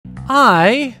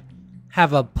I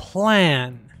have a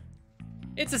plan.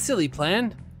 It's a silly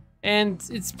plan, and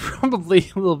it's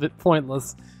probably a little bit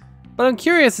pointless. But I'm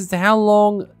curious as to how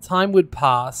long time would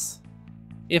pass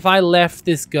if I let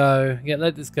this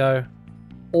go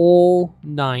all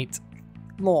night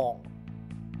long.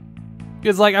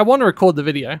 Because like I want to record the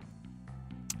video,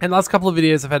 and the last couple of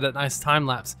videos I've had a nice time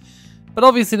lapse. But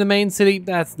obviously the main city,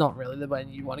 that's not really the one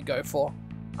you want to go for.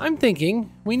 I'm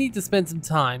thinking we need to spend some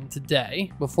time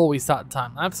today, before we start the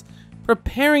time lapse,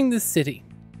 preparing this city.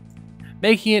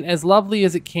 Making it as lovely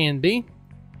as it can be,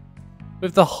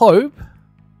 with the hope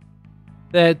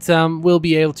that we'll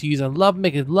be able to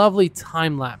make a lovely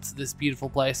time lapse of this beautiful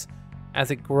place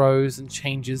as it grows and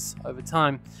changes over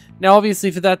time. Now obviously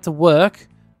for that to work,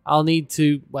 I'll need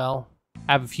to, well,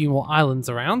 have a few more islands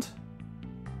around.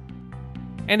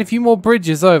 And a few more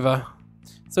bridges over.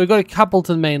 So we've got a couple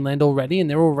to the mainland already, and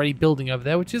they're already building over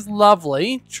there, which is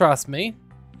lovely, trust me.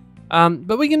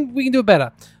 But we can do it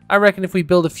better. I reckon if we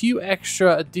build a few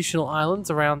extra additional islands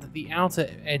around the outer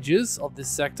edges of this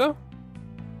sector.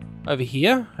 Over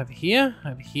here, over here,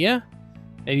 over here.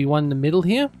 Maybe one in the middle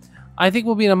here. I think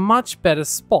we'll be in a much better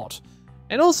spot.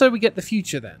 And also we get the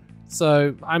future then.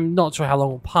 So I'm not sure how long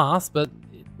will pass, but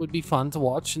it would be fun to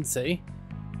watch and see.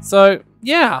 So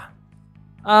yeah.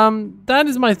 That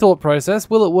is my thought process.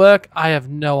 Will it work? I have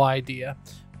no idea.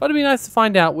 But it'd be nice to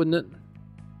find out, wouldn't it?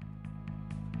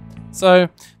 So,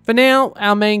 for now,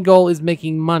 our main goal is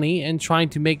making money and trying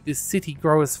to make this city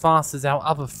grow as fast as our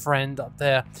other friend up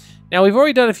there. Now, we've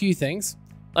already done a few things.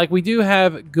 Like, we do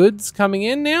have goods coming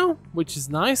in now, which is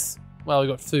nice. Well, we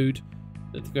got food.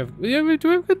 Do we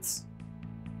have goods?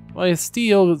 Well, yeah,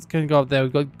 steel is going to go up there.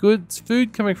 We've got goods,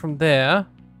 food coming from there.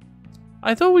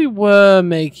 I thought we were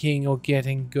making or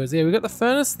getting goods. Yeah, we got the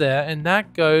furnace there, and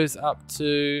that goes up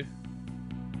to...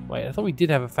 Wait, I thought we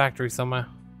did have a factory somewhere.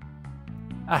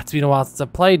 It's been a while since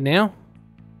I've played now.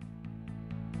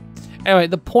 Anyway,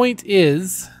 the point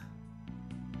is,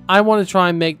 I want to try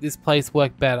and make this place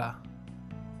work better.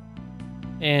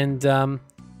 And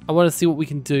I want to see what we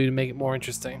can do to make it more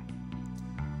interesting.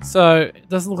 So, it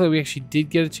doesn't look like we actually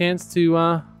did get a chance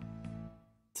to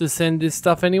send this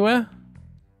stuff anywhere.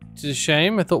 Which is a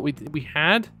shame. I thought we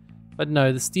had. But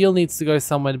no, the steel needs to go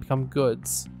somewhere to become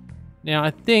goods. Now,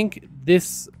 I think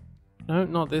this... No,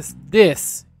 not this.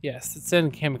 This! Yes, it's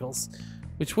sending chemicals.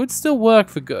 Which would still work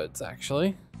for goods,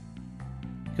 actually.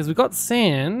 Because we've got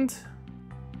sand.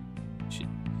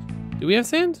 Do we have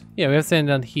sand? Yeah, we have sand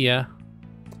down here.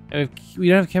 And we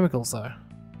don't have chemicals, though.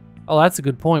 Oh, that's a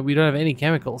good point. We don't have any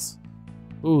chemicals.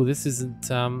 Ooh, this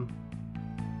isn't...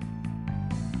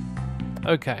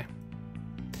 Okay.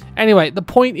 Anyway, the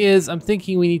point is, I'm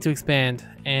thinking we need to expand.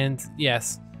 And,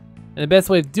 yes. And the best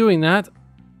way of doing that...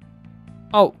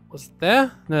 Oh, was it there?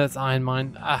 No, that's iron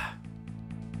mine.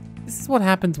 This is what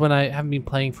happens when I haven't been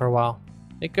playing for a while.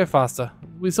 Go faster.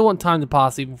 We still want time to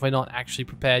pass even if we're not actually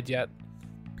prepared yet.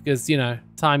 Because, you know,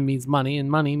 time means money,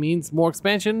 and money means more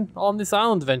expansion on this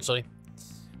island eventually.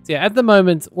 So yeah, at the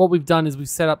moment, what we've done is we've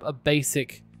set up a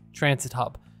basic transit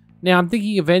hub. Now, I'm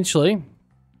thinking eventually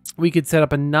we could set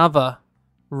up another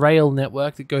rail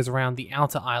network that goes around the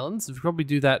outer islands. We could probably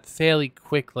do that fairly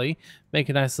quickly. Make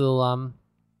a nice little,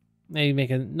 maybe make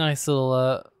a nice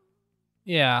little,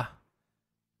 yeah,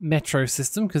 metro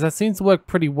system, because that seems to work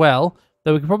pretty well.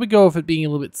 Though we could probably go with it being a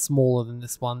little bit smaller than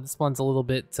this one. This one's a little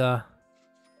bit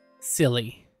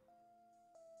silly.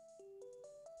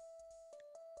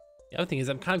 The other thing is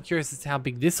I'm kind of curious as to how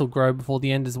big this will grow before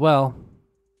the end as well.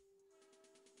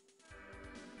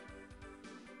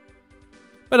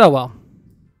 But oh well.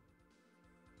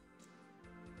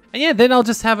 And yeah, then I'll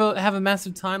just have a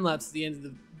massive time lapse at the end of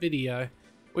the video,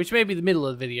 which may be the middle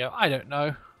of the video. I don't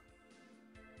know.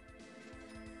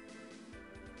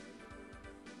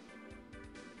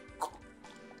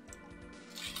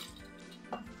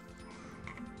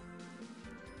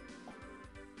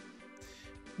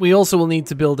 We also will need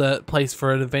to build a place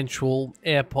for an eventual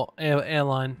airport,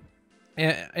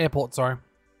 sorry.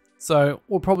 So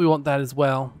we'll probably want that as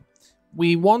well.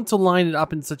 We want to line it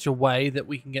up in such a way that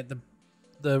we can get the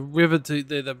river to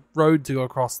the road to go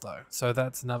across though. So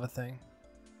that's another thing.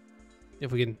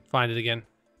 If we can find it again.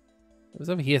 It was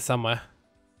over here somewhere.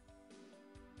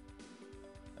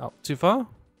 Oh, too far?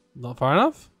 Not far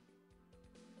enough?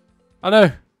 Oh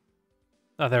no.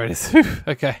 Oh, there it is.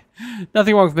 Okay.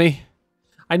 Nothing wrong with me.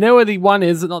 I know where the one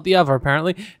is, but not the other,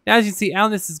 apparently. Now, as you can see, our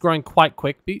list is growing quite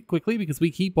quickly because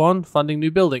we keep on funding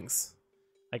new buildings.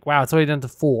 Like, wow, it's already down to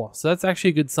 4. So that's actually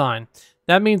a good sign.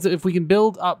 That means that if we can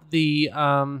build up the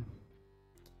up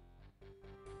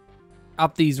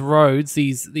these roads,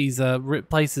 these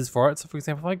places for it. So, for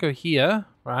example, if I go here,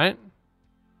 right?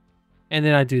 and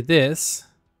then I do this,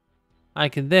 I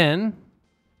can then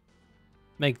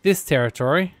make this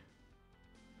territory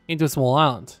into a small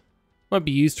island. Won't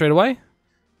be used straight away,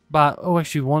 but oh,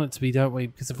 actually we want it to be, don't we?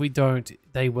 Because if we don't,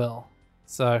 they will.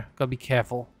 So gotta be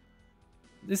careful.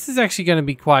 This is actually going to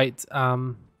be quite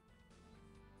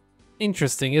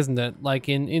interesting, isn't it? Like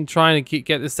in trying to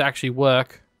get this to actually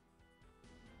work.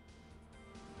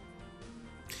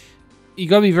 You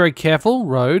got to be very careful.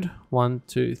 Road 1,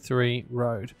 2, 3,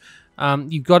 road.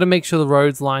 You've got to make sure the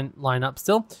roads line up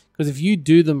still, because if you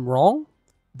do them wrong,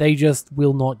 they just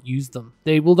will not use them.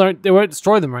 They won't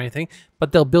destroy them or anything,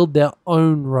 but they'll build their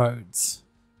own roads.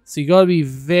 So you got to be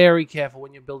very careful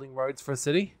when you're building roads for a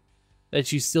city, that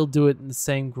you still do it in the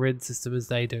same grid system as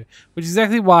they do, which is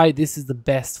exactly why this is the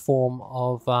best form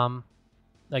of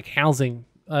like housing,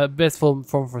 best form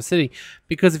for a city.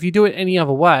 Because if you do it any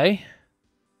other way,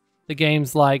 the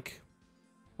game's like,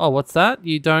 oh, what's that?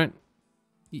 You don't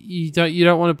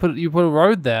want to put a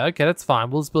road there. Okay, that's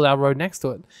fine. We'll just build our road next to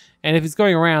it. And if it's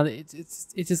going around, it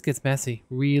just gets messy,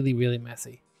 really, really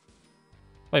messy.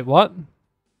 Wait, what?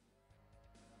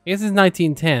 I guess it's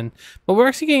 1910, but we're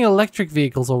actually getting electric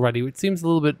vehicles already, which seems a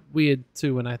little bit weird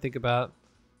too when I think about it.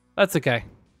 That's okay.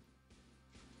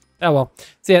 Oh well.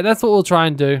 So yeah, that's what we'll try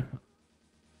and do.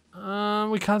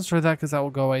 We can't destroy that because that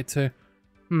will go away too.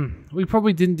 We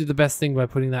probably didn't do the best thing by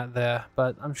putting that there,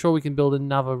 but I'm sure we can build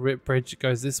another bridge that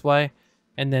goes this way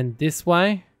and then this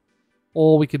way.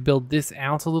 Or we could build this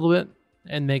out a little bit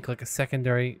and make like a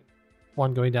secondary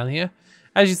one going down here.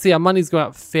 As you see, our money's going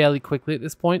up fairly quickly at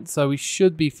this point, so we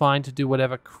should be fine to do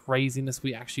whatever craziness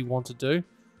we actually want to do.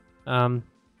 I'm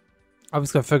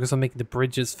just going to focus on making the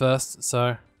bridges first,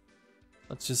 so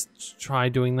let's just try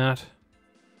doing that.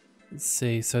 Let's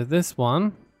see, so this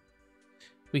one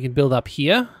we can build up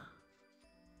here.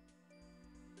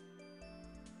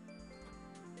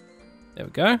 There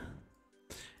we go.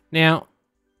 Now,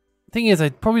 the thing is, I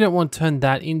probably don't want to turn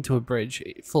that into a bridge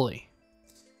fully.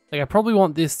 Like, I probably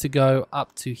want this to go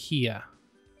up to here.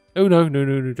 Oh, no,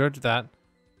 don't do that.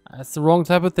 That's the wrong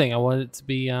type of thing. I want it to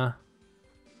be, okay,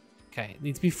 it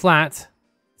needs to be flat.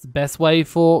 It's the best way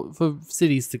for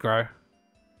cities to grow.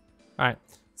 Alright,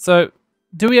 so,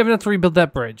 do we have enough to rebuild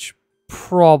that bridge?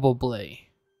 Probably.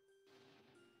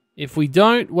 If we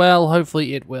don't, well,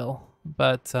 hopefully it will.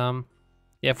 But, yeah,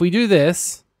 if we do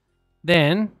this,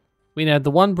 then we can have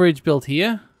the one bridge built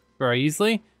here, very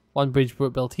easily. One bridge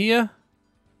built here.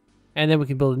 And then we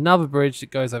can build another bridge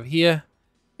that goes over here.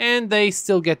 And they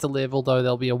still get to live, although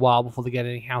there'll be a while before they get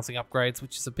any housing upgrades,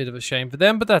 which is a bit of a shame for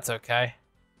them, but that's okay.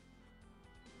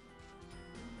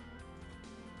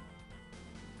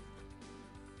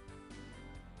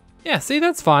 Yeah, see,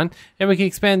 that's fine. And we can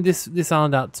expand this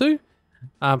island out too.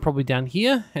 Probably down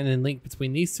here, and then link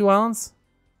between these two islands.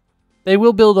 They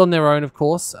will build on their own, of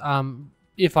course,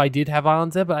 if I did have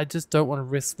islands there, but I just don't want to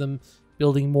risk them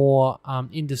building more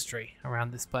industry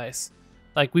around this place.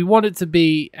 Like, we want it to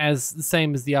be as the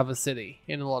same as the other city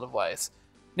in a lot of ways.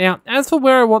 Now, as for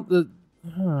where I want the...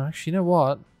 Oh, actually, you know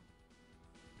what?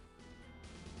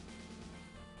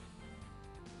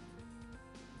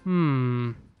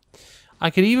 I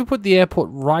could either put the airport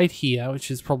right here,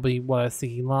 which is probably what I was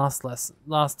thinking last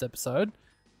episode.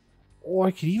 Or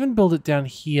I could even build it down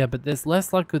here, but there's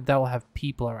less likelihood that will have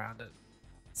people around it.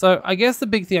 So I guess the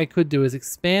big thing I could do is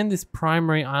expand this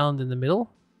primary island in the middle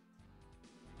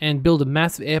and build a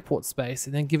massive airport space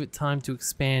and then give it time to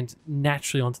expand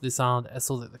naturally onto this island as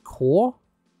sort of the core.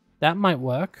 That might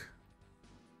work.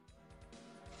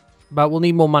 But we'll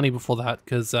need more money before that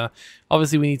because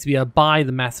obviously we need to be able to buy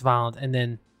the massive island and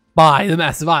then buy the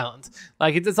massive island.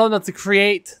 Like, it's not enough to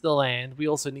create the land, we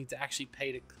also need to actually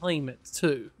pay to claim it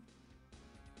too.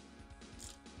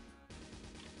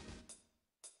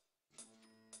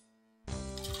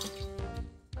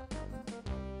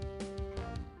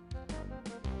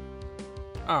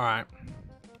 Alright.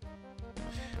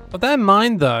 With that in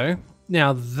mind though,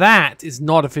 now that is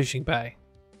not a fishing bay.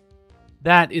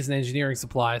 That is an engineering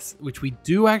supplies, which we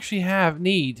do actually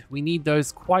need. We need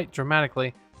those quite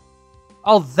dramatically.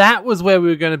 Oh, that was where we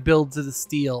were going to build to the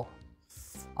steel.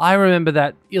 I remember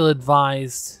that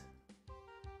ill-advised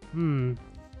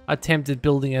attempt at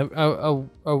building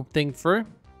a thing through.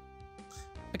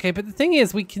 Okay, but the thing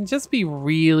is, we can just be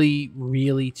really,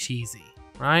 really cheesy,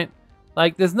 right?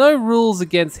 Like, there's no rules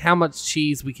against how much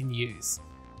cheese we can use.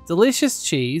 Delicious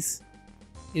cheese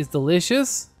is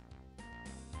delicious,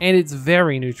 and it's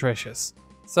very nutritious.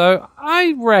 So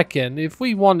I reckon if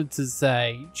we wanted to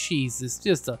say cheese is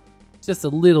just a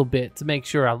little bit to make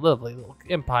sure our lovely little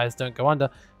empires don't go under,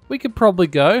 we could probably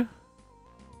go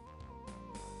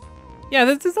Yeah,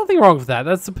 there's nothing wrong with that.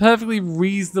 That's a perfectly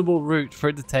reasonable route for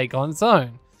it to take on its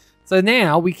own. So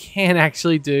now we can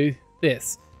actually do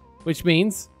this, which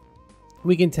means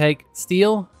we can take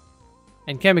steel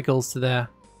and chemicals to there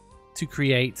to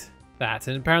create that.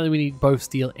 And apparently we need both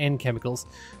steel and chemicals.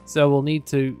 So we'll need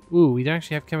to... Ooh, we don't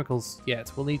actually have chemicals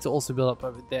yet. We'll need to also build up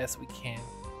over there so we can.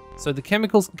 So the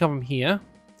chemicals can come from here.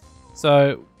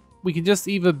 So we can just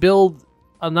either build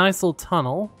a nice little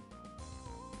tunnel.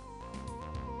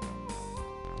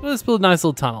 Let's build a nice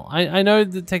little tunnel. I know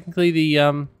that technically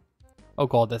the... Oh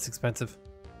god, that's expensive.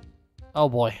 Oh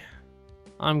boy.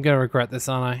 I'm gonna regret this,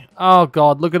 aren't I? Oh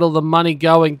god, look at all the money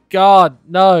going. God,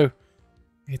 no.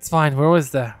 It's fine, we're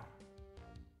almost there.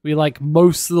 We're like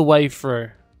most of the way through.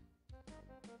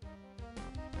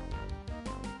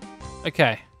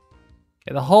 Okay.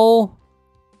 Okay, the whole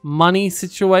money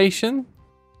situation,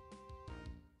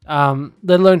 let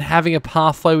alone having a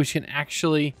pathway which can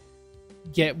actually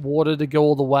get water to go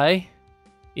all the way,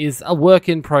 is a work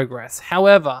in progress.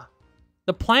 However,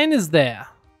 the plan is there.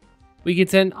 We can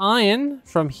send iron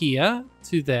from here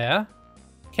to there,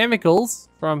 chemicals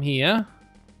from here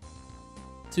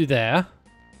to there,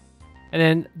 and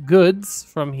then goods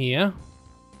from here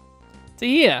to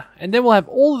here. And then we'll have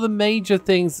all of the major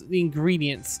things, the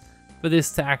ingredients for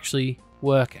this to actually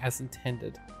work as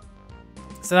intended.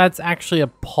 So that's actually a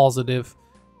positive,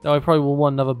 though I probably will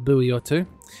want another buoy or two.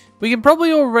 We can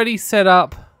probably already set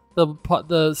up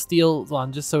the steel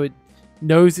one just so it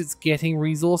knows it's getting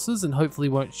resources and hopefully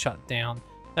won't shut down.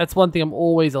 That's one thing I'm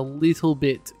always a little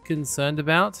bit concerned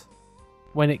about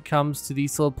when it comes to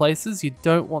these sort of places. You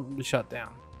don't want them to shut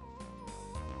down.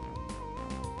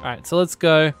 Alright, so let's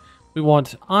go. We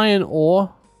want iron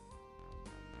ore.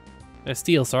 No,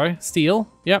 steel, sorry. Steel,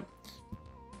 yep.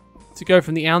 To go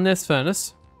from the Alness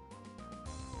furnace.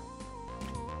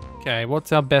 Okay,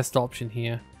 what's our best option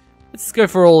here? Let's go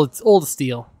for all the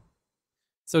steel.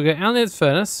 So we'll go Alness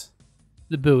furnace,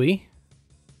 the buoy,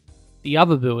 the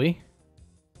other buoy,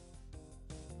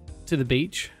 to the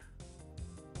beach,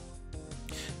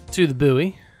 to the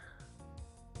buoy,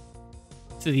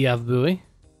 to the other buoy,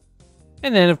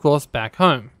 and then of course back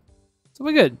home. So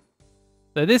we're good.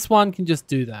 So this one can just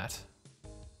do that.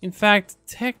 In fact,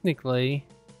 technically,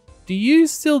 do you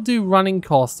still do running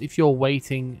costs if you're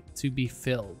waiting to be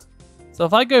filled? So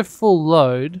if I go full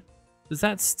load, does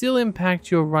that still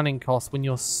impact your running costs when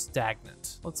you're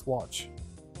stagnant? Let's watch.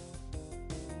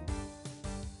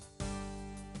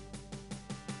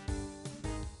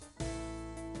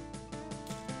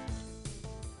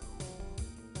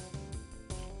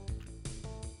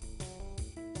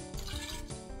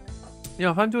 You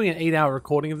know, if I'm doing an 8-hour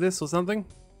recording of this or something,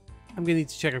 I'm gonna need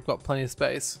to check I've got plenty of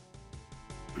space.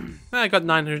 I got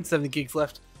 970 gigs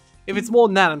left. If it's more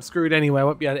than that, I'm screwed anyway. I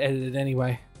won't be able to edit it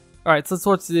anyway. Alright, so let's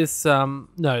watch this. No,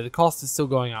 the cost is still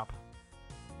going up.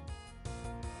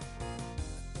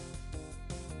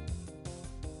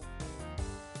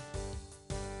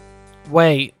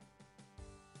 Wait.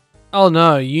 Oh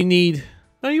no, you need...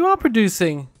 No, you are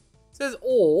producing. It says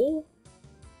all.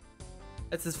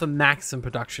 That says for maximum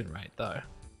production rate though.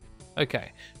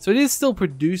 Okay, so it is still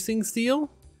producing steel.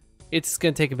 It's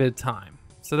going to take a bit of time.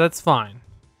 So that's fine.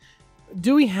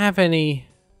 Do we have any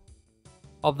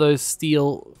of those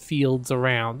steel fields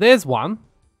around? There's one.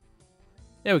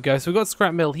 There we go. So we've got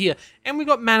scrap metal here. And we've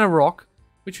got mana rock,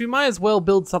 which we might as well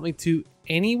build something to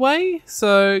anyway.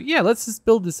 So yeah, let's just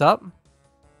build this up.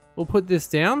 We'll put this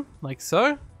down like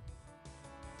so.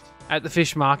 At the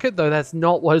fish market, though that's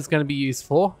not what it's going to be used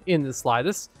for in the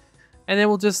slightest. And then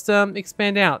we'll just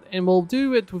expand out. And we'll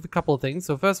do it with a couple of things.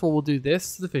 So first of all, we'll do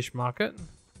this to the fish market.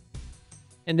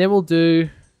 And then we'll do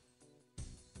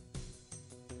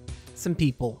some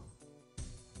people.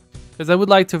 Because I would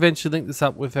like to eventually link this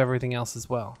up with everything else as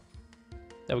well.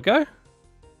 There we go.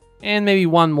 And maybe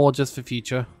one more just for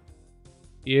future.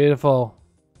 Beautiful.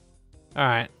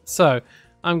 Alright, so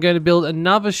I'm going to build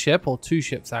another ship, or two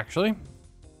ships actually.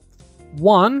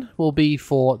 One will be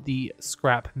for the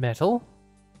scrap metal.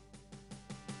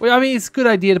 Well, I mean, it's a good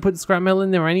idea to put the scrap metal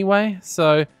in there anyway.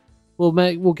 So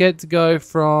we'll get to go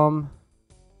from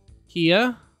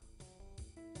here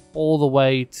all the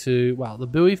way to, well, the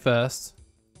buoy first,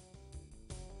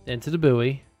 then to the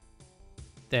buoy,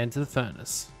 then to the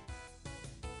furnace,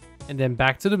 and then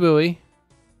back to the buoy,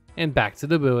 and back to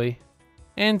the buoy,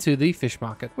 and to the fish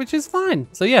market, which is fine.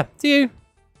 So yeah, see you.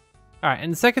 Alright,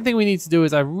 and the second thing we need to do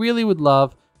is I really would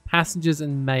love passengers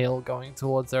and mail going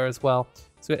towards there as well.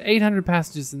 So we got 800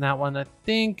 passengers in that one, I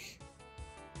think.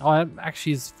 Oh,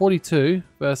 actually it's 42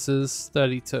 versus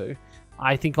 32.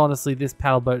 I think honestly this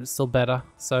paddle boat is still better.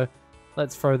 So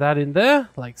let's throw that in there,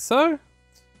 like so.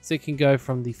 So it can go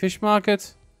from the fish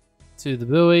market to the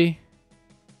buoy.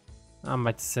 I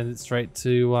might just send it straight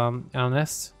to our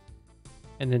nest.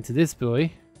 And then to this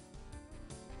buoy.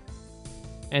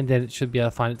 And then it should be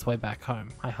able to find its way back home.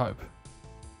 I hope.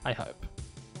 I hope.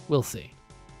 We'll see.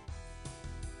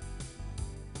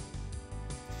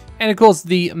 And of course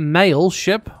the mail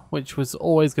ship, which was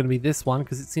always going to be this one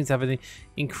because it seems to have an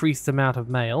increased amount of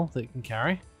mail that it can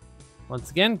carry.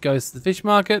 Once again, goes to the fish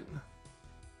market.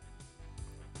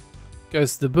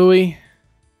 Goes to the buoy.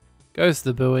 Goes to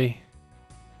the buoy.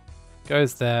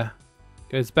 Goes there.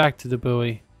 Goes back to the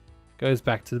buoy. Goes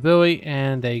back to the buoy.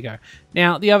 And there you go.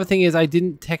 Now, the other thing is I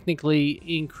didn't technically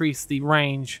increase the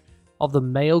range of the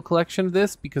mail collection of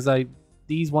this because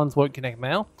these ones won't connect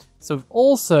mail. So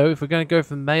also, if we're going to go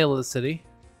for mail of the city,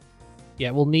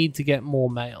 yeah, we'll need to get more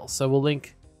mail. So we'll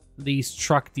link these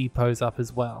truck depots up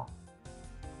as well.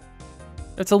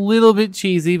 It's a little bit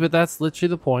cheesy, but that's literally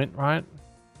the point, right?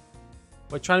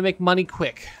 We're trying to make money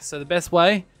quick. So the best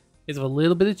way is with a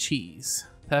little bit of cheese.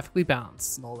 Perfectly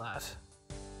balanced and all that.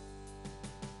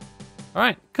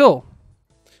 Alright, cool.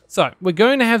 So, we're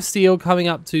going to have steel coming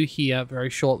up to here very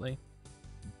shortly.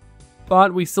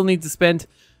 But we still need to spend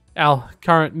our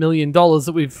current $1 million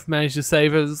that we've managed to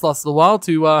save over this last little while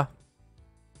to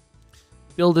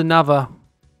build another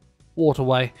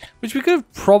waterway. Which we could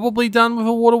have probably done with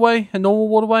a waterway, a normal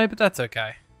waterway, but that's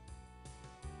okay.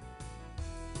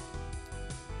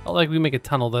 Not like we make a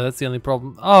tunnel though, that's the only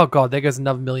problem. Oh god, there goes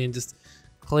another $1 million just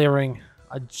clearing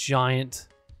a giant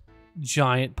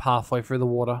pathway through the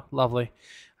water. Lovely.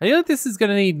 I feel like this is going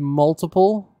to need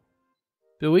multiple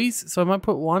buoys, so I might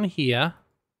put one here,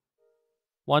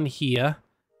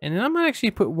 and then I might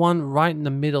actually put one right in the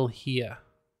middle here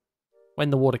when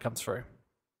the water comes through.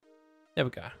 There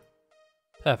we go.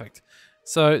 Perfect.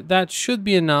 So that should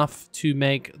be enough to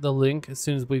make the link as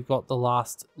soon as we've got the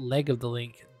last leg of the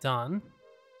link done.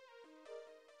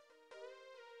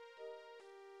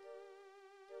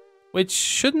 Which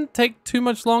shouldn't take too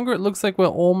much longer. It looks like we're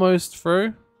almost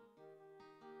through.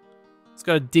 Just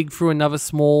got to dig through another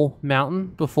small mountain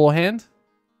beforehand.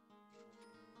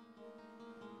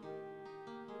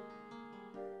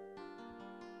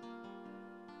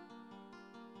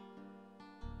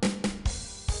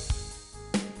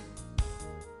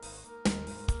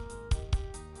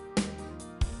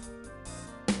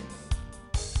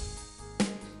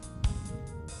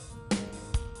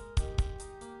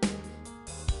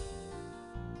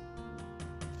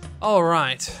 All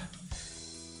right.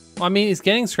 Well, I mean, it's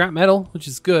getting scrap metal, which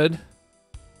is good.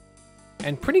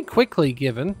 And pretty quickly,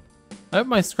 given. I hope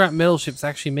my scrap metal ship's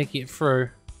actually making it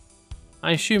through.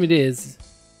 I assume it is.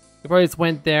 It probably just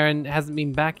went there and hasn't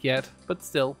been back yet, but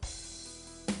still.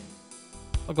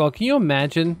 Oh god, can you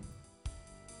imagine?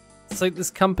 It's like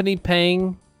this company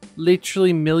paying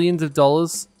literally millions of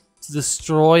dollars to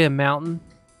destroy a mountain.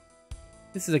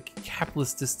 This is a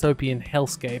capitalist dystopian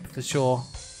hellscape for sure.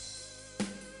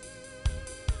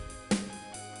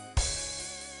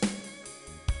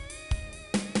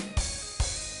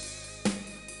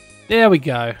 There we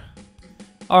go.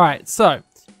 Alright, so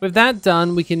with that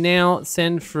done, we can now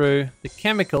send through the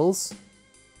chemicals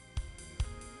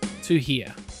to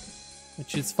here,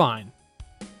 which is fine.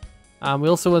 We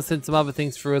also want to send some other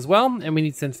things through as well, and we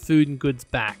need to send food and goods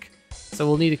back. So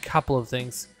we'll need a couple of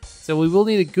things. So we will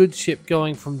need a goods ship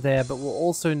going from there, but we'll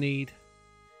also need...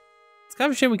 It's kind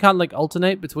of a shame we can't like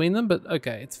alternate between them, but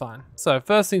okay, it's fine. So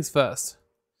first things first.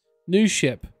 New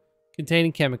ship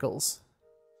containing chemicals.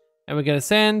 And we're going to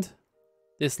send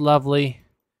this lovely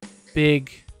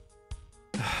big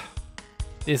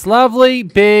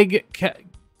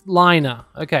liner.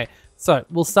 Okay, so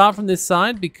we'll start from this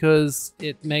side because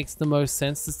it makes the most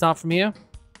sense to start from here.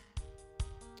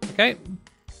 Okay,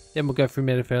 then we'll go through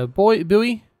Meadowfell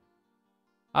buoy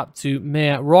up to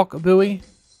Mare Rock buoy,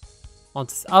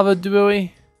 onto this other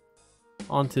buoy,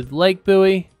 onto the lake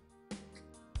buoy,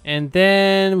 and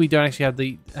then we don't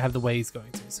actually have the ways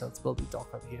going to, so let's build the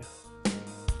dock over here.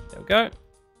 There we go.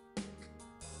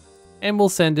 And we'll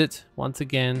send it once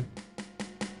again.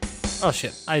 Oh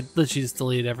shit, I literally just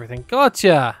deleted everything.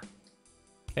 Gotcha!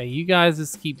 Okay, you guys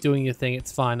just keep doing your thing,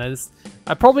 it's fine.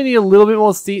 I probably need a little bit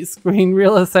more screen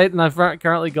real estate than I've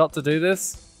currently got to do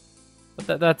this.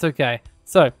 But that's okay.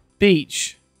 So,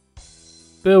 beach.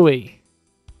 Buoy.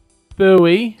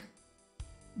 Buoy.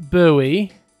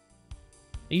 Buoy.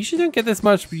 I usually don't get this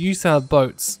much use out of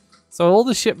boats. So all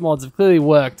the ship mods have clearly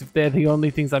worked if they're the only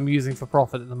things I'm using for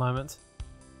profit at the moment.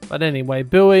 But anyway,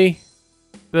 buoy,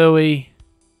 buoy,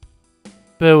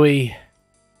 buoy,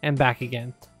 and back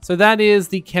again. So that is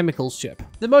the chemical ship,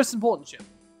 the most important ship.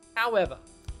 However,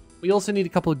 we also need a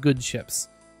couple of good ships.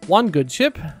 One good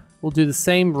ship will do the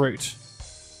same route.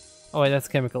 Oh wait, that's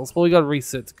chemicals. Well, we got to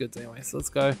research to goods anyway. So let's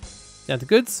go down to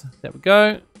goods. There we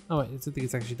go. Oh wait, I don't think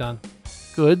it's actually done.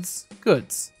 Goods,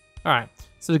 goods. All right.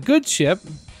 So the goods ship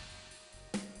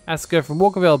has to go from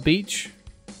Walkerville Beach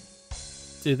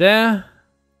to there.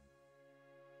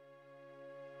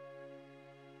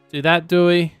 To that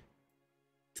buoy.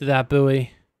 To that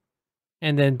buoy.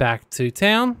 And then back to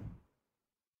town,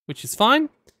 which is fine.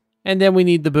 And then we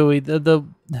need the buoy,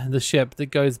 the ship that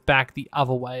goes back the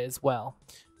other way as well.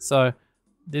 So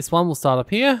this one will start up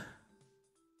here.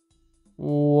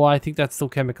 Oh, I think that's still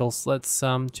chemicals. Let's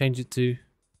change it to,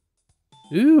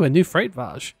 ooh, a new freight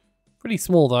barge. Pretty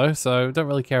small though, so don't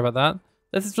really care about that.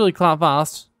 This is really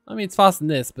fast. I mean, it's faster than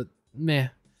this, but meh,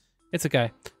 it's okay.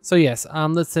 So yes,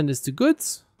 let's send this to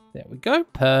goods. There we go,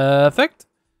 perfect.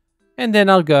 And then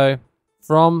I'll go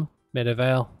from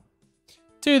Meadowvale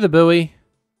to the buoy,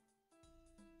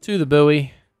 to the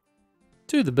buoy,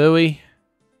 to the buoy,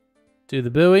 to the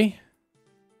buoy,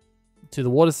 to the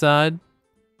waterside,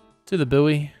 to the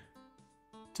buoy,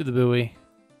 to the buoy,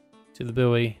 to the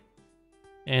buoy,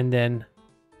 and then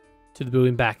to the buoy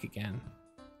and back again.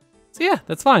 So yeah,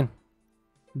 that's fine.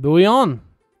 Buoy on.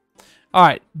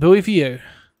 Alright, buoy for you.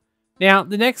 Now,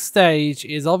 the next stage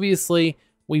is obviously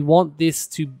we want this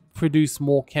to produce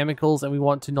more chemicals and we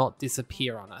want to not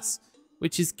disappear on us,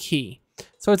 which is key.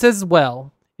 So it says as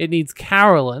well, it needs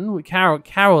Carolyn, which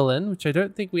I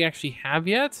don't think we actually have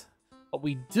yet, but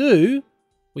we do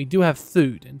have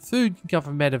food, and food can come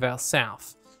from Meadowvale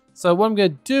South. So what I'm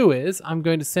going to do is I'm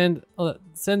going to send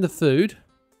the food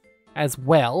as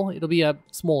well. It'll be a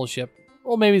smaller ship,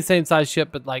 or maybe the same size ship,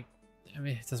 but like, I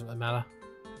mean, it doesn't really matter.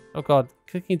 Oh god,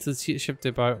 clicking into the ship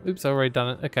depot. Oops, I've already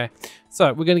done it. Okay,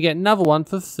 so we're going to get another one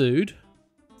for food.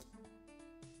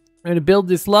 We're going to build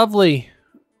this lovely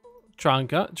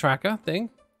tracker thing.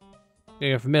 We're going to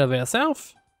go from Meadowvale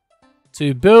South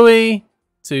to buoy,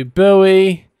 to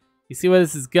buoy. You see where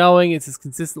this is going? It's just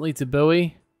consistently to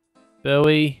buoy,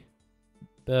 buoy,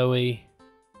 buoy.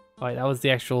 Wait, that was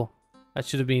the actual, that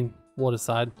should have been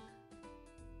waterside.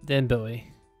 Then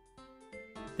buoy,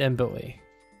 then buoy,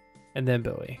 and then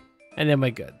buoy. And then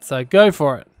we're good. So go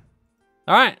for it.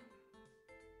 All right.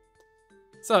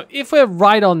 So if we're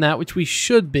right on that, which we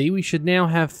should be, we should now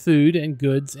have food and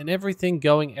goods and everything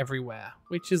going everywhere,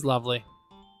 which is lovely.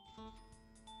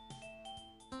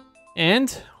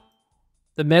 And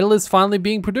the metal is finally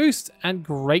being produced at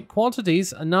great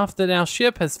quantities, enough that our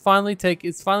ship has finally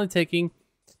taking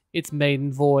its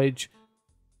maiden voyage.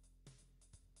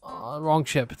 Oh, wrong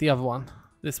ship, the other one.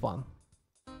 This one.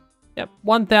 Yep,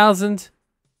 1,000.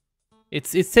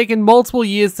 It's taken multiple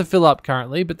years to fill up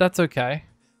currently, but that's okay.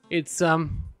 It's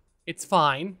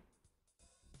fine.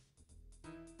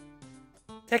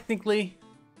 Technically,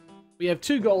 we have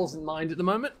two goals in mind at the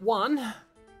moment. One,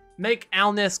 make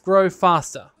our nest grow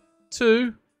faster.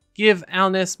 Two, give our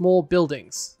nest more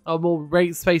buildings, or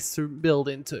more space to build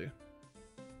into.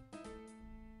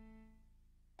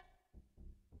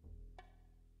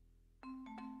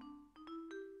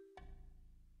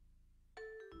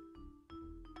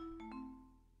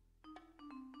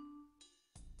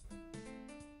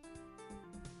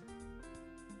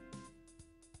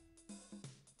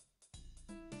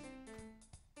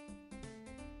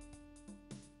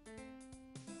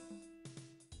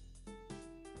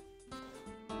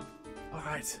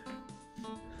 Alright.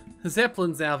 The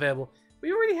Zeppelin's now available.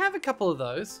 We already have a couple of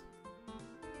those.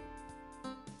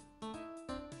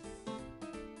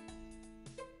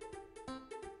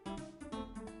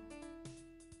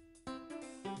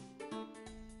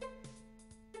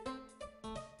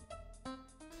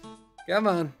 Come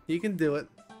on, you can do it.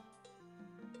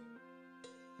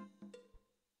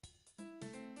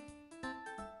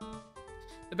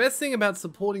 The best thing about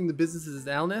supporting the businesses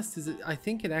at Alnest is that I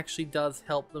think it actually does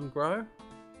help them grow.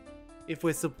 If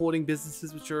we're supporting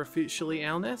businesses which are officially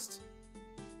Alnest.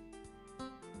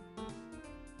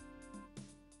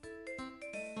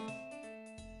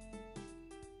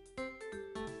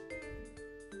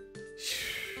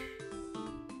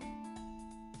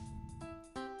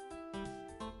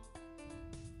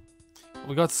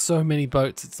 We got so many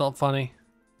boats, it's not funny.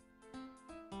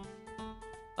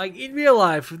 Like, in real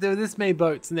life, if there were this many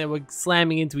boats and they were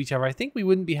slamming into each other, I think we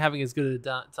wouldn't be having as good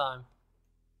a time.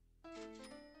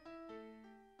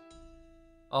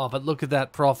 Oh, but look at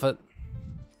that profit.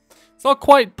 It's not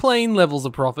quite plane levels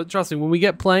of profit. Trust me, when we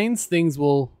get planes, things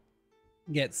will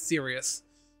get serious.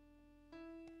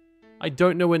 I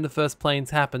don't know when the first planes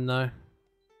happen, though.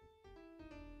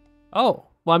 Oh,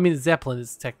 well, I mean, the Zeppelin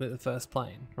is technically the first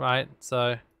plane, right?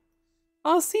 So,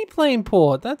 oh, seaplane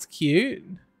port. That's cute.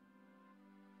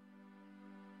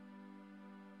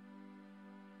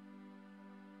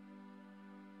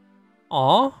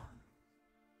 Aw.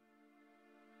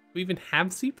 We even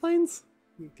have seaplanes?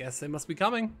 Guess they must be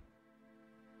coming.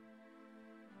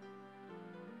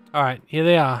 Alright, here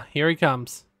they are. Here he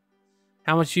comes.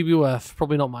 How much should he be worth?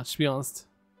 Probably not much, to be honest.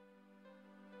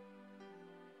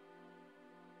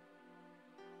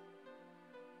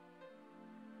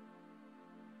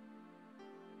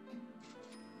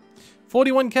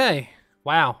 $41K.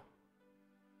 Wow.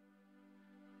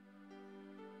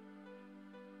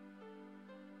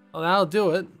 Well, that'll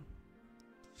do it.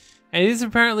 And it is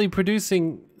apparently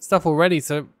producing stuff already,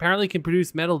 so apparently it can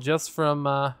produce metal just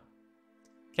from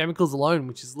chemicals alone,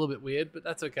 which is a little bit weird, but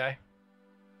that's okay.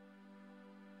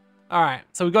 Alright,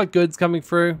 so we got goods coming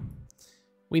through.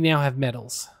 We now have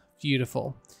metals.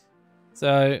 Beautiful.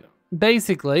 So,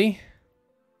 basically,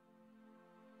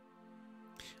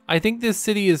 I think this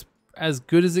city is as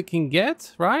good as it can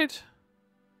get, right?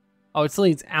 Oh, it still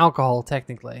needs alcohol,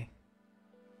 technically.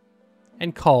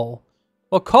 And coal.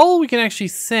 Well, coal we can actually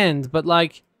send, but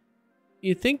like,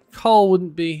 you think coal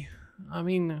wouldn't be... I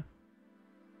mean,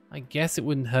 I guess it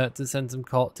wouldn't hurt to send some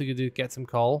coal, to get some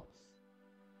coal.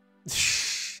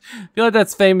 I feel like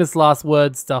that's famous last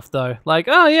word stuff though. Like,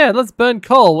 oh yeah, let's burn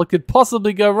coal. What could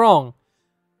possibly go wrong?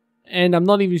 And I'm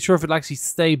not even sure if it'll actually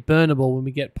stay burnable when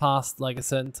we get past like a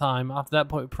certain time. After that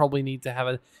point, we probably need to have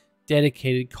a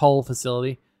dedicated coal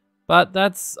facility. But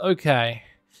that's okay.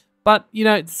 But, you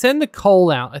know, to send the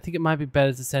coal out, I think it might be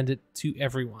better to send it to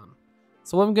everyone.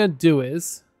 So what I'm going to do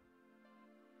is,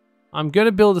 I'm going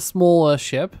to build a smaller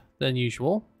ship than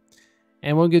usual.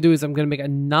 And what I'm going to do is I'm going to make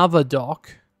another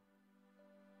dock.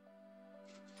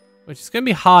 Which is going to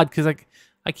be hard because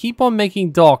I keep on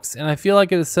making docks, and I feel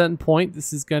like at a certain point,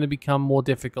 this is going to become more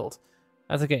difficult.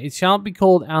 That's okay. It shan't be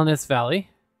called Alnest Valley.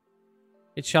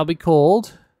 It shall be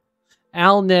called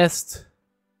Alnest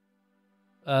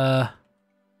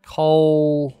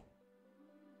Coal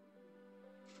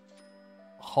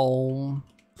Home.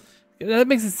 That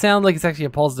makes it sound like it's actually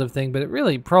a positive thing, but it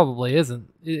really probably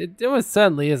isn't. It almost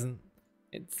certainly isn't.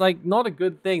 It's like not a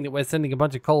good thing that we're sending a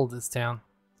bunch of coal to this town.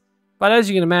 But as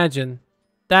you can imagine,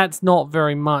 that's not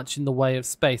very much in the way of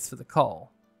space for the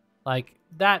coal. Like,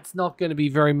 that's not going to be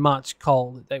very much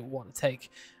coal that they want to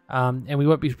take. And we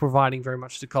won't be providing very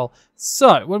much to coal.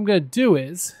 So, what I'm going to do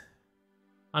is,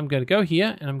 I'm going to go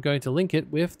here, and I'm going to link it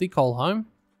with the coal home.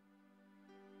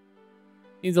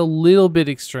 It's a little bit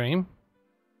extreme.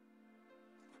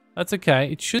 That's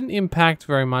okay. It shouldn't impact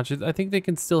very much. I think they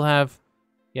can still have...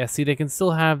 Yeah, see, they can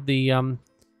still have the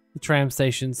tram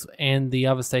stations and the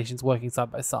other stations working side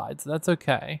by side, so that's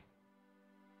okay.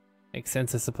 Makes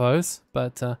sense, I suppose,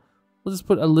 but we'll just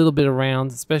put a little bit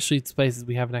around, especially spaces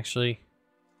we haven't actually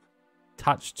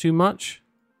touched too much.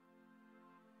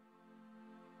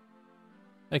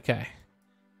 Okay,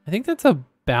 I think that's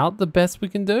about the best we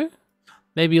can do.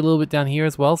 Maybe a little bit down here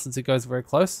as well, since it goes very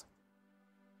close.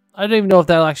 I don't even know if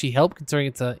that'll actually help, considering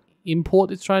it's an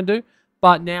import it's trying to do,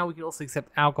 but now we can also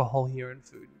accept alcohol here and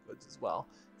food and goods as well.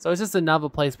 So it's just another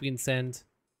place we can send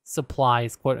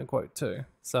supplies, quote unquote, to.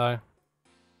 So,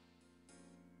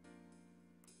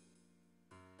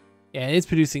 yeah, it is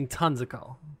producing tons of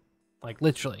coal. Like,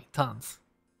 literally, tons.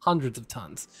 Hundreds of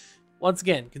tons. Once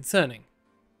again, concerning.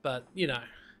 But, you know,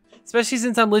 especially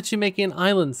since I'm literally making an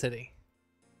island city.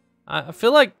 I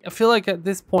feel like at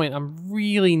this point, I'm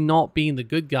really not being the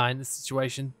good guy in this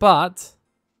situation, but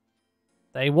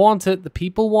they want it, the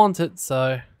people want it,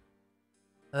 so...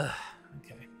 okay.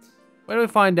 Where do we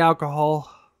find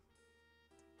alcohol?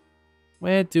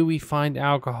 Where do we find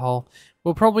alcohol?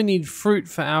 We'll probably need fruit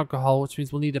for alcohol, which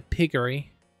means we'll need a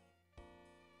piggery.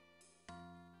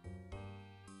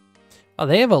 Oh,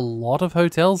 they have a lot of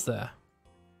hotels there.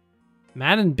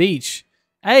 Madden Beach.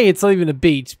 A, it's not even a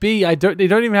beach. B, they don't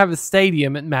even have a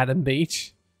stadium at Madden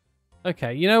Beach.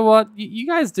 Okay, you know what? You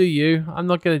guys do you. I'm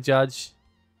not going to judge.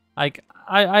 Like,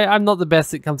 I'm not the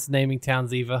best when it comes to naming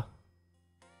towns either.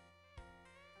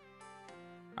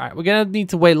 Alright, we're going to need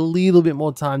to wait a little bit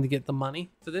more time to get the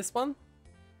money for this one.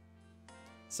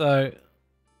 So,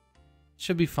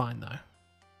 should be fine though.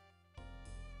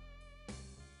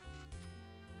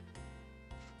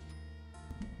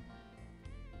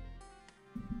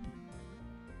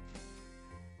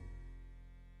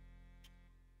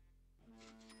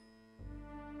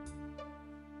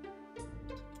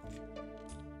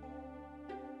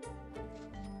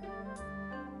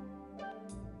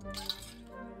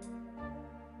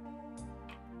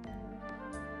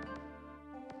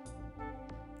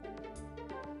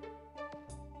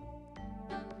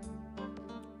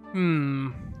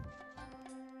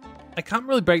 I can't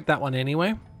really break that one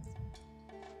anyway.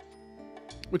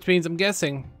 Which means I'm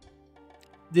guessing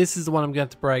this is the one I'm going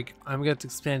to break. I'm going to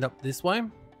expand up this way.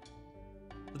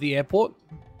 for the airport.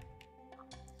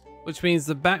 Which means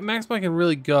the maximum I can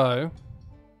really go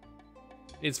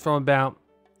is from about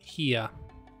here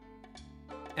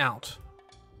out.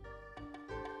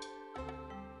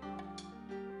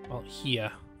 Well,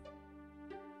 here.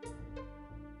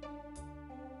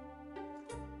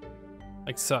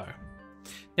 Like so.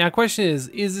 Now, question is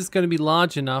this going to be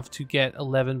large enough to get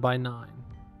 11 by 9?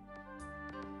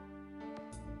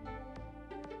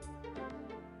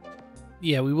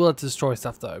 Yeah, we will have to destroy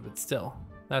stuff though, but still.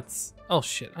 That's... Oh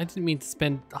shit, I didn't mean to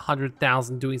spend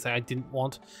 100,000 doing something I didn't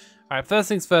want. Alright, first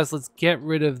things first, let's get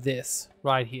rid of this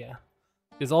right here.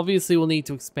 Because obviously we'll need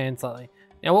to expand slightly.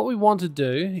 Now what we want to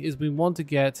do is we want to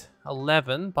get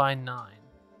 11 by 9.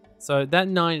 So that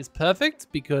 9 is perfect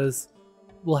because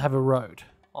we'll have a road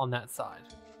on that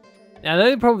side. Now the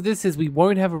only problem with this is we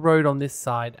won't have a road on this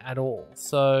side at all.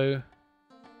 So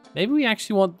maybe we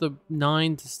actually want the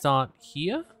 9 to start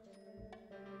here?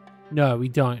 No, we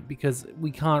don't, because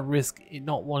we can't risk it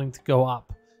not wanting to go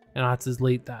up, and I have to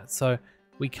delete that. So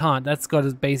we can't. That's got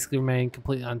to basically remain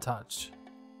completely untouched,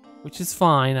 which is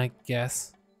fine, I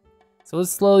guess. So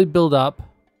let's slowly build up.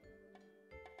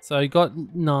 So I got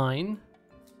 9.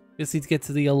 Just need to get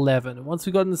to the 11. And once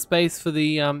we've got in the space for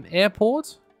the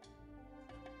airport,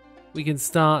 we can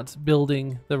start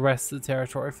building the rest of the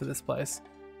territory for this place.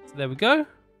 So there we go.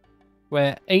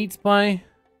 We're 6 by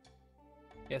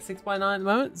 9 at the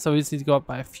moment, so we just need to go up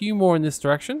by a few more in this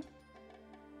direction.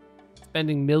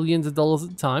 Spending millions of dollars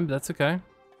at a time, but that's okay.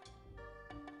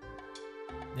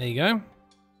 There you go.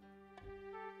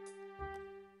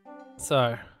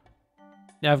 So,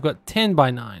 now I've got 10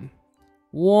 by 9.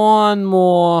 One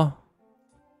more.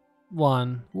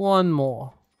 One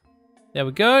more. There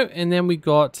we go, and then we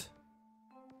got,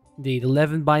 indeed,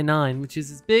 11 by 9, which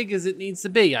is as big as it needs to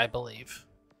be, I believe.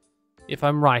 If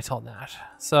I'm right on that.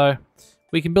 So,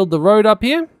 we can build the road up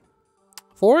here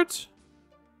for it.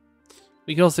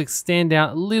 We can also extend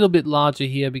out a little bit larger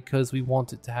here because we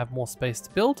want it to have more space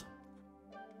to build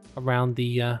around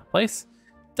the place.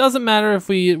 Doesn't matter if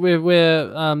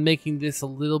we're making this a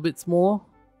little bit smaller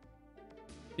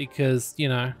because, you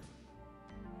know,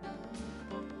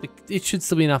 it should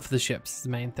still be enough for the ships is the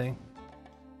main thing.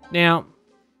 Now,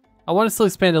 I want to still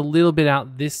expand a little bit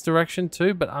out this direction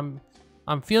too, but I'm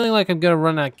feeling like I'm going to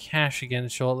run out of cash again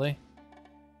shortly.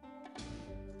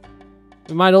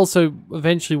 We might also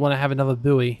eventually want to have another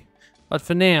buoy. But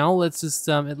for now, let's just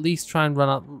at least try and run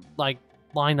up, like,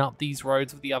 line up these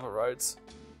roads with the other roads.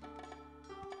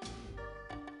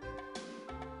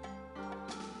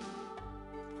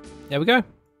 There we go.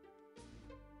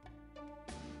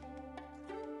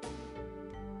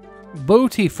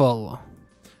 Beautiful.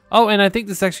 Oh, and I think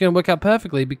this is actually going to work out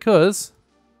perfectly because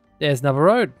there's another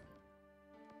road.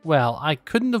 Well, I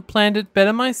couldn't have planned it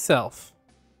better myself.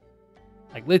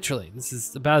 Like, literally, this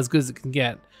is about as good as it can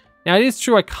get. Now, it is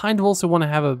true, I kind of also want to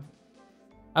have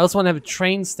a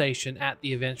train station at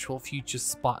the eventual future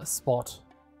spot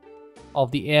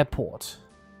of the airport.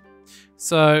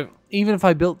 So, even if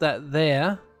I built that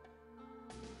there,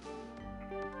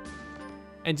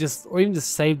 and or even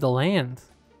just save the land.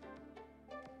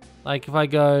 Like, if I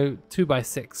go 2 by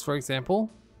 6, for example,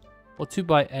 or 2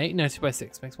 by 8, no, 2 by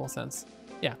 6 makes more sense.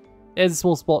 Yeah, there's a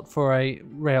small spot for a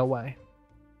railway.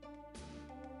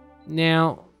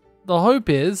 Now, the hope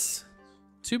is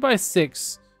 2 by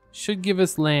 6 should give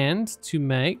us land to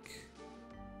make.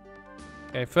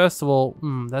 Okay, first of all,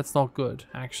 that's not good.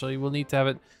 Actually, we'll need to have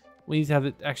it. We need to have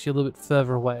it actually a little bit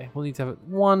further away. We'll need to have it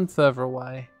one further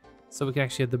away, so we can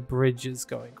actually have the bridges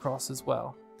going across as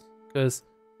well. Because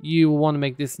you will want to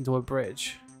make this into a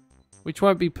bridge, which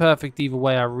won't be perfect either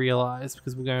way. I realize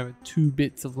because we're going over 2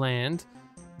 bits of land,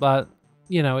 but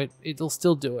you know it'll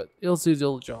still do it. It'll still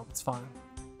do the job. It's fine.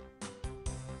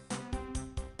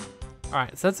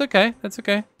 Alright, so that's okay. That's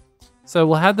okay. So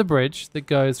we'll have the bridge that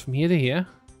goes from here to here.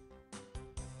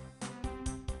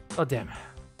 Oh, damn.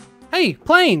 Hey,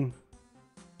 plane!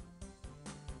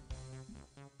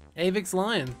 Avix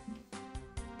Lion.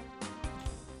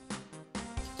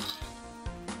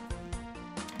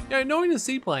 Yeah, knowing a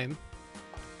seaplane.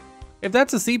 If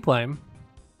that's a seaplane,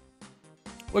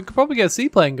 we could probably get a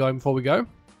seaplane going before we go.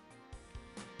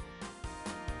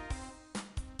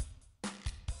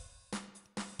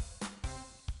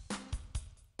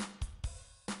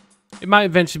 It might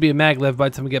eventually be a maglev by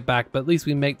the time we get back, but at least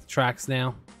we make the tracks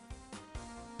now.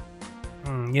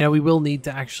 Yeah, we will need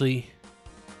to actually...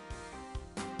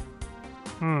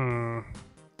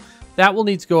 That will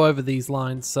need to go over these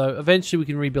lines, so eventually we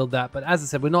can rebuild that. But as I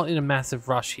said, we're not in a massive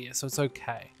rush here, so it's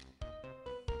okay.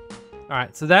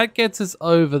 Alright, so that gets us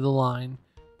over the line.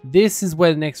 This is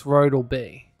where the next road will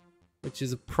be, which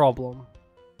is a problem.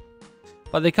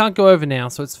 But they can't go over now,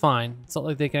 so it's fine. It's not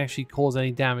like they can actually cause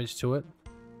any damage to it.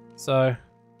 So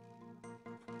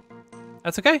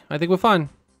that's okay. I think we're fine.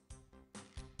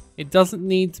 It doesn't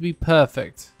need to be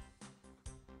perfect.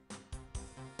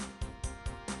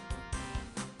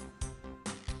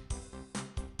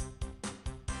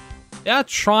 They are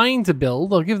trying to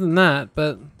build, I'll give them that,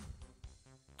 but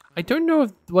I don't know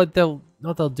what they'll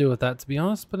do with that, to be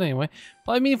honest. But anyway,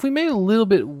 well, I mean, if we made it a little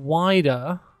bit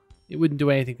wider, it wouldn't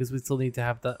do anything because we still need to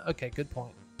have the... Okay, good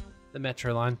point. The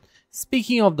metro line.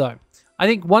 Speaking of, though, I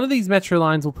think one of these metro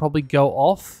lines will probably go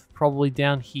off, probably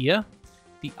down here.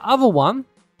 The other one,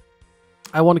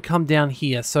 I want to come down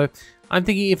here. So I'm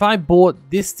thinking if I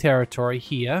bought this territory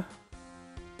here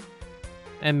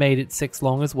and made it 6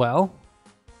 long as well,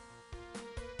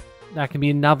 that can be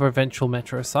another eventual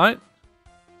metro site.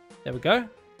 There we go.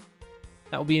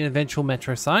 That will be an eventual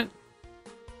metro site.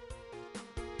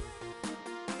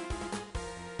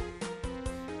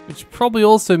 Which probably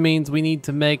also means we need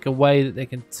to make a way that they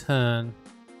can turn.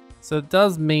 So it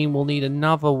does mean we'll need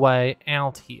another way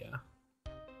out here.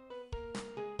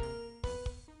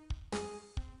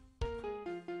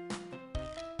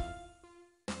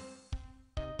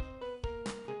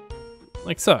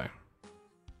 Like so.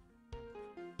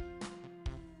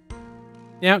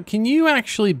 Now, can you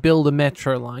actually build a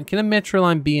metro line? Can a metro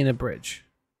line be in a bridge?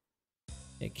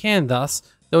 It can thus,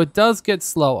 though it does get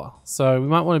slower. So we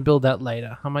might want to build that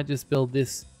later. I might just build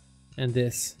this and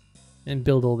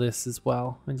build all this as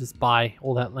well. And just buy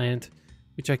all that land,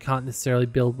 which I can't necessarily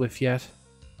build with yet.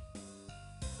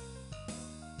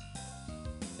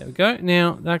 There we go.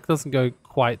 Now, that doesn't go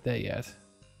quite there yet.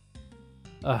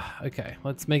 Okay,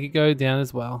 let's make it go down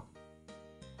as well.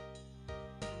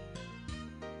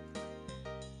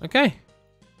 Okay,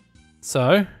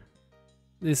 so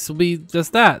this will be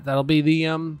just that. That'll be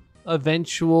the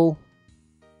eventual.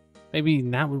 Maybe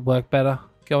that would work better.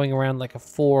 Going around like a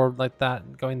 4 like that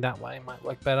and going that way might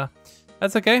work better.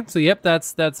 That's okay. So yep,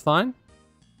 that's fine.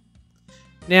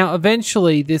 Now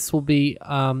eventually this will be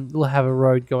we'll have a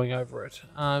road going over it.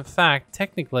 In fact,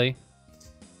 technically,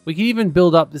 we can even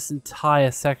build up this entire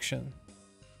section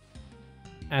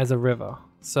as a river.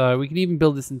 So we can even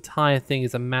build this entire thing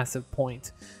as a massive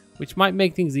point, which might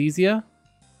make things easier.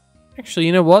 Actually,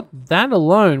 you know what? That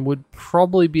alone would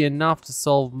probably be enough to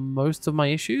solve most of my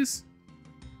issues.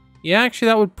 Yeah, actually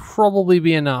that would probably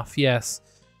be enough, yes.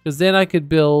 Because then I could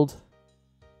build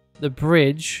the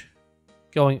bridge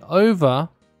going over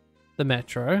the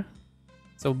metro.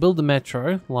 So we'll build the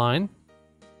metro line.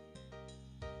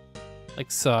 Like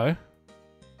so.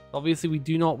 Obviously we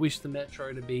do not wish the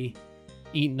metro to be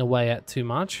eaten away at too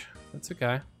much. That's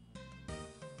okay.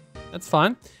 That's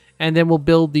fine. And then we'll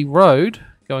build the road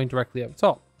going directly over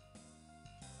top.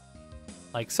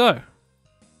 Like so.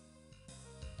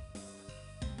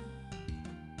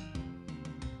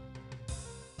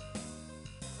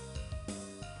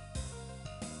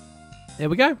 There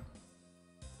we go.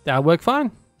 That'll work fine.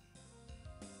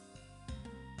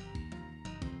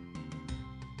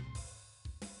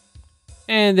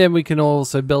 And then we can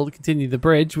also continue the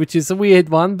bridge, which is a weird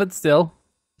one, but still.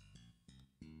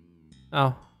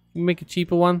 Oh, can we make a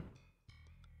cheaper one?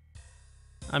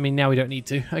 I mean, now we don't need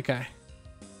to. Okay.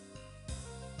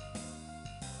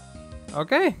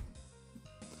 Okay.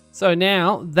 So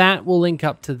now that will link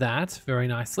up to that very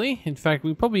nicely. In fact,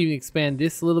 we probably even expand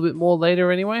this a little bit more later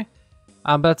anyway.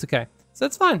 But that's okay. So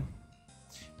that's fine.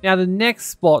 Now the next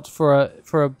spot for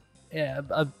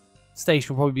a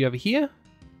station will probably be over here.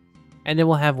 And then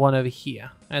we'll have one over here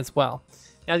as well.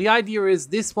 Now the idea is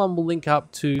this one will link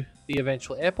up to the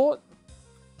eventual airport.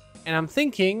 And I'm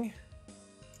thinking...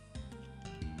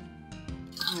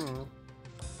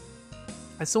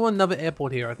 I saw another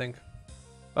airport here, I think.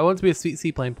 I want it to be a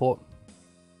seaplane port.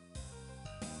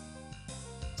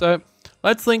 So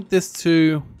let's link this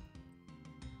to...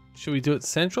 Should we do it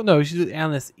central? No, we should do it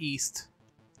Alness East.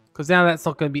 Because now that's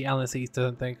not going to be Alness East, I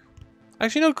don't think.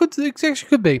 Actually, no, it actually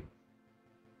could be.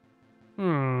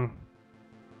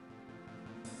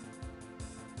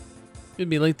 Could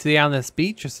be linked to the Alness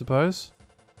Beach, I suppose.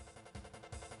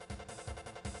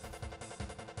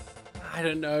 I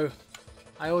don't know.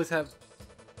 I always have...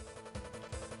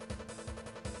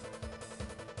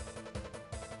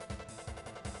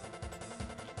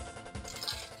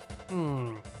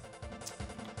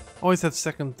 Always have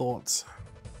second thoughts.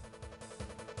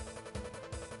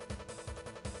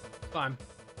 Fine.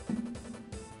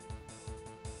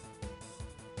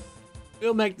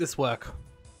 We'll make this work.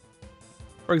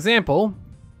 For example,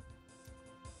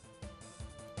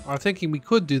 I'm thinking we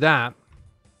could do that.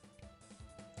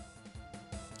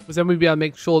 Because then we'd be able to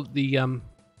make sure that the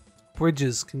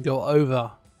bridges can go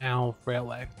over our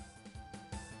railway.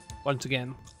 once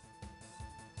again.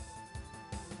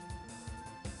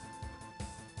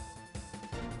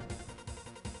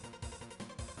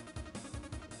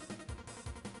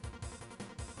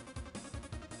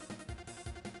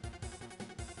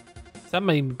 That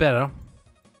might be better.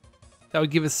 That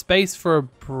would give us space for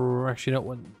a... Actually, no, it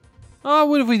wouldn't. Oh,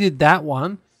 what if we did that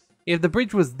one? If the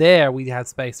bridge was there, we'd have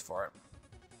space for it.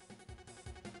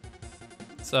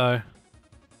 So,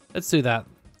 let's do that.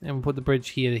 And we'll put the bridge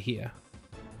here to here.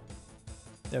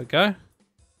 There we go.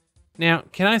 Now,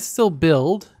 can I still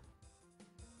build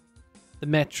the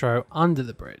metro under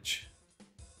the bridge?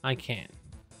 I can.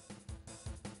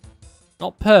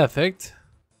 Not perfect,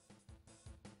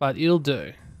 but it'll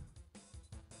do.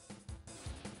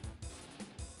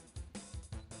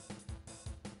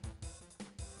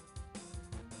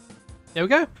 There we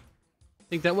go. I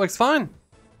think that works fine.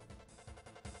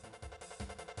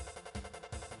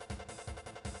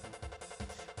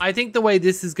 I think the way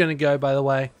this is going to go, by the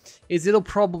way, is it'll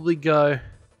probably go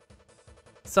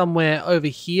somewhere over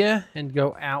here and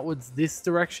go outwards this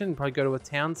direction. Probably go to a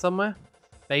town somewhere.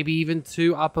 Maybe even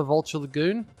to Upper Vulture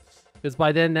Lagoon. Because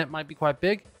by then that might be quite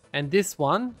big. And this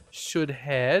one should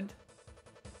head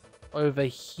over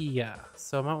here.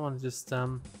 So I might want to just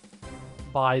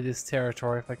buy this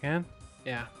territory if I can.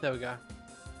 Yeah, there we go.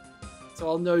 So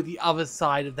I'll know the other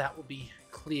side of that will be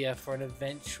clear for an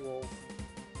eventual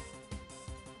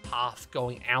path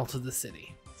going out of the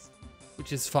city,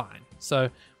 which is fine.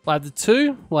 So we'll have the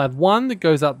two. We'll have one that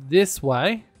goes up this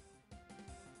way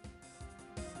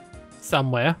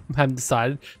somewhere. I haven't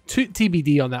decided. Two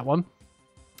TBD on that one.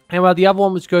 And we'll have the other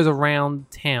one which goes around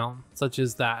town, such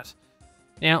as that.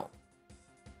 Now,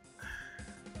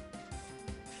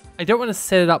 I don't want to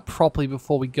set it up properly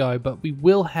before we go, but we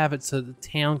will have it so the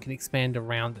town can expand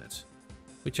around it,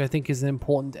 which I think is an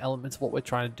important element of what we're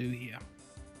trying to do here.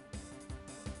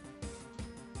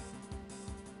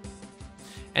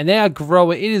 And they are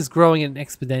growing. It is growing at an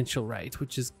exponential rate,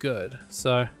 which is good.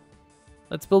 So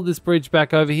let's build this bridge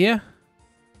back over here.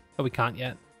 Oh, we can't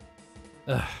yet.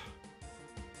 Ugh.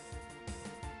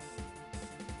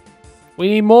 We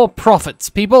need more profits,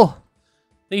 people.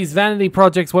 These vanity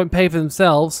projects won't pay for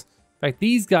themselves. In fact,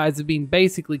 these guys have been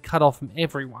basically cut off from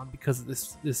everyone because of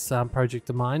this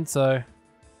project of mine. So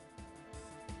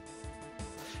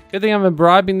good thing I'm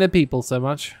bribing the people so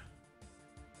much.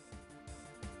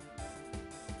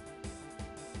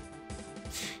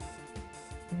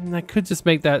 And I could just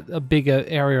make that a bigger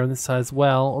area on this side as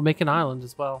well, or make an island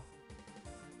as well.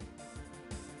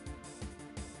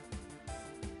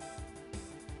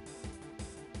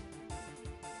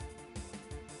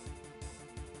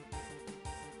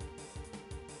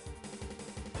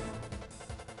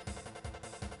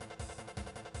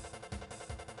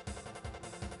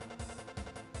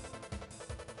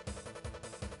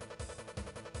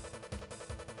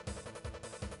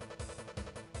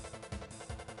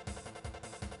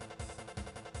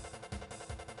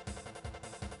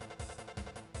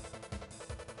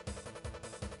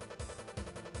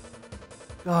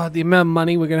 God, the amount of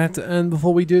money we're going to have to earn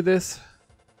before we do this.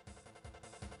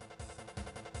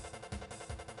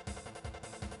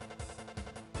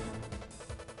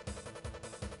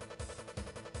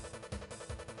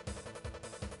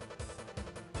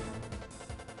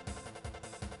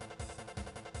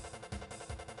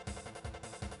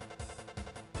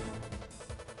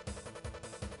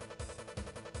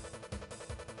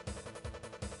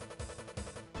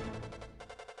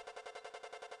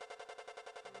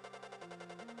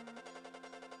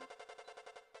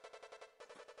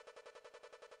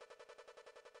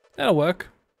 That'll work.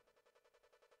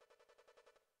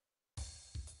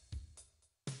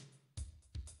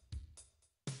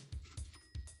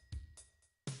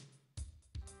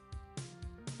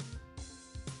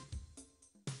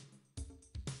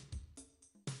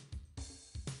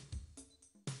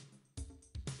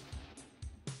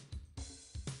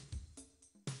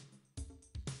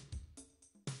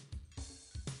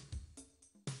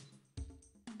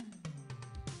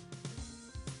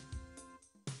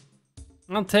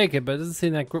 I'll take it, but it doesn't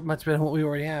seem that much better than what we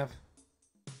already have.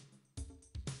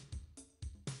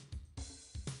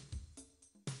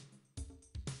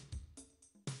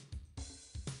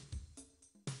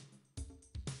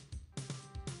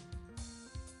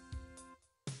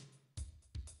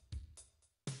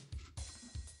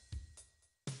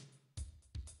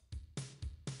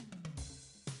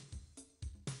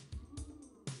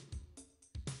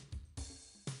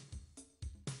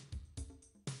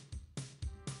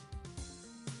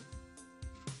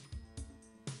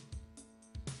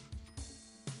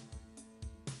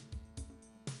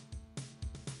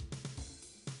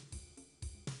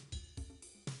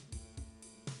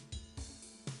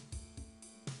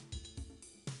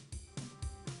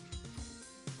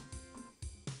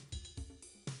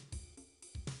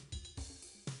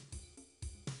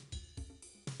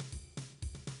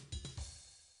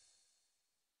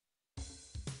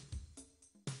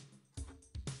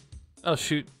 Oh,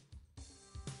 shoot.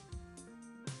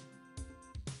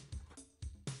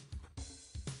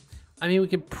 I mean, we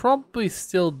could probably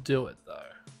still do it, though.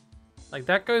 Like,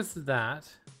 that goes to that.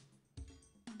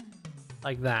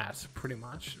 Like that, pretty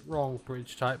much. Wrong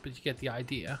bridge type, but you get the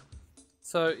idea.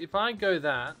 So, if I go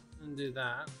that and do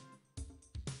that,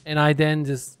 and I then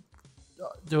just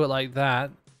do it like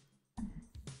that,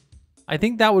 I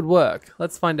think that would work.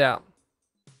 Let's find out.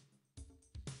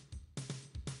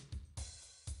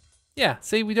 Yeah,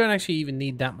 see, we don't actually even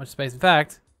need that much space. In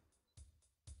fact...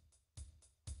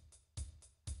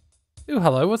 Ooh,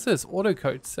 hello, what's this? Auto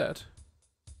coat set.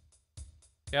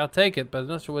 Okay, I'll take it, but I'm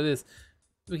not sure what it is.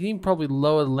 We can even probably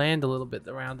lower the land a little bit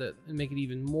around it and make it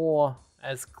even more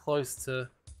as close to...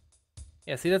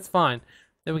 Yeah, see, that's fine.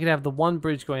 Then we can have the one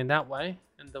bridge going that way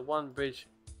and the one bridge...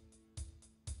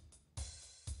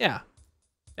 Yeah.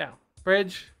 Yeah.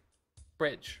 Bridge.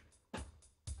 Bridge.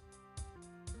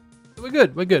 We're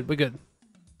good, we're good, we're good.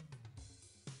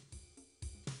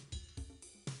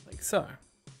 Like so.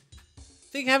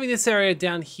 I think having this area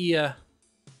down here...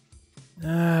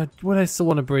 would I still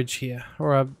want a bridge here?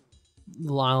 Or a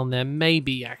little island there?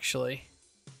 Maybe, actually.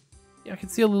 Yeah, I can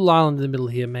see a little island in the middle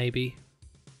here, maybe.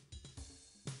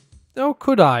 Oh,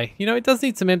 could I? You know, it does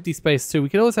need some empty space too. We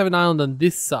could always have an island on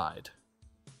this side.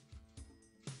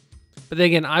 But then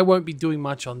again, I won't be doing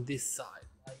much on this side.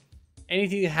 Like,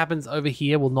 anything that happens over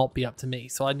here will not be up to me.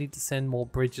 So I need to send more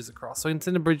bridges across. So I can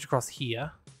send a bridge across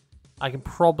here. I can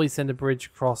probably send a bridge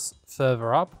across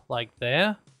further up, like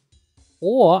there.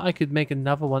 Or I could make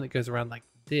another one that goes around like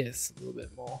this, a little bit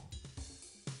more.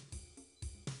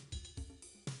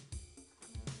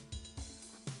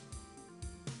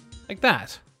 Like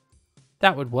that.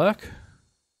 That would work.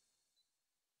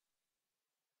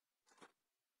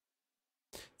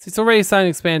 See, it's already starting to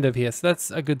expand over here, so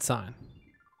that's a good sign.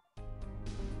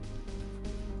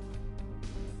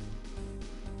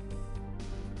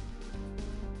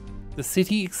 The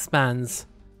city expands,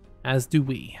 as do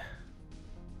we.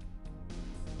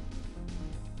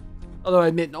 Although I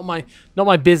admit, not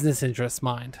my business interests,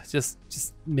 mind. Just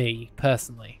me,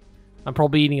 personally. I'm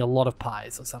probably eating a lot of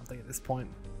pies or something at this point.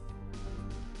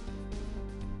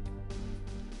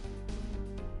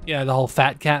 Yeah, the whole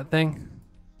fat cat thing.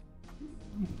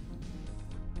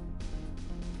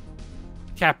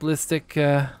 Capitalistic,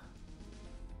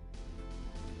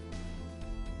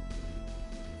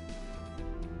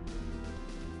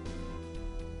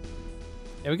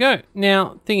 There we go.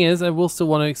 Now, thing is, I will still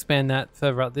want to expand that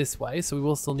further out this way, so we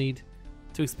will still need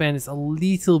to expand this a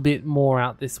little bit more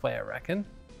out this way, I reckon.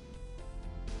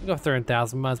 We've got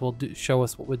 300,000, might as well show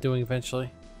us what we're doing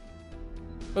eventually.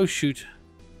 Oh shoot.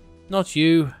 Not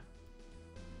you.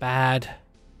 Bad.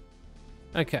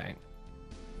 Okay.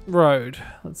 Road.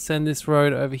 Let's send this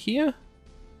road over here.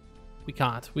 We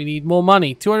can't. We need more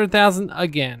money. 200,000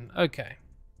 again. Okay.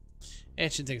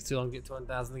 It shouldn't take us too long to get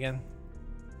 200,000 again.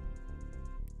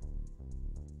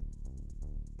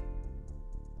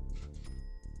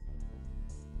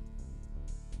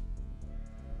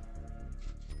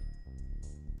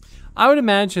 I would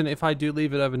imagine if I do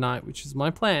leave it overnight, which is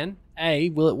my plan, A,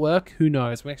 will it work? Who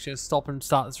knows? We're actually going to stop and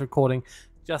start this recording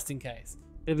just in case.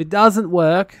 If it doesn't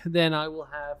work, then I will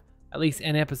have at least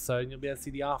an episode and you'll be able to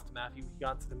see the aftermath if you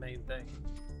can't see the main thing.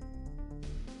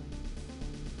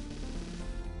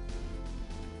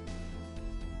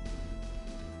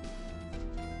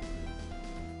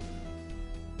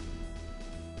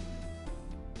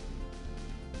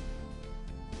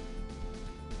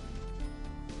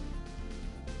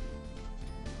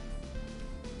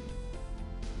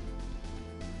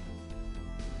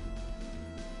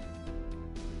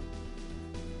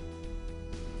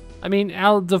 I mean,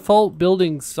 our default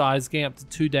building size getting up to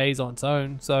 2 days on its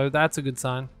own, so that's a good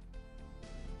sign.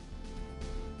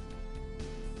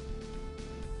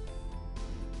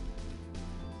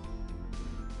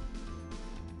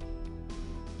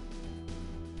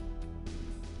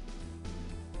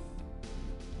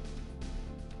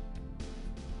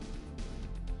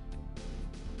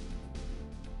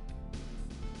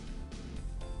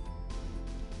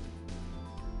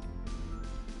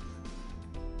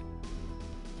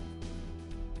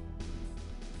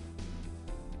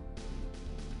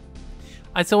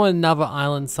 I still want another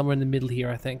island somewhere in the middle here,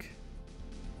 I think.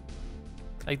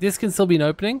 Like, this can still be an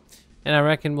opening, and I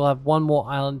reckon we'll have one more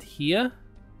island here.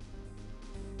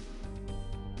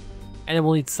 And then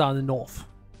we'll need to start in the north.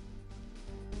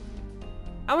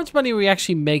 How much money are we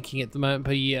actually making at the moment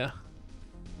per year?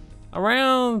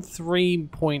 Around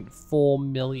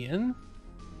 3.4 million.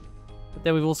 But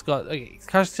then we've also got, okay,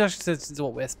 cash is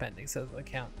what we're spending, so it doesn't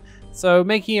count. So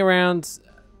making around...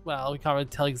 Well, we can't really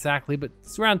tell exactly, but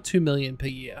it's around 2 million per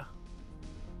year.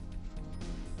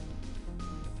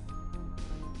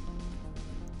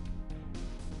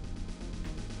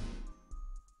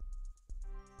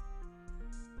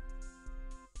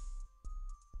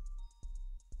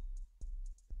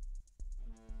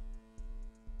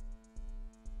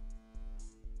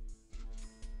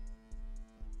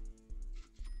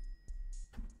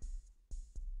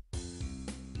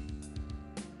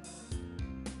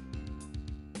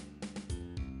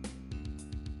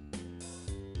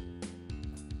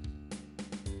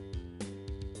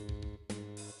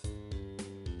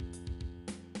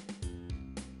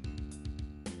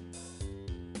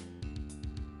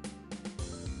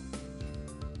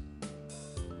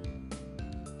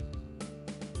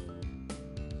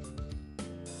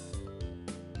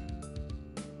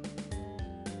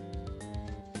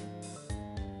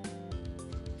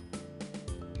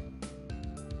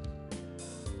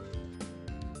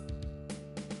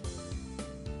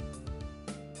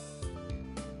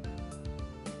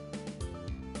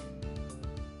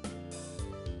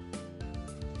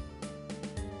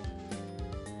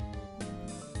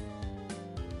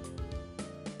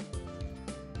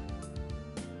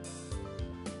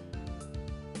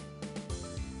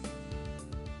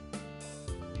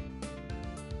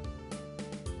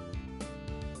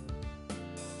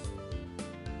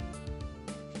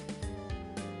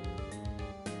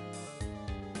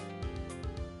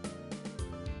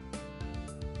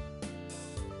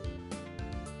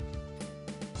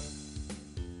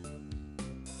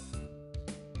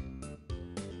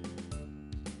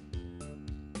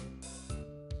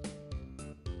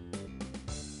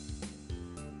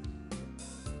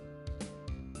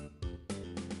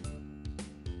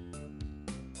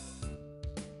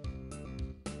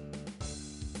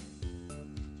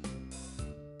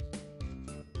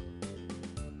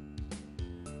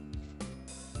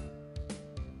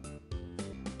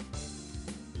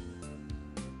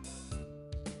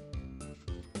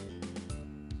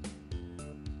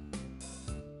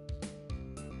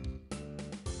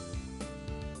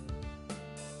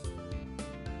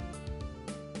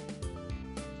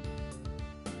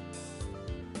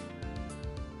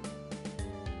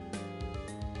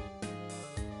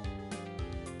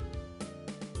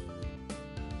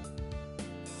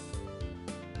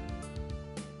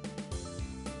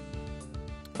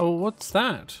 Oh, what's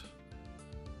that?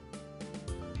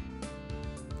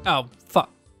 Oh,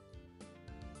 fuck.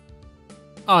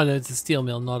 Oh no, it's a steel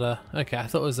mill, not a... Okay, I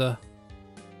thought it was a...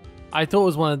 I thought it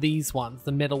was one of these ones,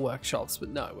 the metal workshops, but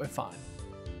no, we're fine.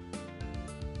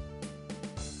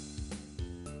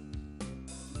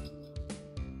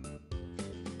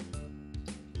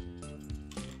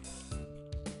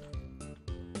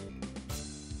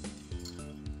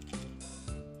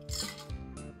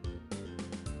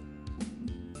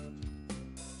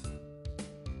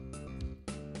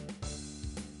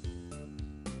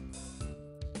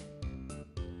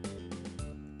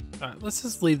 Alright, let's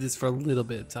just leave this for a little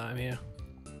bit of time here.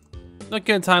 Not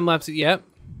gonna time lapse it yet,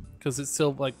 because it's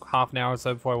still like half an hour or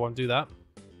so before I want to do that.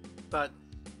 But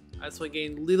I just want to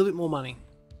gain a little bit more money.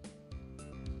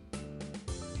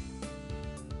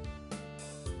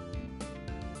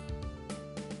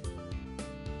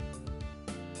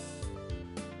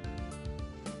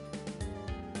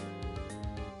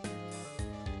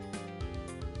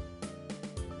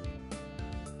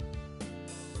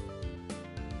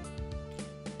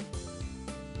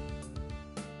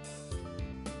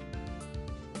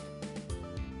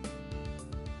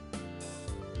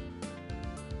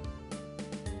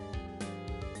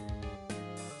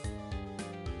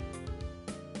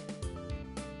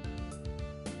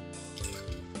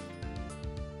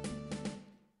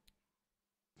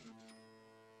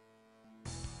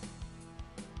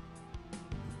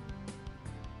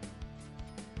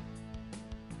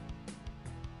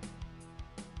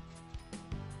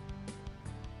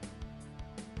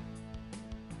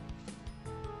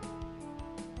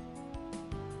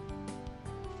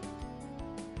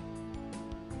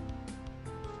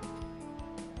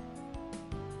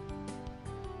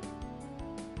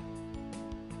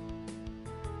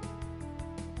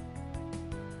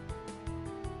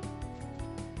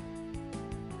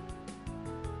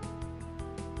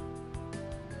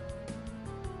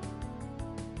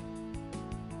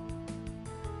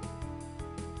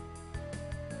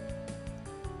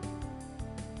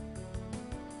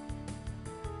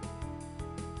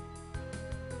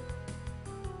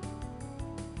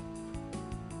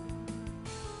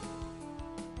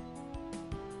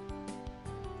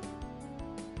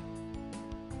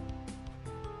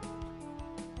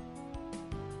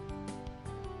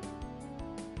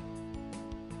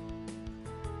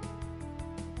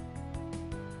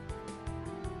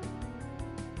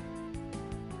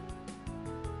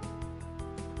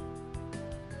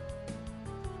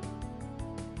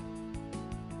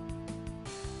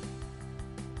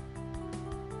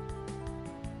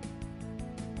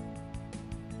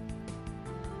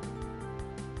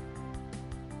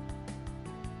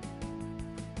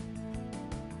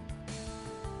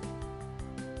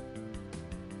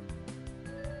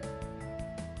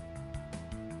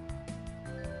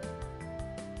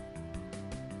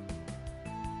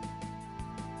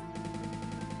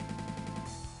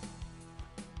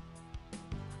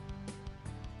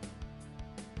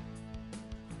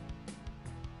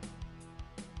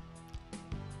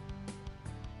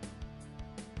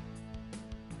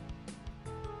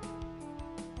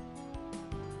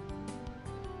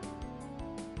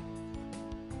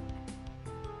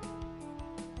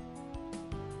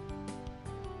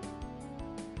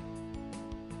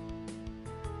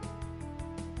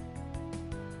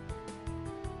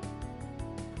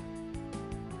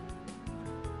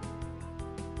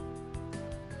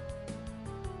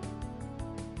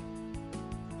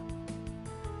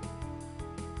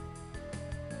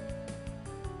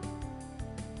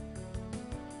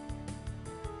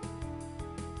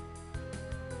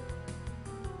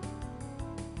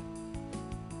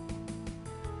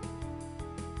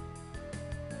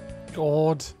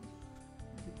 God.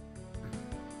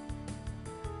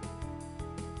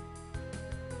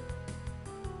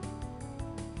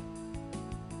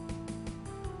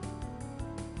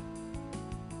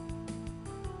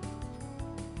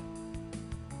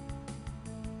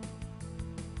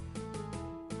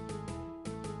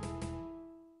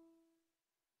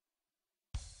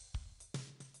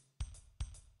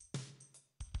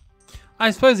 I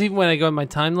suppose even when I go in my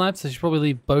time lapse, I should probably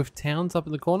leave both towns up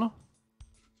in the corner.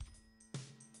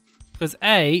 Because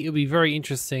A, it'll be very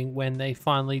interesting when they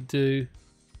finally do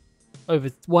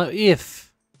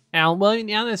if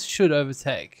Alness should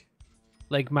overtake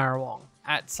Lake Marrawong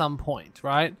at some point,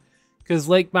 right? Because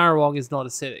Lake Marrawong is not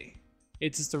a city.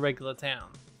 It's just a regular town.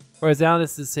 Whereas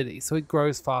Alness is a city, so it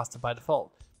grows faster by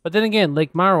default. But then again,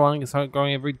 Lake Marrawong is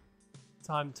growing every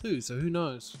time too, so who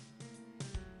knows?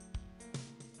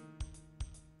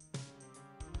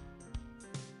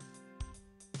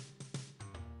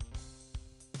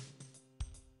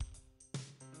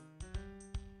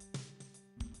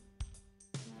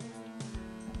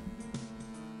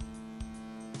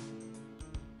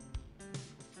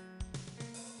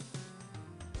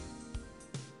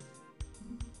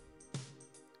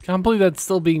 can't believe that's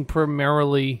still being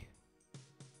primarily...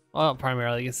 Well, not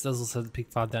primarily, I guess it does also have the pig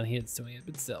farm down here it's doing it,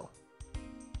 but still.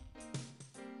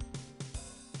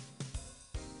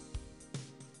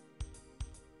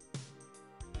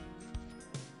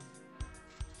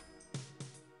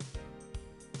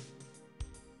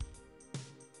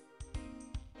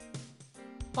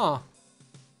 Huh.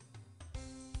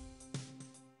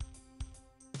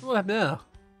 What happened there?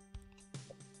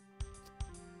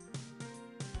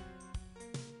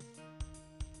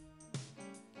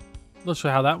 Not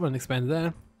sure how that one expanded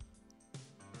there.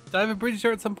 Did I have a bridge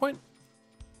there at some point?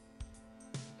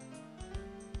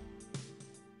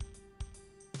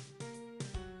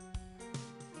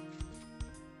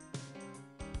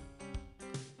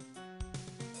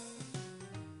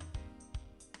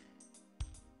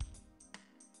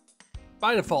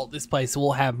 By default, this place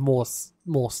will have more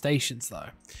stations though,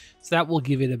 so that will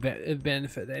give it a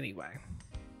benefit anyway.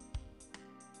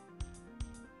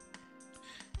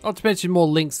 Not to mention more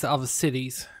links to other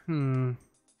cities. I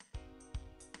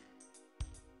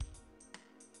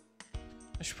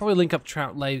should probably link up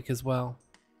Trout Lake as well.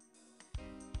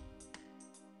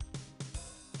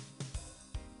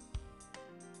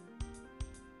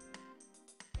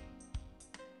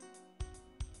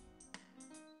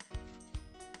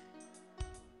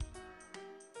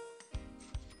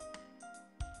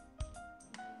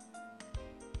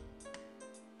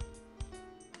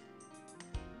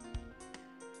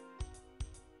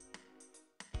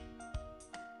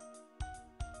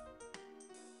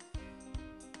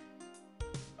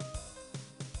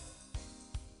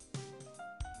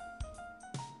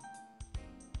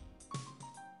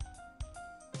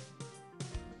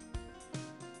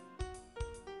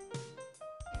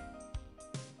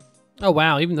 Oh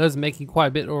wow, even those are making quite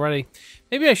a bit already.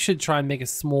 Maybe I should try and make a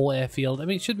small airfield. I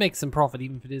mean, it should make some profit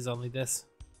even if it is only this.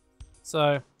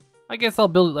 So, I guess I'll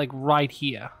build it like right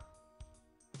here.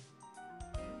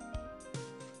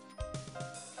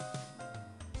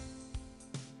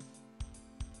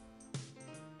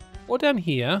 Or down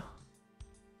here.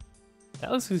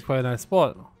 That looks like quite a nice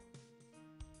spot.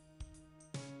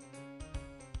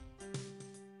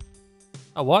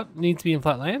 Oh, what? Needs to be in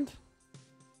flat land?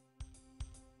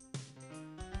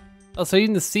 Oh, so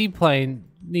even the seaplane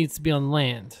needs to be on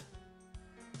land.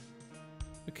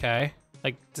 Okay.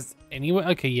 Like, just anywhere?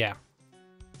 Okay, yeah.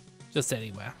 Just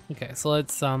anywhere. Okay, so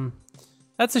let's,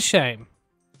 that's a shame.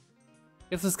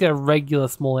 Guess let's get a regular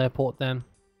small airport then.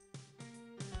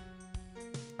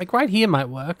 Like, right here might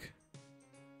work.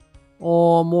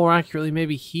 Or, more accurately,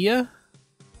 maybe here?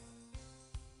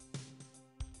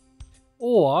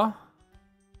 Or,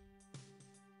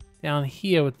 down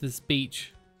here with this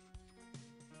beach.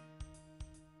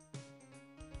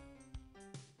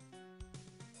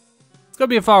 It's got to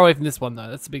be far away from this one, though.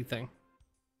 That's the big thing.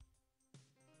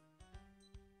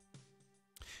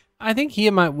 I think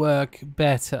here might work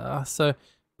better. So,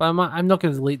 but I'm not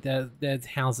going to delete their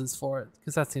houses for it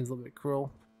because that seems a little bit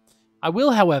cruel. I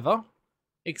will, however,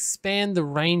 expand the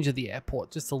range of the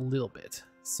airport just a little bit.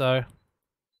 So,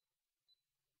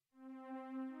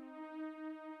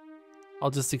 I'll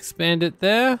just expand it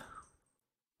there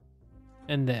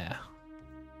and there.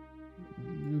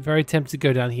 I'm very tempted to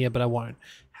go down here, but I won't.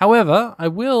 However, I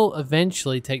will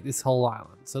eventually take this whole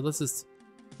island. So let's just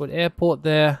put airport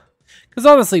there. Because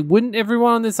honestly, wouldn't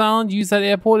everyone on this island use that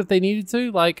airport if they needed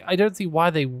to? Like, I don't see why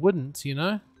they wouldn't, you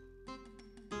know?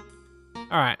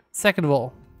 Alright, second of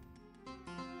all.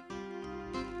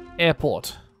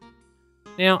 Airport.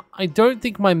 Now, I don't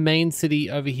think my main city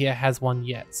over here has one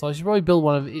yet. So I should probably build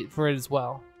one of it for it as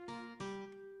well.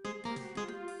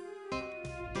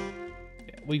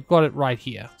 Yeah, we've got it right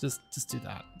here. Just do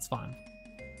that. It's fine.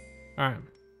 Alright.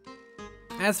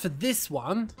 As for this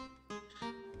one,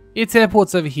 its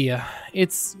airport's over here.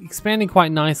 It's expanding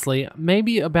quite nicely.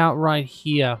 Maybe about right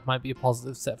here might be a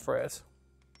positive step for it.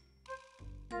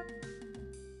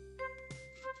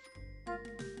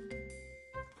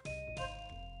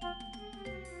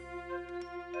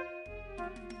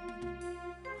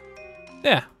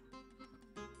 There.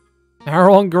 Our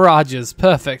own garages.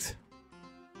 Perfect.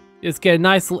 Just get a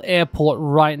nice little airport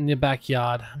right in your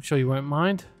backyard. I'm sure you won't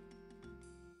mind.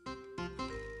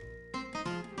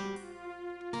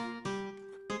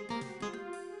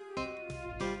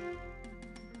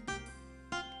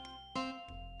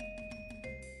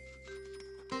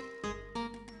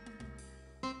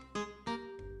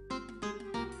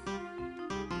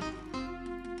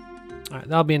 Alright,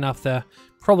 that'll be enough there.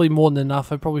 Probably more than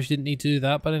enough. I probably didn't need to do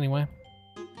that, but anyway.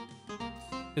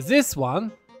 Because this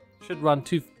one should run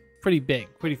pretty big,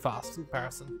 pretty fast in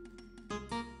comparison.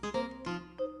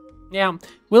 Now,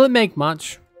 will it make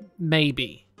much?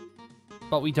 Maybe.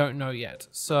 but we don't know yet.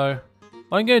 So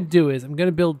what I'm going to do is I'm going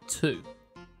to build 2.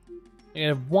 I'm going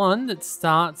to have one that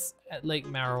starts at Lake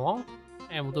Marrowong,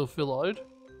 and we'll do a full load.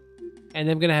 And then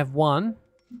I'm going to have one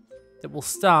that will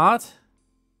start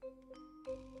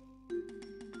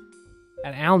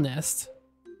at Owl Nest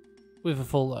with a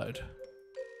full load.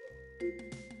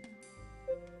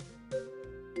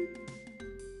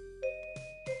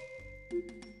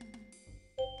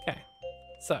 Okay,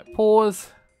 so pause.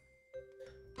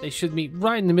 They should meet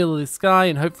right in the middle of the sky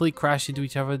and hopefully crash into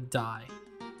each other and die.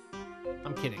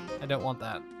 I'm kidding, I don't want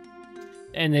that.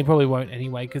 And they probably won't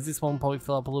anyway, because this one will probably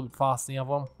fill up a little bit faster than the other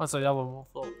one. Oh, sorry, the other one will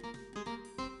fill up.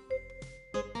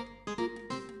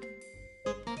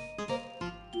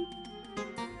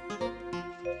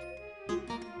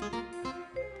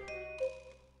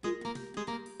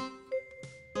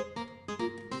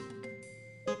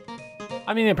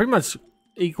 I mean, they're pretty much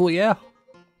equal, yeah.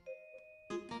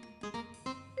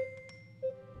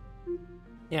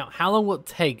 Now, how long will it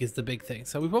take is the big thing.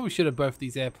 So we probably should have both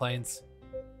these airplanes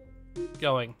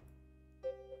going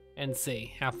and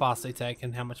see how fast they take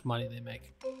and how much money they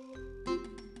make.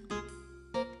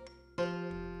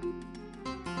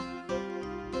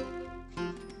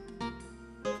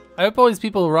 I hope all these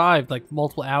people arrived like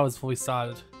multiple hours before we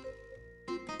started.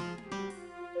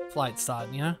 Flight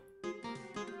started, you know?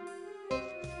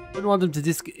 Wouldn't want them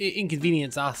to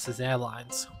inconvenience us as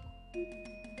airlines.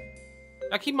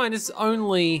 Now keep in mind, this is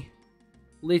only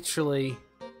literally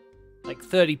like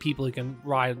 30 people who can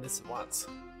ride on this at once.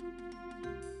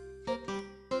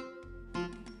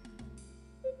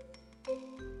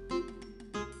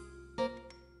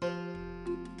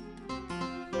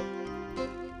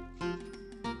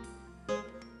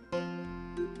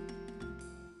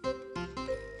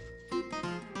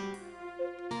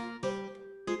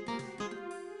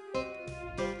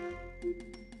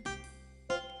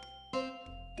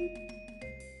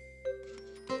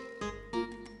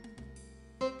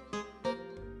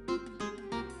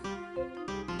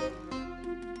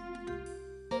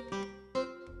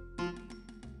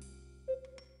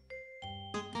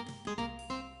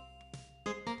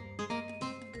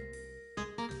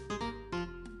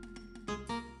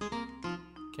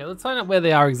 Okay, let's find out where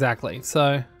they are exactly.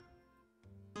 So,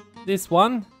 this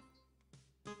one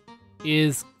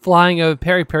is flying over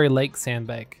Peri Peri Lake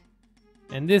Sandbank.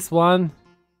 And this one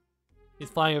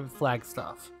is flying over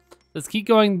Flagstaff. Let's keep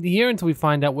going here until we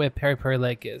find out where Peri Peri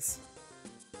Lake is.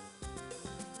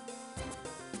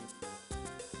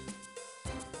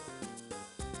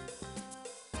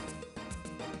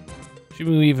 Should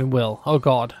we even will? Oh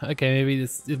god. Okay, maybe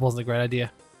it wasn't a great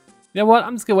idea. You know what?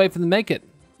 I'm just gonna wait for them to make it.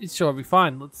 It's sure it'll be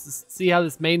fine. Let's just see how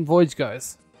this main voyage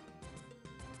goes.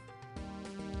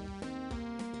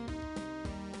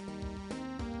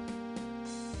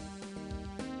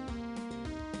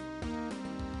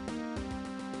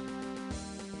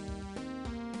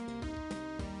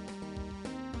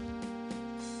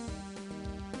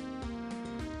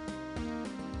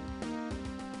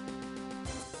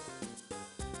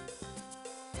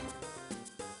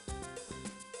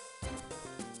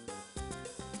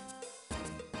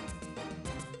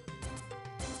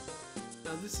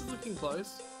 Now this is looking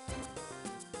close.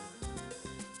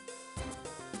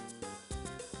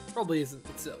 Probably isn't,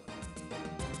 but still.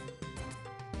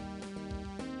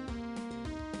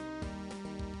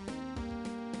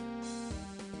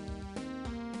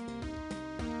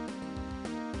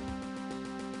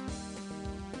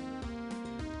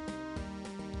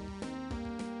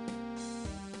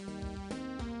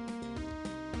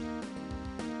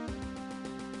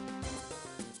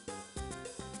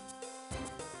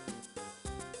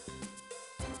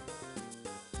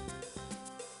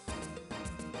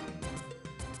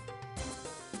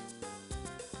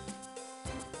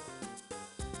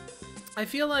 I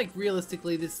feel like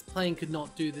realistically this plane could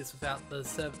not do this without the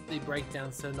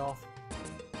breakdown turned off.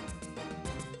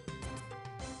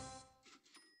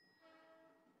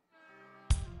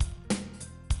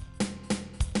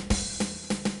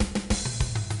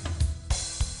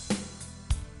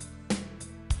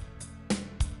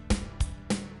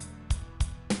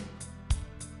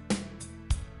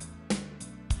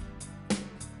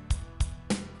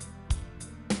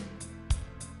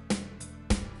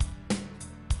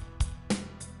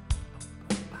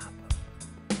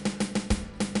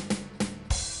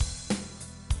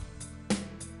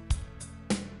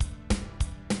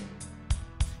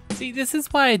 See, this is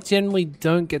why I generally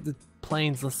don't get the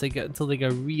planes until they go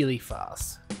really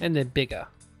fast and they're bigger.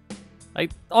 Like,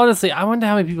 honestly, I wonder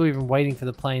how many people are even waiting for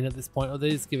the plane at this point, or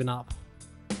they're just giving up.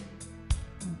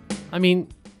 I mean,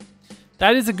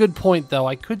 that is a good point though.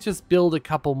 I could just build a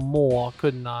couple more,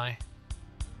 couldn't I?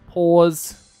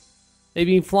 Pause. They've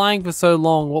been flying for so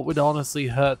long, what would honestly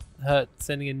hurt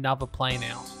sending another plane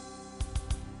out?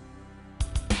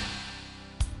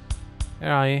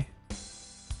 Where are you?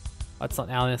 Oh, it's not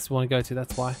Alice we want to go to,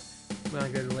 that's why. We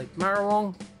want to go to Lake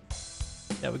Marowong.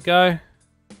 There we go.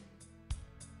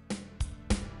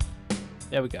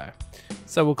 There we go.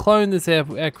 So we'll clone this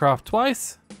aircraft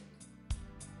twice.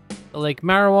 The Lake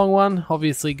Marowong one,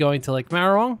 obviously going to Lake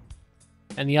Marowong.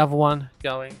 And the other one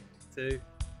going to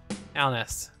our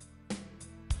nest.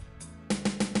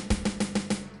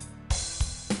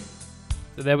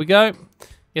 So there we go.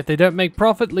 If they don't make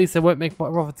profit, at least they won't make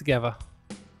profit together.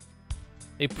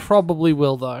 They probably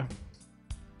will though.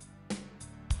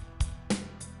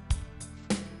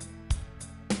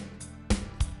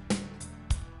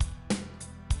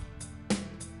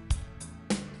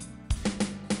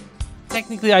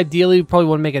 Technically, ideally, we probably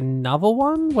want to make another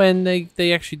one when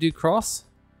they actually do cross.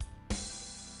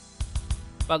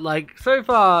 But like, so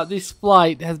far, this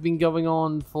flight has been going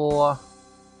on for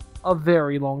a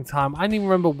very long time. I don't even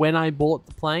remember when I bought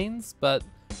the planes, but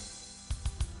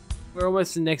we're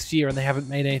almost in next year and they haven't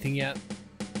made anything yet.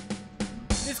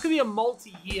 This could be a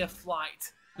multi-year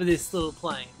flight for this little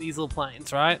plane, these little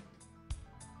planes, right?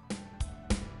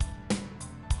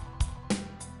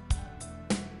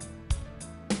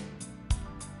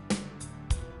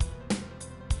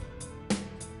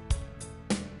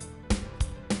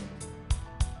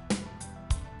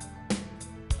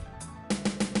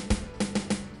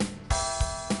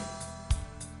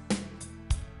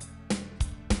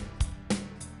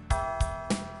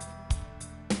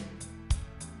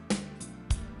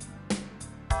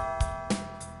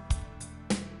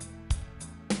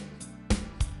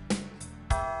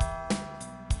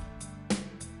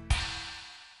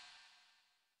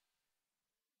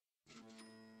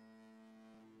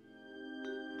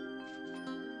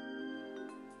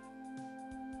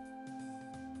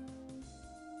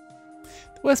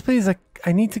 The worst part is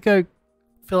I need to go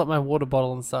fill up my water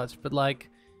bottle and such, but like,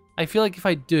 I feel like if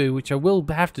I do, which I will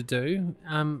have to do,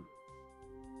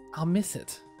 I'll miss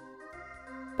it.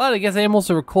 But I guess I am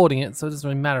also recording it, so it doesn't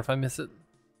really matter if I miss it.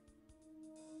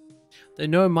 They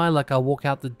know my luck, I'll walk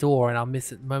out the door and I'll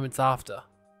miss it moments after.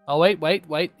 Oh wait,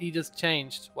 he just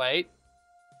changed. Wait.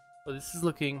 Well, this is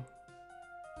looking...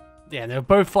 Yeah, they're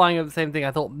both flying over the same thing. I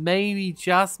thought maybe,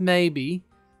 just maybe,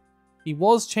 he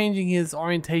was changing his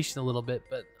orientation a little bit,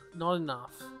 but not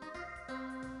enough.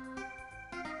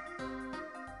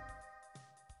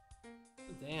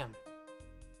 Damn.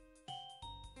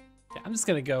 Yeah, I'm just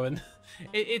gonna go and...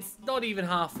 It's not even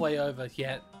halfway over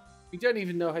yet. We don't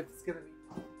even know if it's gonna be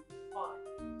fine.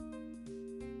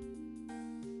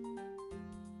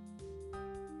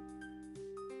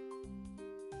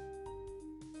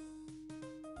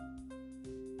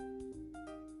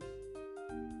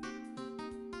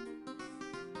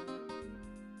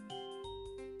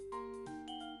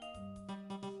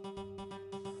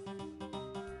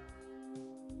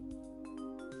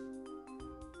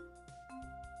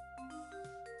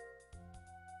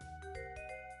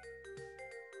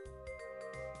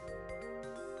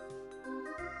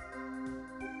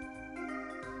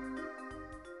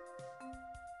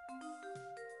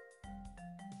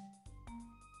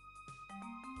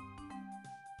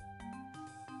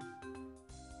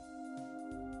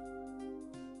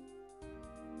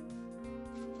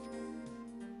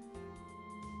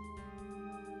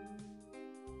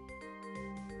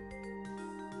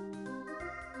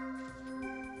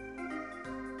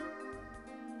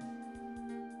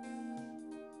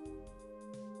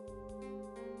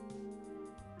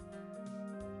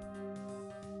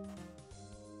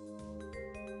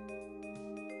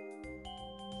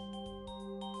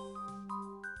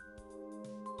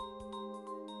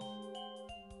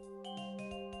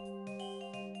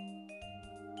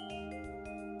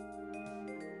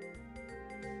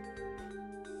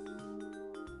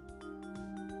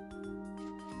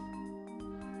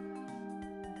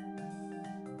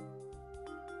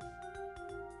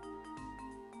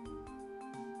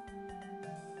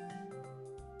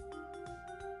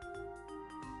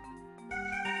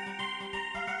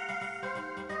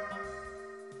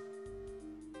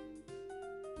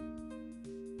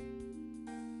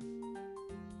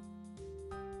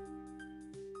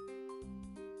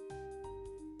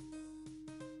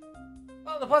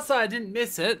 Well, the plus side, I didn't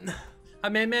miss it. I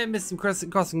may have missed some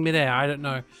crossing midair, I don't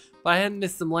know. But I hadn't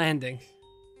missed them landing.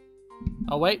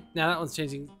 Oh wait, now that one's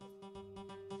changing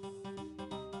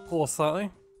course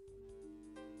slightly.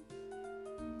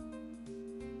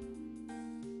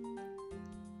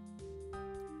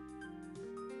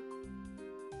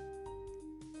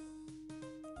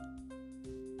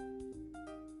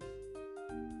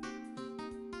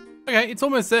 Okay, it's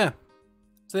almost there.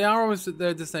 So they are almost at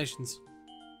their destinations.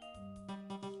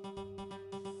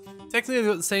 Technically, they've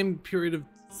got the same period of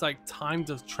like time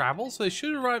to travel, so they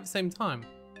should arrive at the same time.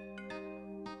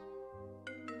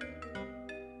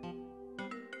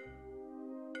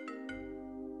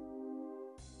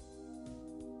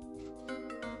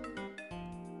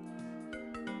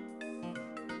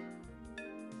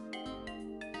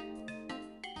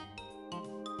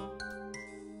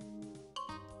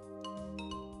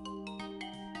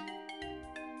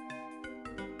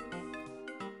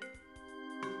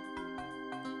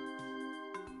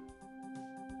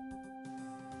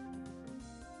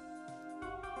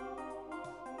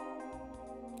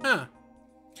 Huh.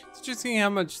 It's interesting how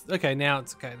much... Okay, now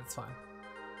it's okay. That's fine.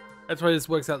 That's why this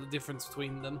works out the difference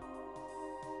between them.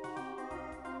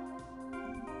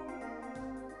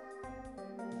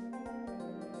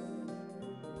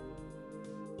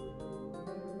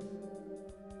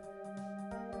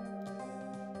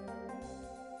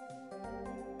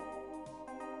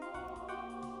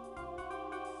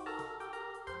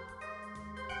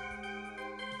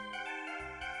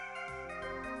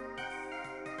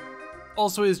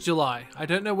 Also is July. I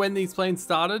don't know when these planes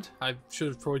started. I should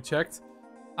have probably checked.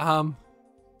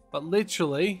 But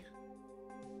literally,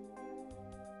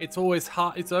 it's always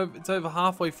it's over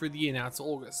halfway through the year now. It's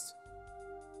August.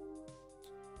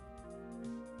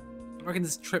 I reckon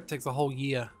this trip takes a whole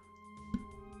year.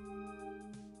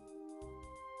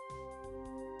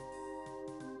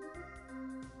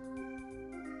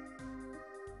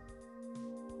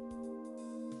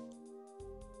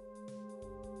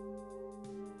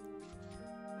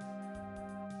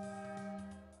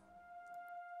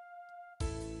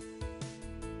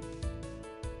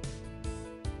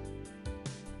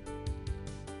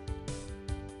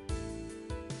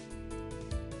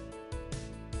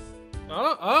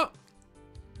 Oh.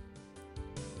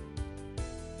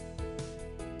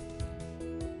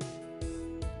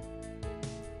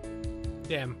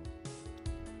 Damn.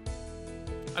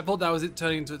 I thought that was it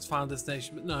turning into its final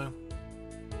destination, but no.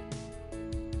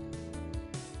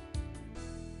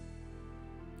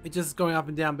 It's just going up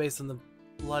and down based on the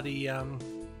bloody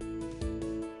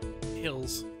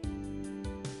hills.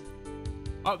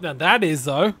 Oh, now that is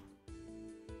though.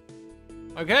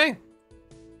 Okay.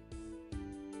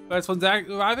 First one's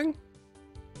arriving.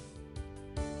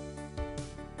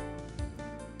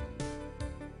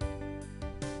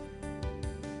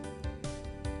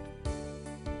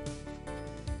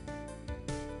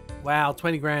 Wow,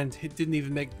 20 grand. It didn't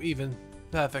even make even.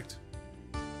 Perfect.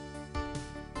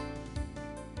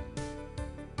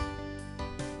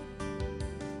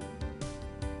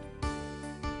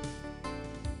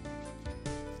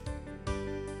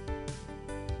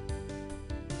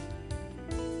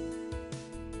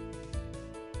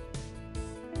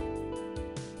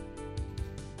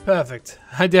 Perfect.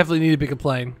 I definitely need a bigger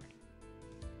plane.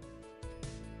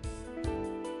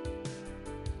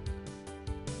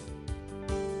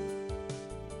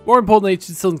 More importantly, it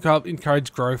should still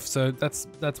encourage growth, so that's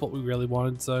what we really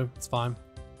wanted, so it's fine.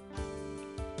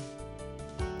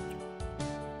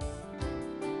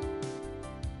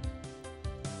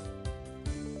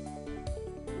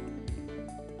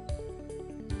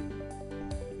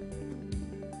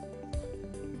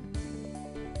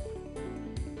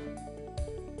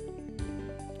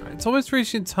 It's almost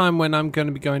reaching time when I'm going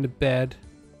to be going to bed,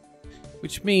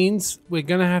 which means we're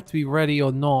going to have to be ready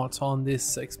or not on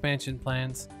this expansion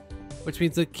plans, which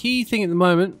means the key thing at the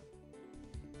moment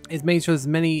is making sure there's as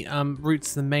many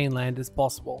routes to the mainland as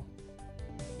possible.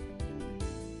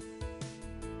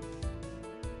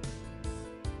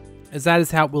 As that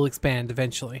is how it will expand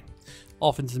eventually,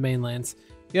 off into the mainlands.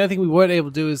 The other thing we weren't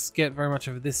able to do is get very much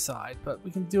over this side, but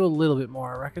we can do a little bit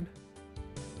more, I reckon.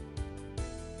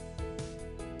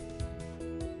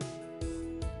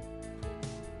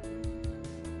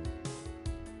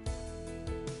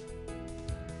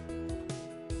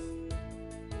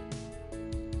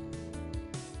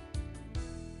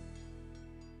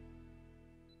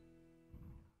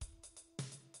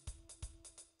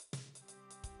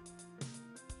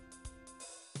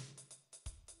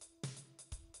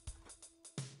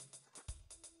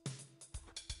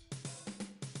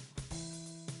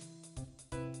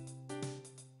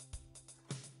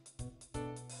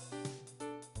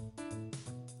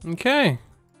 Okay.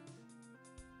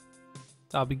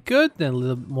 That'll be good. Then a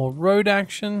little bit more road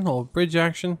action or bridge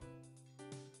action.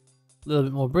 A little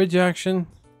bit more bridge action.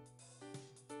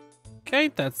 Okay,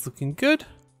 that's looking good.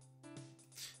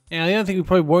 Now the other thing we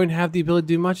probably won't have the ability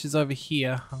to do much is over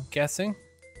here, I'm guessing.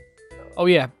 Oh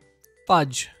yeah,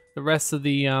 fudge. The rest of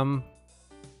the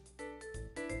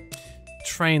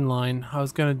train line. I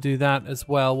was going to do that as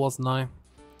well, wasn't I?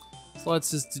 So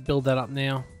let's just build that up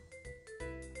now.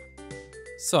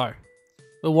 So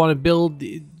we'll want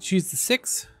to choose the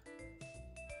 6.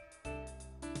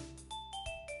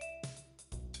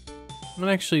 I'm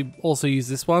gonna actually also use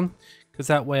this one because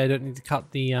that way I don't need to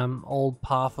cut the old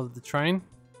path of the train.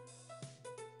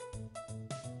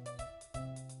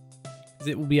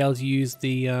 It will be able to use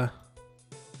the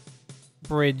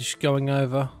bridge going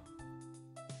over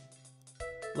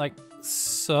like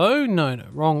so. No,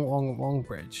 wrong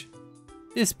bridge.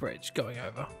 This bridge going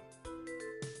over.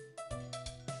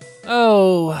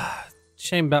 Oh,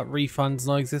 shame about refunds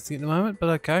not existing at the moment, but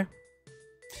okay.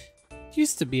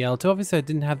 Used to be able to. Obviously, I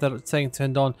didn't have that setting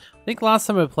turned on. I think last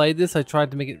time I played this, I tried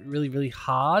to make it really, really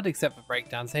hard, except for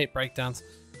breakdowns. I hate breakdowns.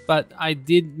 But I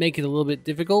did make it a little bit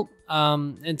difficult.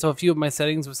 And so a few of my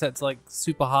settings were set to like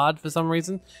super hard for some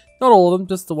reason. Not all of them,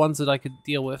 just the ones that I could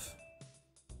deal with.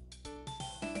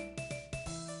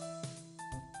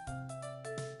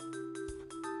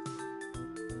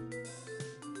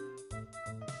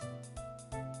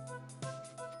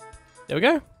 There we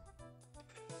go.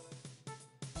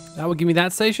 That will give me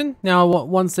that station. Now I want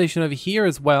one station over here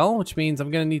as well, which means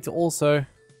I'm going to need to also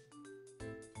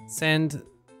send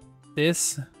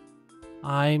this.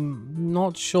 I'm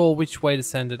not sure which way to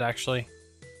send it actually.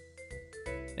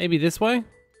 Maybe this way?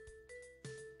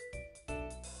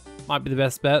 Might be the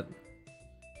best bet.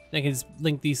 I can just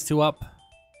link these two up.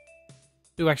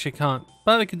 Ooh, actually can't.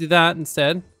 But I could do that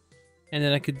instead. And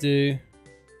then I could do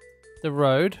the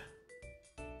road.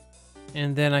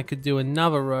 And then I could do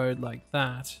another road like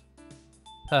that.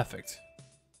 Perfect.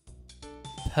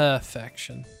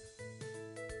 Perfection.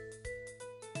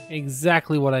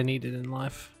 Exactly what I needed in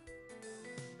life.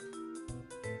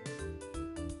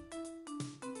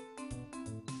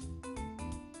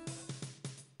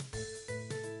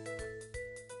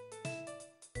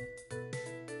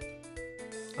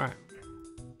 Alright.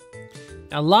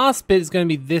 Now last bit is going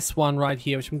to be this one right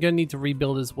here, which I'm going to need to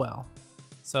rebuild as well.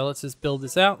 So let's just build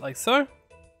this out like so.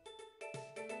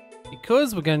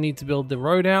 Because we're going to need to build the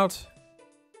road out.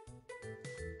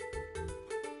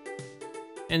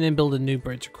 And then build a new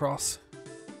bridge across.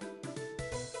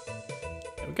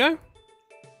 There we go.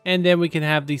 And then we can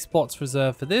have these spots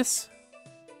reserved for this.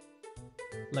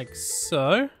 Like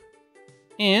so.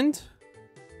 And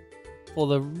for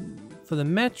the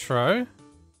metro,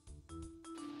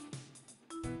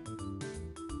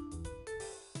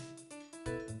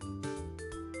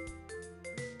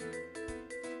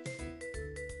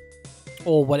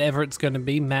 or whatever it's going to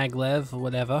be, maglev or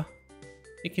whatever,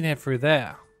 it can head through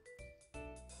there.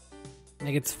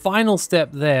 Like its final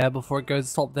step there before it goes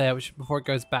stop there, before it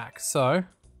goes back. So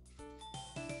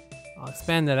I'll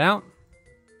expand that out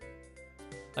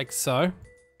like so.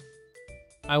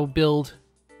 I will build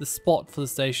the spot for the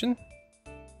station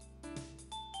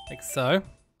like so.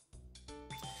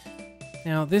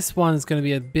 Now this one is going to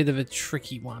be a bit of a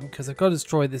tricky one because I've got to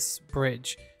destroy this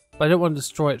bridge, but I don't want to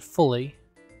destroy it fully.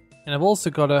 And I've also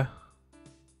got to...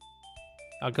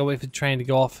 I'll go wait for the train to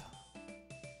go off.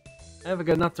 I haven't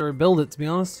got enough to rebuild it, to be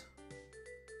honest.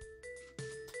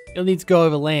 It'll need to go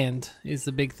over land, is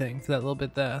the big thing for that little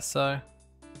bit there, so...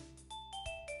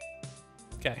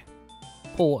 Okay.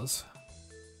 Pause.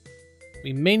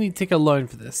 We may need to take a loan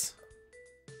for this.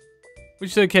 Which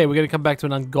is okay, we're going to come back to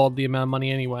an ungodly amount of money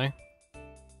anyway.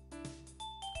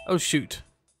 Oh shoot.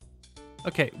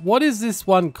 Okay, what is this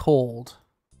one called?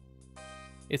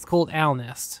 It's called Owl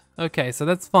Nest. Okay, so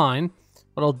that's fine.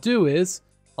 What I'll do is,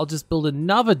 I'll just build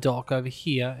another dock over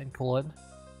here and call it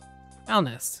Owl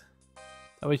Nest.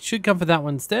 So it should come for that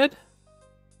one instead.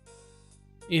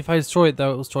 If I destroy it though,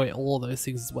 it will destroy all of those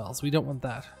things as well, so we don't want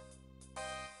that.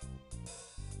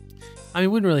 I mean, it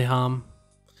wouldn't really harm.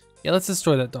 Yeah, let's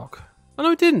destroy that dock. Oh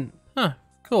no, it didn't. Huh,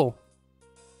 cool.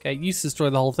 Okay, it used to destroy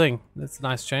the whole thing. That's a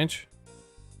nice change.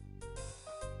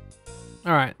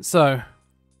 Alright, so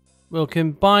we'll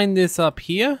combine this up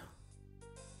here.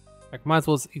 I might as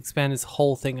well expand this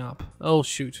whole thing up. Oh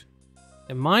shoot.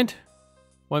 Never mind.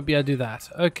 Won't be able to do that.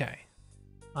 Okay.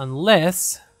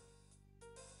 Unless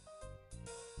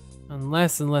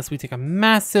we take a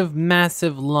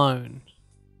massive loan.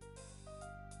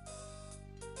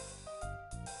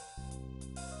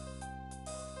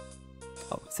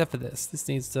 Oh, except for this. This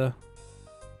needs to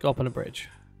go up on a bridge.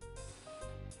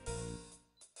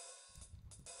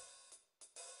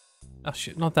 Oh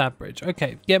shit, not that bridge.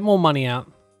 Okay, get more money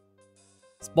out.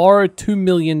 Let's borrow $2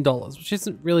 million, which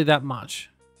isn't really that much.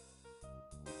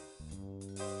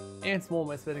 And it's more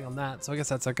my spending on that, so I guess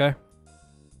that's okay.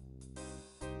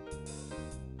 There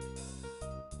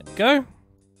we go.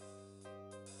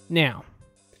 Now,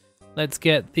 let's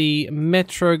get the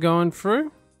metro going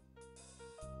through.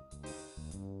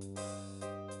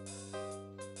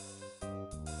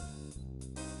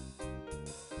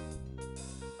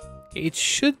 It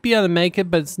should be able to make it,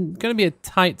 but it's going to be a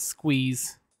tight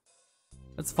squeeze.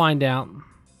 Let's find out.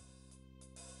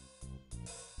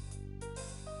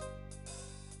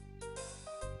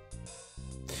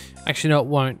 Actually, no, it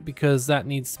won't, because that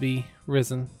needs to be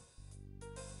risen.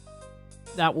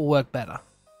 That will work better.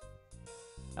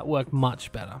 That will work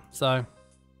much better. So,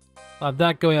 I'll have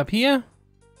that going up here.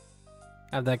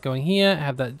 Have that going here.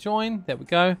 Have that join. There we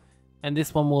go. And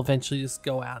this one will eventually just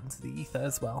go out into the ether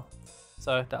as well.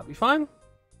 So, that'll be fine.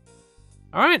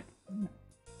 Alright.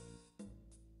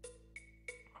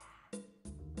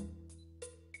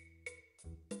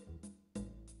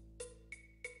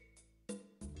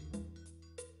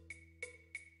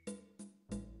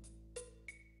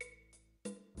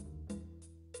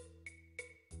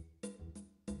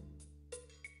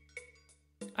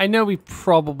 I know we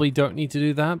probably don't need to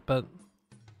do that, but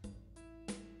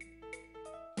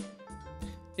at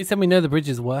least then we know the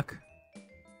bridges work.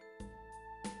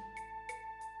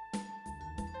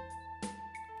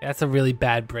 That's a really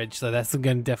bad bridge, so that's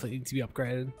going to definitely need to be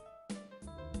upgraded.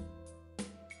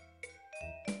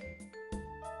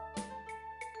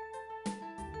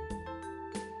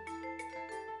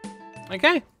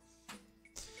 Okay.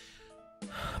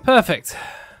 Perfect.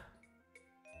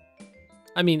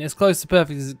 I mean, as close to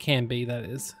perfect as it can be, that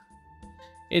is.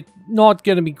 It's not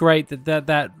going to be great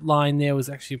that line there was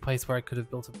actually a place where I could have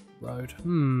built a road.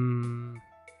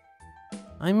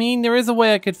 I mean, there is a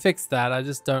way I could fix that. I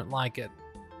just don't like it.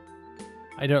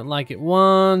 I don't like it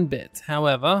one bit.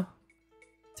 However,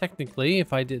 technically,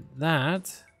 if I did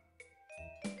that,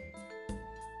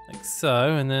 like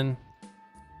so, and then,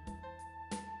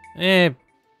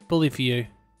 bully for you.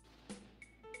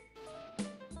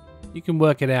 You can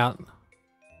work it out.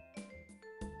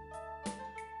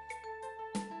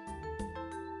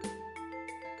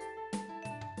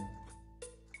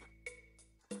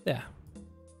 There.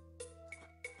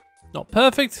 Not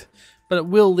perfect, but it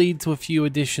will lead to a few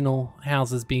additional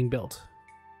houses being built.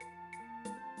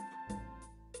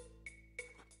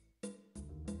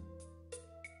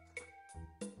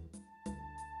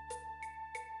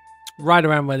 Right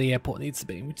around where the airport needs to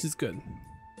be, which is good.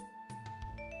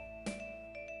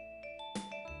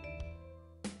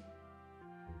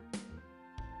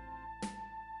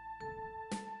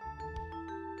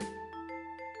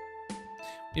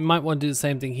 We might want to do the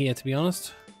same thing here, to be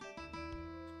honest.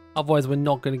 Otherwise, we're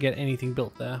not going to get anything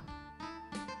built there.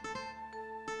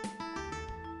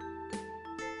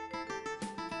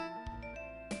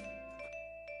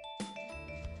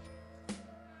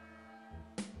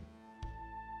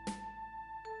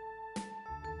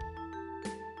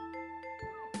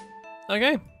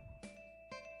 Okay.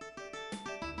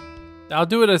 I'll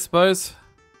do it, I suppose.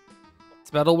 It's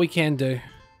about all we can do.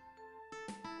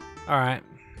 Alright.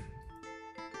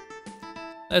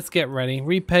 Let's get ready.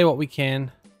 Repay what we can.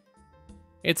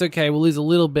 It's okay, we'll lose a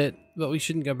little bit, but we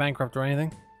shouldn't go bankrupt or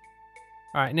anything.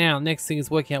 Alright, now, next thing is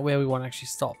working out where we want to actually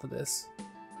stop for this.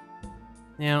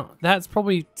 Now, that's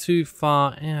probably too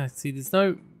far. Yeah, see, there's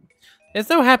no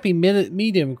happy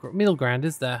middle ground,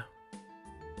 is there?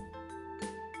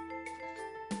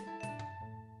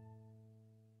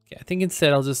 Okay, I think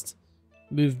instead I'll just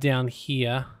move down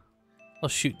here. Oh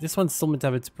shoot, this one's still meant to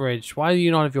have its bridge. Why do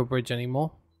you not have your bridge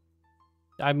anymore?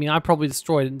 I mean, I probably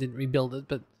destroyed it and didn't rebuild it,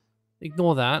 but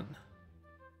ignore that.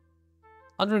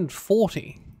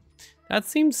 140. That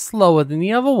seems slower than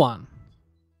the other one.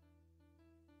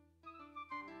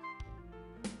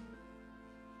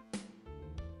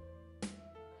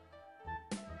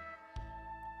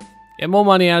 Get more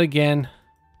money out again.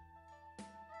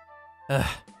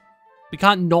 Ugh. We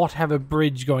can't not have a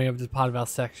bridge going over to part of our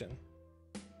section.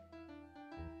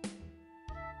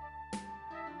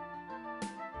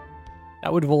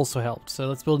 That would have also helped, so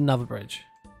let's build another bridge.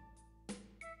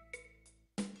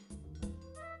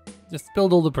 Just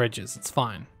build all the bridges, it's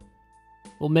fine.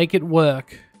 We'll make it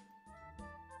work.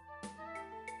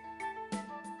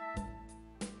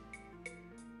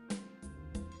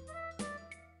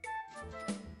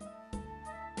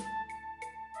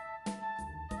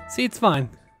 See, it's fine.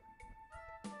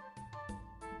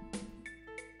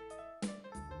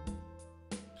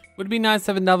 Would be nice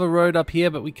to have another road up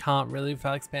here, but we can't really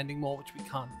without expanding more, which we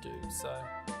can't do, so.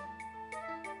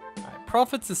 Alright,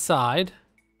 profits aside,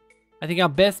 I think our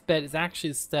best bet is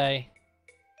actually to stay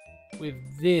with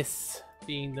this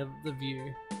being the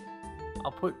view.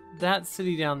 I'll put that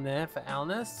city down there for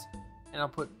Alness, and I'll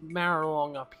put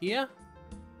Maralong up here.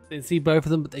 You can see both of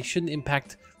them, but they shouldn't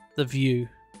impact the view.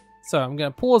 So I'm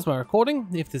going to pause my recording.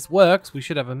 If this works, we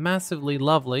should have a massively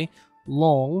lovely,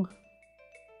 long,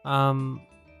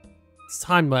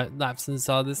 time lapse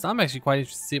inside this. I'm actually quite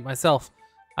interested to see it myself.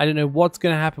 I don't know what's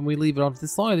going to happen. We leave it on for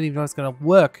this long. I don't even know if it's going to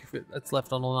work if it's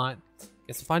left on all night.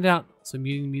 Guess we'll find out. So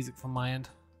muting music from my end.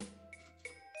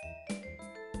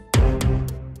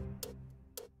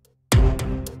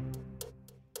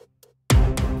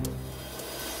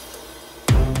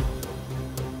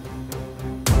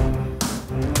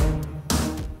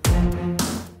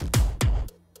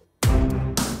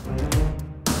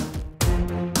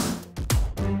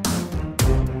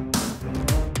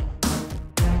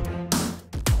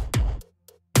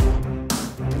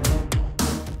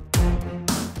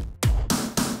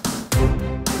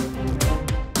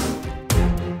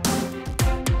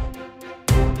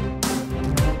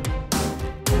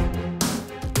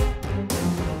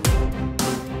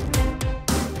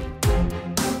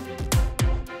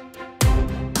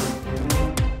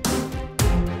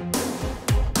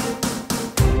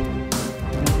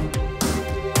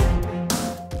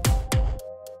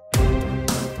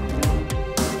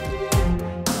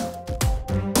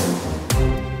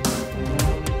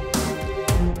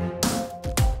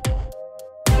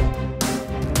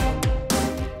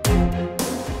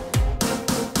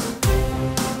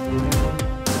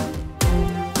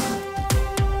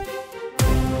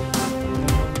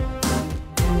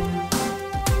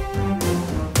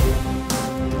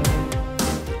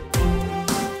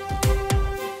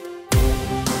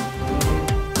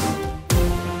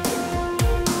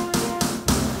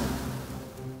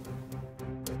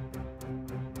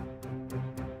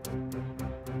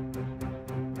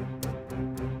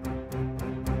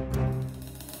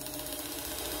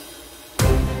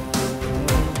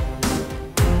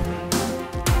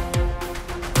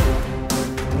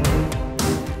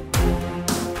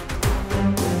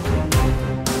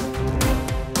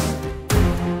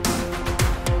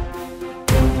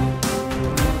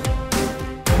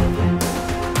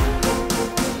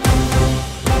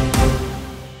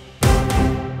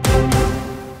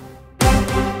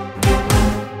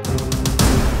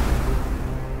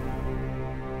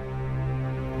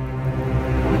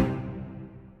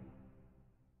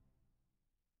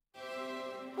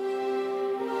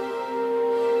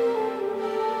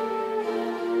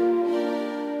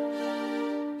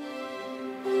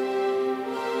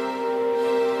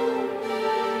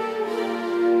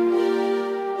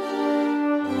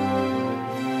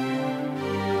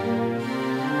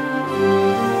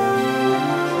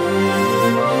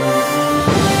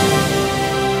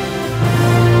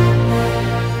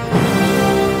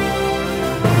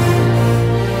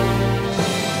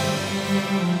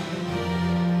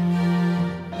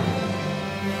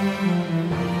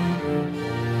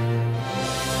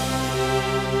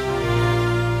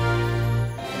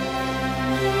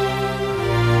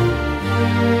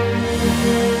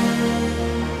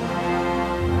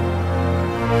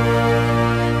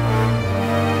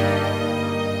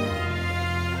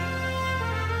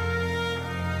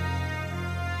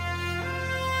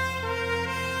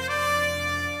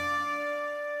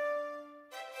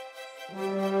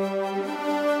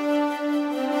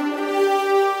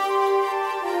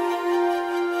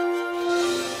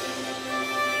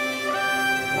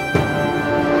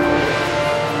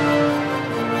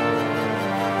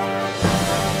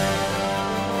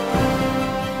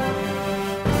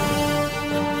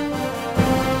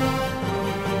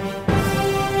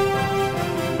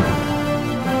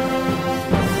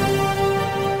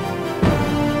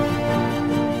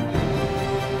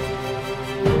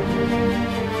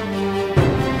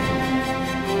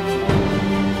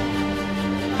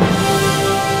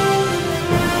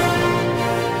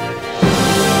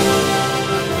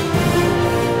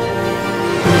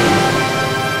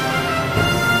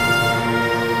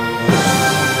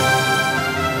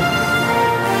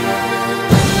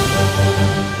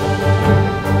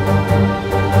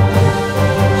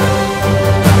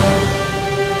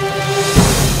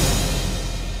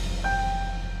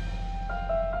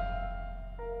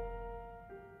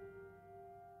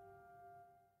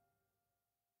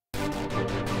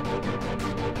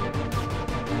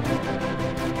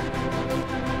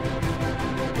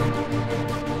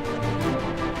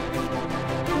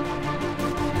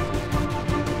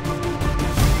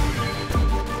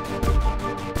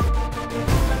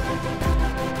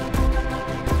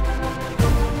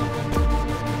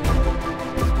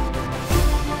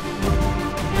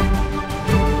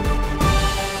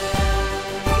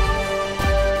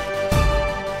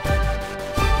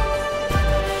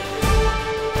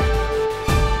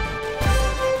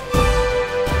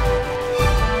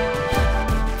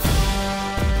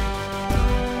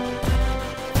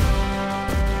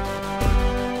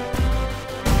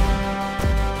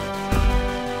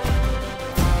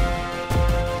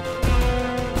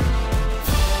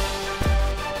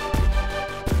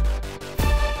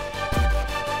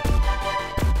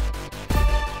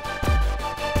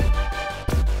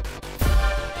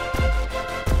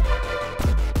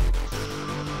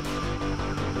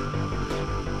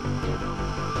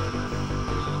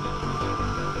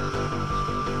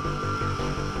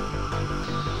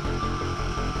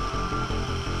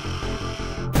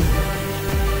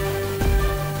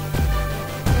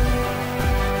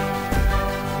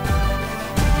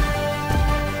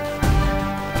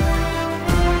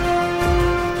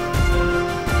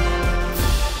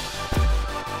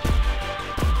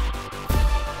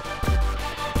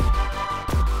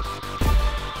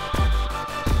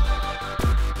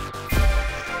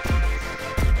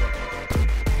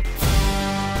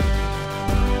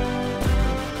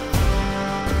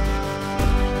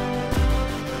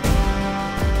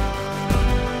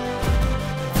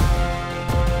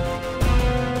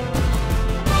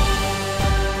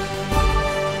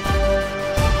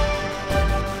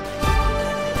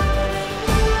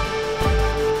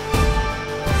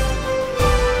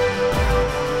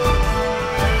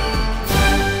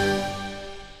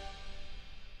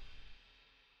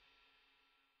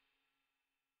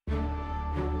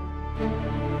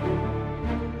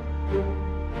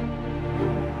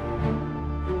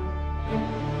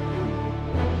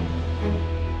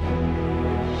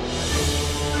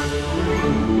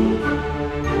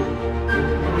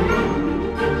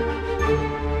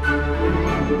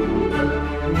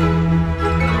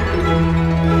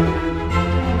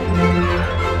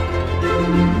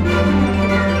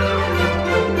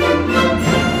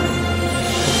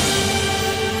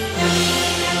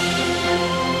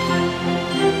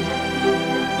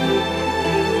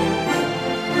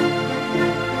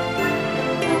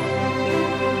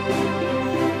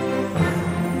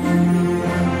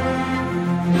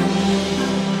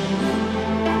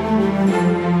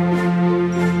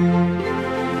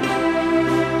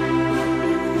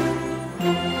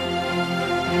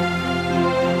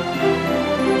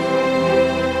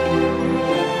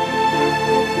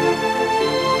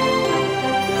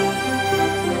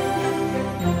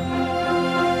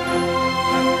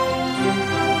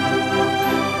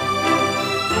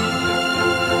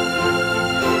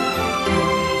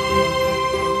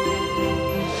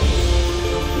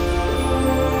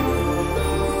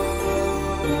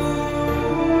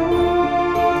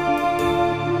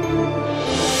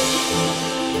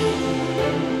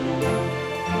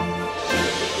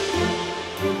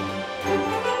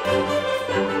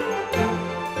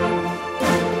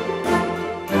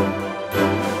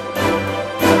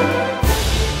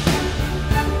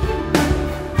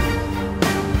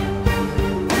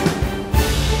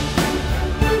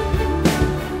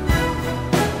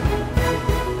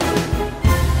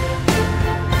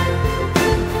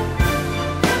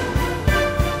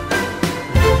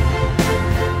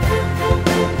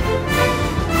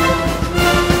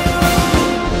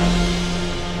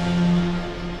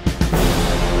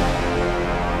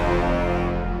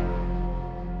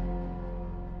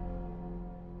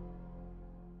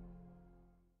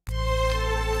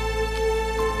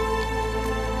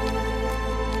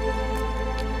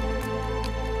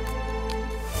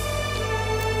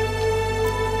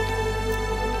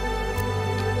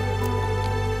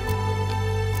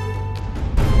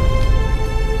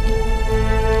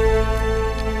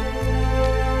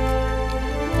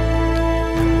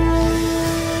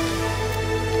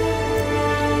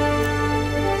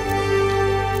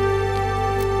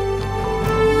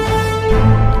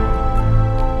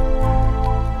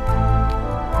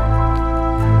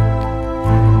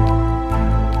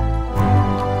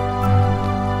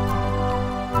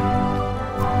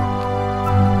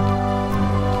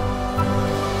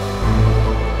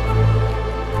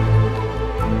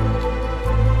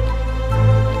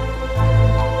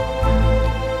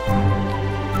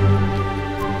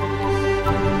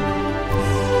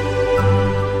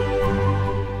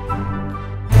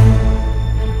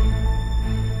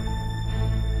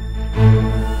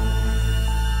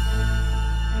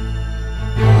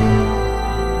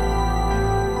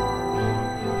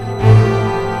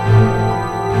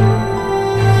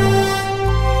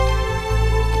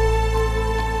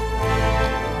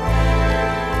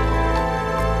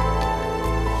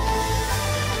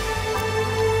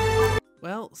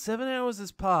 Well, 7 hours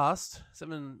has passed.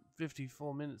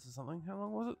 7:54 minutes or something. How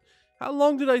long was it? How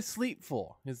long did I sleep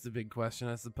for? Is the big question,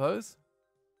 I suppose.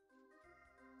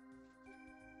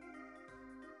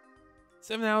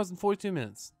 7 hours and 42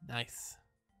 minutes. Nice.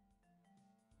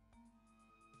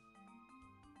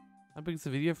 How big is the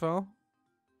video file?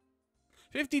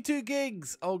 52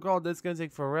 gigs! Oh god, that's going to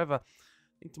take forever. I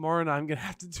think tomorrow night I'm going to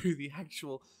have to do the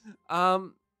actual...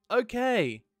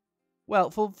 Okay.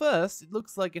 Well, for first, it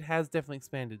looks like it has definitely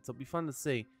expanded, so it'll be fun to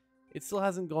see. It still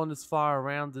hasn't gone as far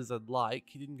around as I'd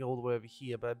like. It didn't go all the way over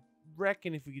here, but I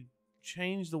reckon if we could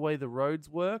change the way the roads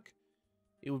work,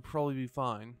 it would probably be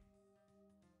fine.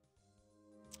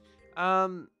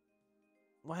 Wow.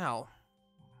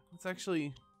 It's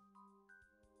actually...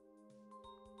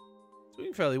 It's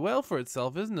doing fairly well for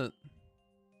itself, isn't it?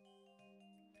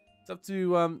 It's up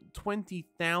to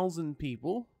 20,000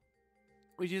 people.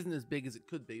 Which isn't as big as it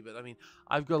could be, but I mean,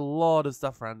 I've got a lot of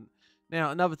stuff around.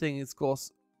 Now, another thing is, of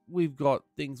course, we've got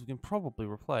things we can probably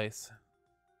replace.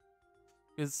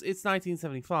 Because it's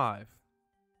 1975.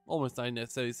 Almost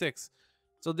 1976.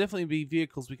 So there'll definitely be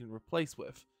vehicles we can replace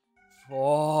with.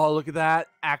 Oh, look at that.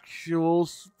 Actual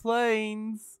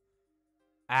planes.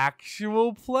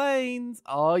 Actual planes.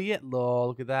 Oh, yeah. Oh,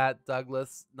 look at that.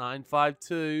 Douglas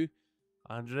 952.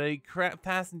 108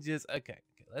 passengers. Okay,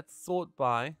 let's sort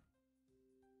by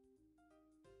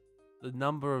the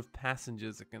number of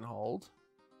passengers it can hold.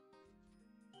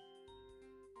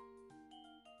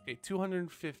 Okay,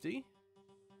 250.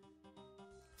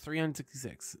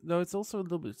 366. No, it's also a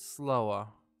little bit slower.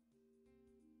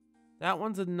 That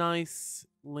one's a nice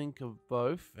link of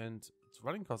both, and its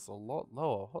running costs a lot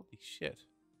lower. Holy shit.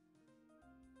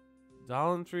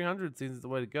 Darlin 300 seems the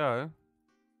way to go.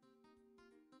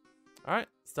 Alright,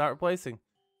 start replacing.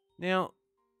 Now,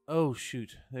 oh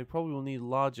shoot, they probably will need a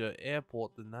larger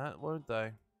airport than that, won't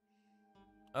they?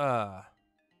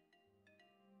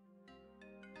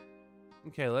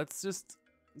 Okay, let's just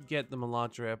get them a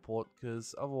larger airport,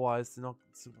 because otherwise they're not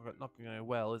going to go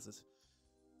well, is it?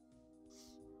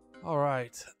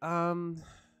 Alright, I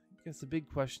guess the big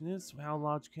question is, how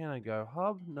large can I go?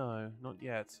 Hub? No, not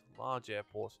yet. Large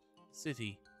airport.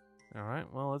 City.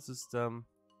 Alright, well, let's just,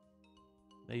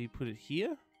 maybe put it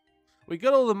here? We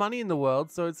got all the money in the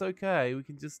world, so it's okay. We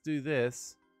can just do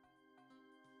this.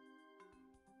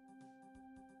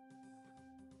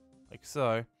 Like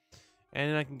so. And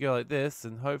then I can go like this,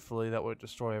 and hopefully that won't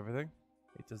destroy everything.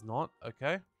 It does not.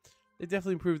 Okay. They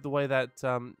definitely improved the way that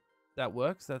that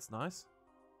works. That's nice.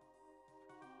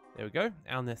 There we go.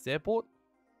 Our Nest Airport.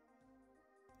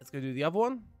 Let's go do the other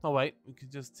one. Oh wait, we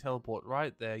could just teleport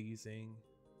right there using...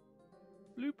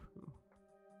 Bloop.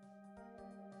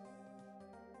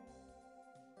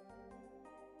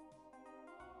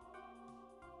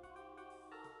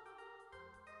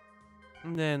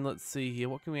 And then let's see here.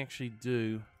 What can we actually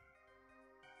do?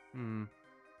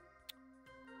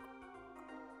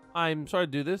 I'm sorry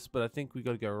to do this, but I think we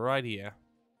got to go right here.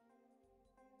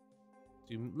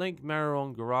 Do link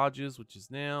Marron garages, which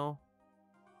is now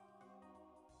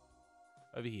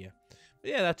over here.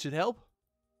 But yeah, that should help.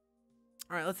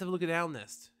 All right, let's have a look at Owl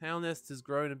Nest. Owl Nest has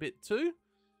grown a bit too.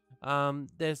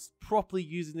 They're properly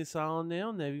using this island now,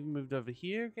 and they've even moved over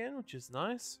here again, which is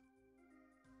nice.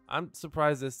 I'm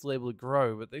surprised they're still able to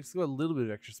grow, but they've still got a little bit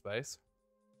of extra space.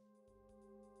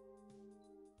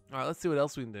 Alright, let's see what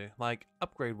else we can do, like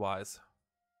upgrade-wise.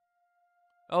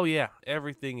 Oh yeah,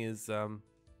 everything is, okay.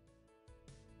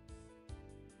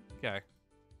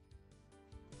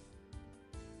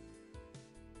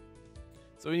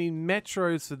 So we need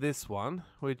metros for this one,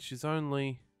 which is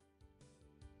only...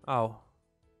 Oh.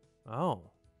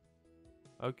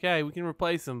 Okay, we can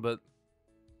replace them, but...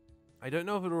 I don't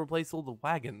know if it'll replace all the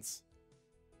wagons.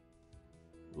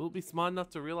 Will it be smart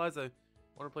enough to realize I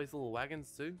want to replace all the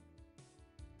wagons too?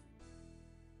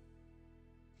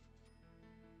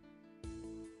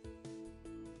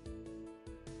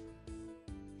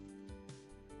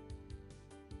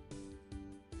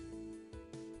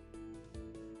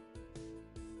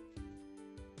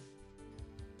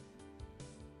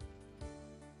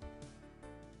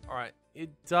 It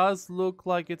does look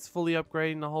like it's fully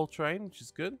upgrading the whole train, which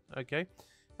is good. Okay.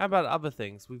 How about other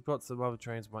things? We've got some other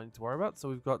trains we might need to worry about. So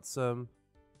we've got some...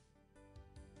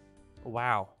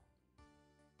 Wow.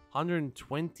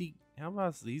 120... How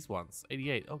about these ones?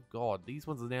 88. Oh god, these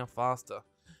ones are now faster.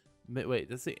 Wait,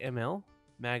 does it ML?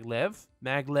 Maglev?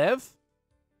 Maglev?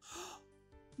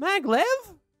 Maglev?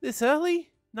 This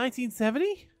early?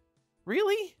 1970?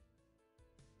 Really?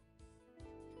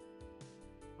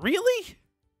 Really?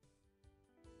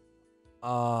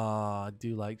 Ah, I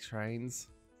do like trains.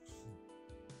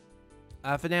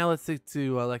 For now, let's stick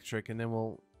to electric, and then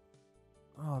we'll...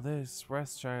 Oh, there's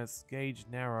restaurants, gauge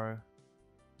narrow.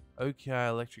 OKI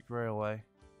electric railway.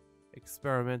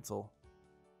 Experimental.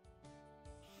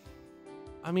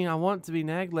 I mean, I want it to be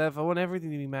maglev. I want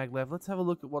everything to be maglev. Let's have a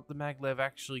look at what the maglev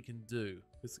actually can do.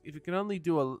 Because if it can only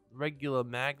do a regular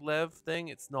maglev thing,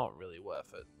 it's not really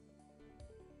worth it.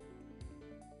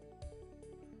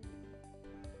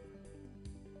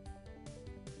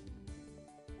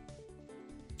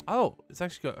 Oh, it's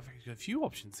actually got a few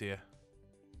options here.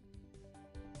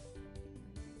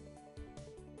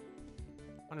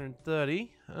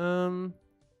 130,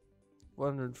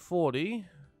 140.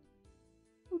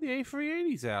 Oh, the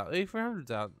A380's out. A300's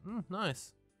out.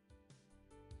 Nice.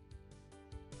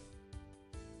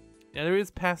 Yeah, there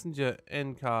is passenger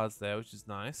and cars there, which is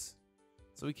nice.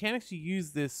 So we can actually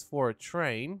use this for a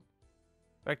train. In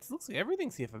fact, it looks like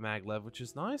everything's here for maglev, which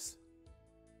is nice.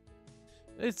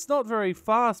 It's not very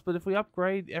fast, but if we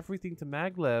upgrade everything to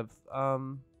maglev,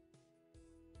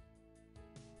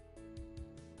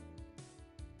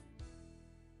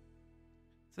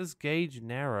 it says gauge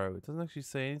narrow. It doesn't actually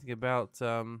say anything about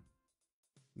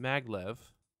maglev.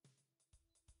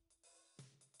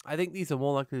 I think these are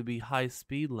more likely to be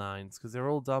high-speed lines because they're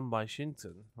all done by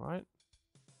Shinton, right?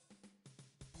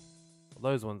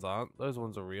 Well, those ones aren't. Those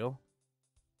ones are real.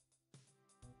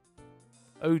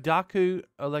 Odaku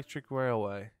Electric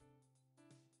Railway.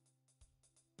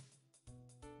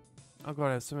 Oh god,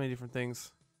 I have so many different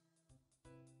things.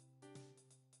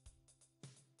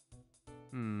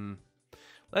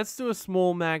 Let's do a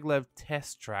small maglev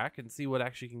test track and see what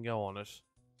actually can go on it.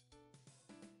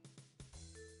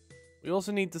 We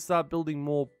also need to start building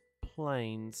more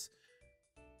planes.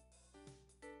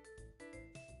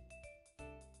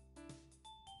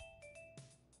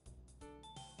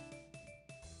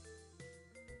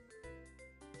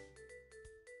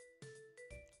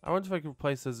 I wonder if I can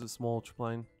replace this as a small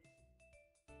plane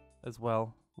as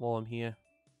well while I'm here.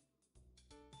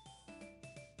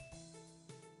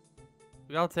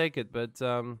 I'll take it, but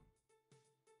I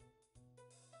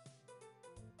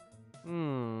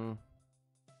mean,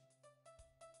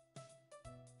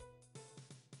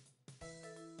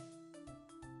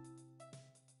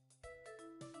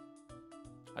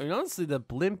 honestly, the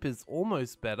blimp is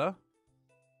almost better.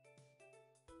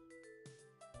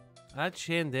 That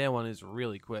Shandair one is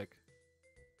really quick.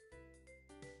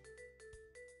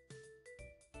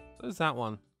 So is that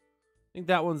one. I think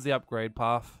that one's the upgrade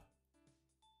path.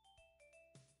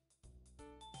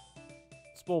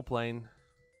 Small plane.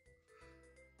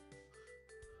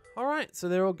 Alright, so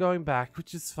they're all going back,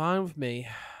 which is fine with me.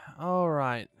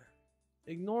 Alright.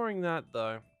 Ignoring that,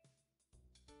 though.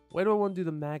 Where do I want to do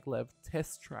the maglev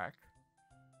test track?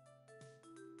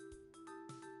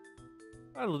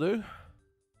 That'll do.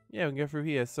 Yeah, we can go through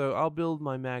here. So I'll build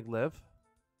my maglev.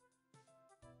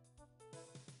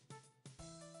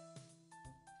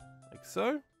 Like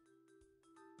so.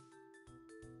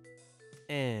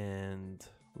 And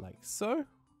like so.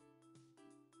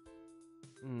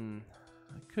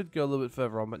 I could go a little bit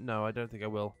further on, but no, I don't think I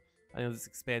will. I know this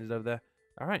expanded over there.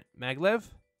 Alright, maglev.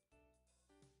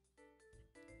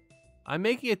 I'm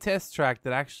making a test track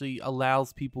that actually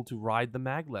allows people to ride the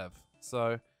maglev.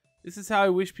 So, this is how I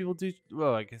wish people do...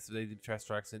 Well, I guess if they did test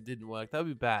tracks and it didn't work, that would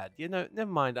be bad. You know,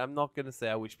 never mind. I'm not going to say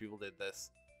I wish people did this.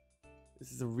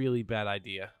 This is a really bad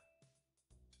idea.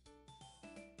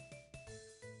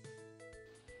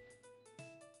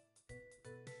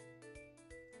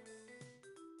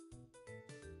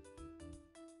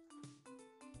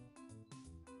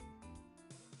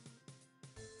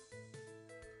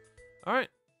 Alright.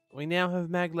 We now have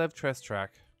maglev test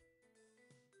track.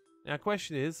 Now,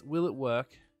 question is, will it work?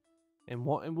 And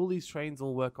will these trains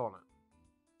all work on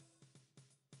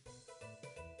it?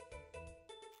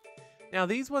 Now,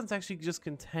 these ones actually just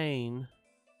contain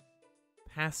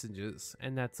passengers,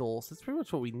 and that's all. So it's pretty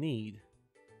much what we need.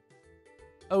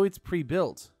 Oh, it's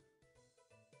pre-built.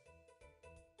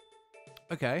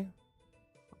 Okay.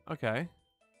 Okay.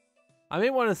 I may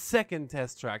want a second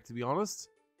test track, to be honest.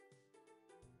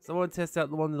 So I want to test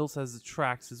out the one that also has the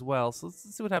tracks as well. So let's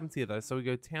see what happens here, though. So we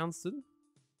go Townsend.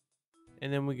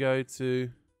 And then we go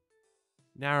to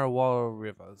Narrawarra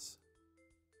Rivers.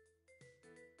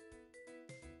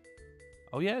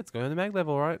 Oh yeah, it's going to the mag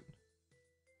level, right?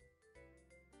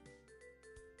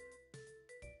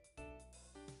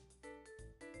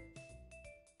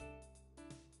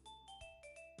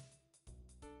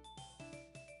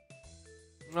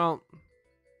 Well,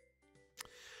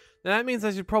 now that means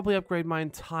I should probably upgrade my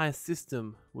entire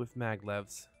system with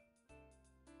maglevs.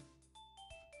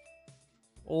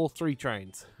 All 3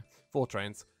 trains. 4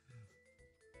 trains.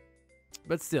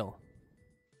 But still.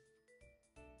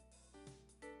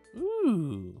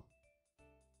 Ooh.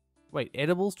 Wait,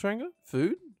 edibles, Trenga?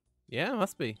 Food? Yeah,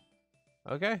 must be.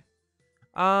 Okay.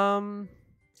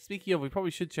 Speaking of, we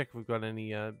probably should check if we've got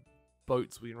any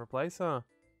boats we can replace, huh?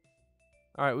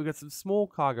 Alright, we've got some small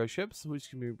cargo ships, which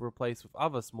can be replaced with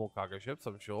other small cargo ships,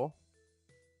 I'm sure.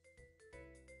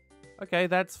 Okay,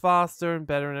 that's faster and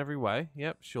better in every way.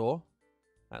 Yep, sure.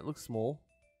 That looks small.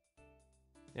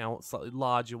 Now, a slightly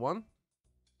larger one.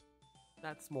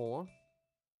 That's smaller.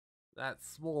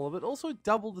 That's smaller, but also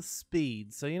double the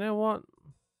speed. So, you know what?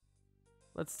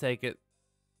 Let's take it.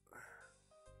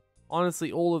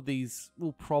 Honestly, all of these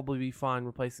will probably be fine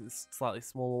replacing this slightly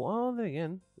smaller. Oh, there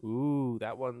again. Ooh,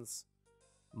 that one's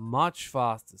much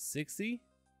faster. 60?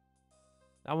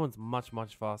 That one's much,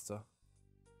 much faster.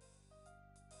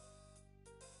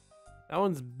 That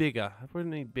one's bigger. I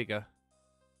probably need bigger.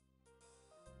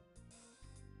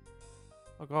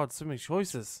 Oh god, so many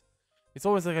choices. It's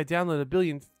almost like I downloaded a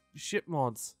billion ship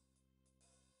mods.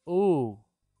 Ooh.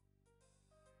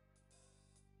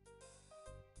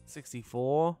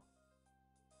 64.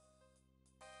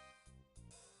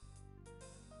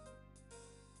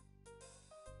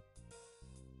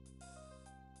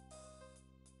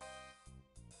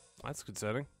 That's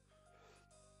concerning.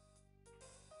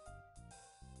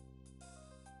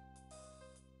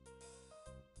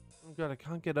 Oh god, I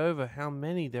can't get over how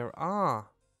many there are.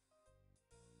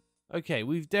 Okay,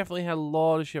 we've definitely had a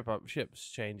lot of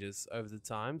ships changes over the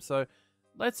time, so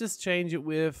let's just change it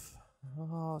with...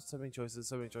 Oh, so many choices,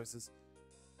 so many choices.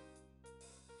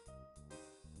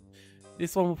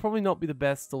 This one will probably not be the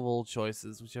best of all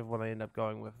choices, whichever one I end up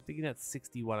going with. I'm thinking that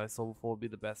 61 I saw before would be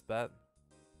the best bet.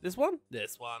 This one?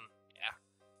 This one. Yeah.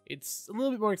 It's a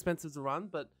little bit more expensive to run,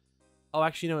 but... Oh,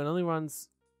 actually, no, it only runs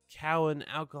cow and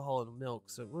alcohol and milk,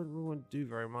 so it wouldn't do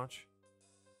very much.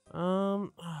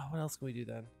 What else can we do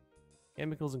then?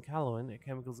 Chemicals and Caloin. Yeah,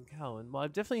 chemicals and Caloin. Well,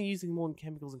 I'm definitely using more than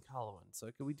chemicals and Caloin, so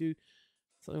can we do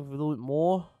something with a little bit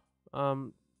more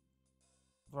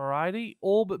variety?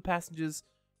 All but passengers,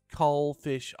 coal,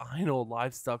 fish, iron ore,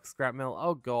 livestock, scrap metal.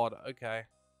 Oh god, okay.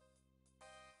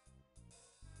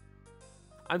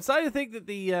 I'm starting to think that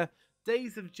the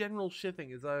days of general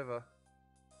shipping is over.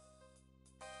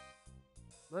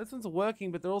 Those ones are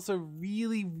working, but they're also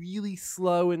really, really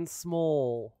slow and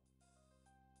small.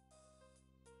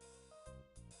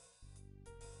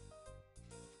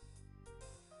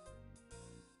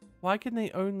 Why can they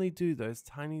only do those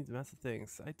tiny massive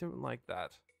things? I don't like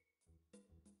that.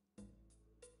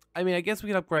 I mean, I guess we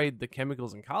can upgrade the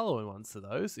chemicals and Carlo ones to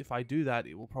those. If I do that,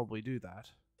 it will probably do that.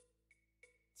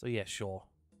 So yeah, sure.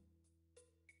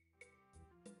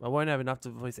 I won't have enough to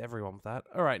replace everyone with that.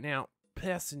 Alright, now,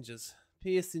 passengers.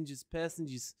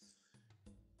 Passengers.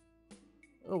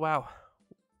 Oh, wow.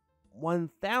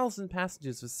 1,000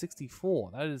 passengers for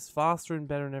 64. That is faster and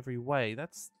better in every way.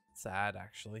 That's sad,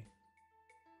 actually.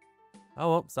 Oh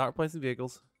well, start replacing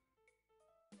vehicles.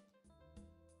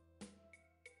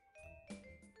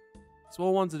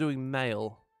 Small ones are doing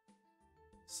mail.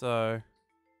 So...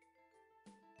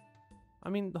 I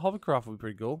mean, the hovercraft would be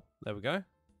pretty cool. There we go.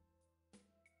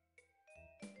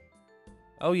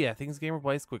 Oh yeah, things get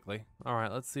replaced quickly.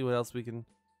 Alright, let's see what else we can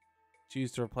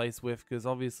choose to replace with, because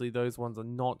obviously those ones are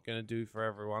not going to do for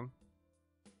everyone.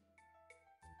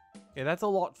 Okay, that's a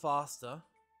lot faster.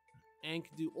 And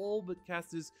can do all but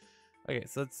casters. Okay,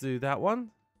 so let's do that one.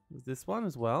 This one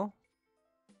as well.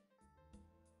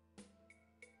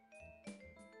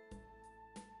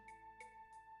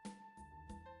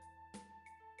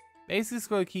 Basically, just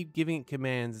got to keep giving it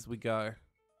commands as we go.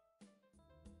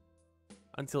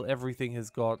 Until everything has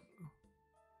got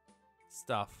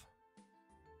stuff.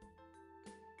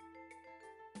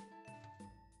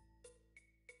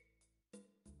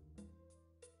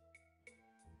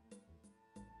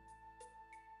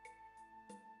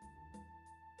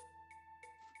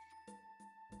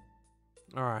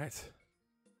 All right.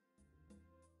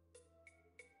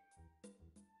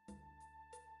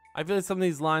 I feel like some of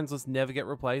these lines just never get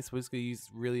replaced. We're just going to use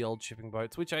really old shipping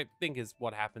boats, which I think is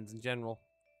what happens in general.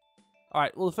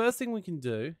 Alright, well the first thing we can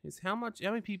do is how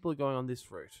many people are going on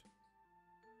this route?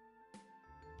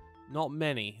 Not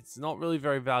many. It's not really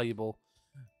very valuable.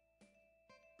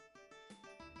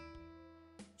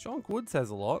 Chonk Woods has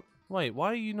a lot. Wait,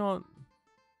 why are you not...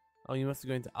 Oh, you must be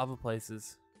going to other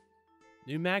places.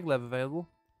 New maglev available.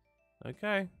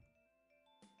 Okay.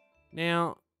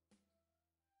 Now,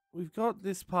 we've got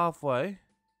this pathway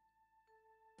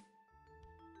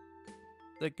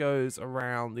that goes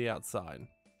around the outside.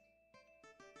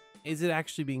 Is it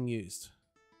actually being used?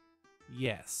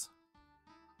 Yes.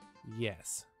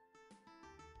 Yes.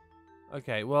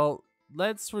 Okay, well,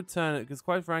 let's return it, because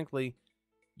quite frankly,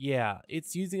 yeah,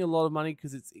 it's using a lot of money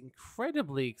because it's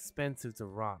incredibly expensive to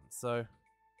run. So,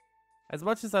 as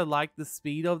much as I like the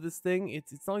speed of this thing,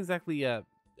 it's not exactly,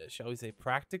 shall we say,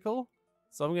 practical.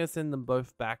 So I'm going to send them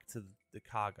both back to the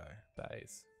cargo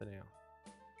bays for now.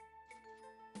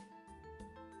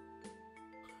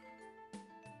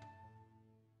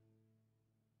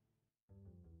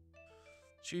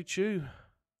 Choo choo.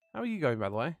 How are you going, by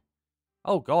the way?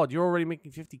 Oh god, you're already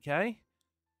making 50k?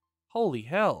 Holy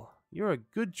hell, you're a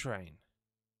good train.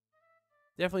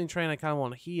 Definitely a train I kind of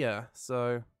want here,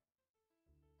 so...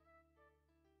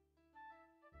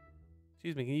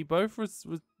 Excuse me, can you both...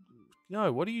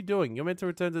 No, what are you doing? You're meant to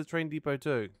return to the train depot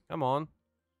too. Come on.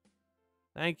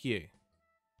 Thank you.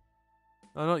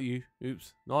 No, not you.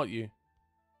 Oops, not you.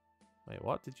 Wait,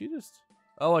 what? Did you just...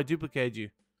 Oh, I duplicated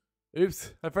you.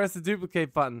 Oops, I pressed the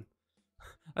duplicate button.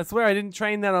 I swear I didn't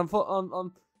train that on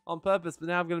purpose, but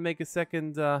now I'm gonna make a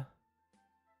second, I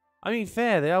mean,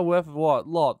 fair, they are worth a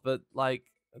lot, but, like,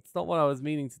 it's not what I was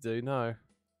meaning to do, no.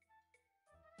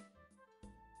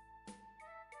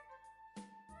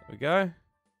 There we go.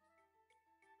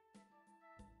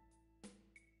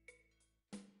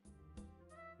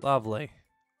 Lovely.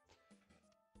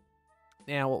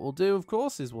 Now, what we'll do, of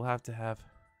course, is we'll have to have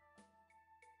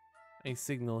a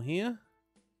signal here.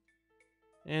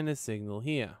 And a signal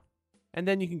here. And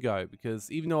then you can go, because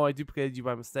even though I duplicated you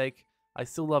by mistake, I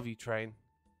still love you, train.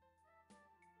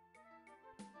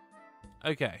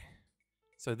 Okay.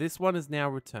 So this one is now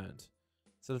returned.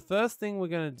 So the first thing we're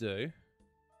going to do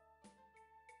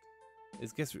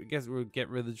is guess we'll get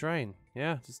rid of the train.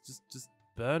 Yeah, just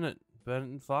burn it. Burn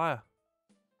it in fire.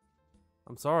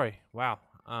 I'm sorry. Wow.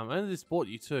 I only just bought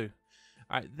you too.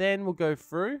 Alright, then we'll go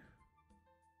through.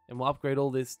 And we'll upgrade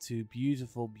all this to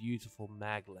beautiful, beautiful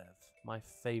maglev. My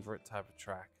favorite type of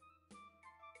track.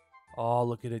 Oh,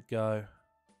 look at it go.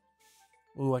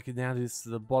 Ooh, I can now do this to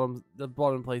the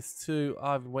bottom place too. Oh,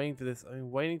 I've been waiting for this. I've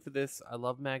been waiting for this. I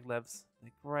love maglevs.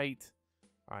 They're great.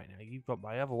 Alright, now you've got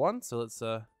my other one, so let's,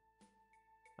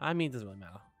 I mean, it doesn't really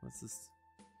matter. Let's just...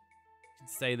 You can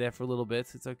stay there for a little bit.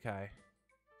 It's okay.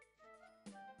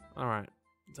 Alright.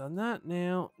 Done that.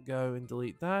 Now, go and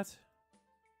delete that.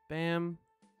 Bam.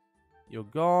 You're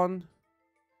gone.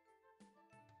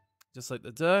 Just like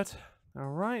the dirt.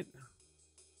 Alright.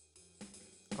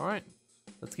 Alright.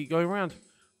 Let's keep going around.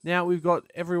 Now we've got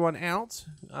everyone out.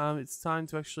 It's time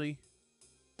to actually...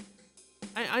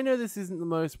 I know this isn't the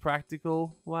most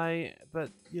practical way, but,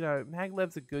 you know,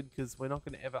 maglevs are good because we're not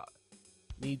going to ever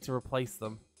need to replace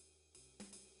them.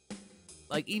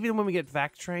 Like, even when we get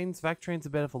vac trains are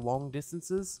better for long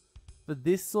distances. For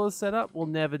this sort of setup, we'll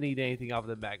never need anything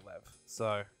other than maglev.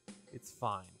 So... It's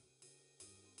fine.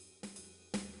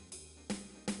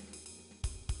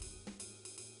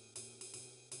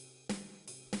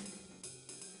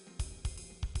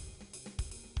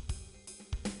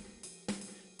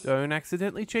 Don't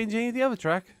accidentally change any of the other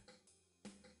track.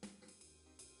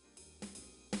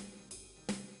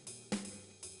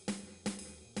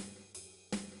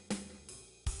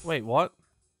 Wait, what?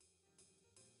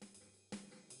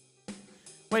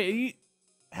 Wait, are you...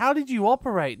 How did you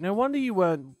operate? No wonder you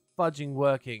weren't fudging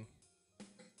working.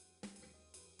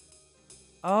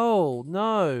 Oh,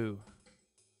 no.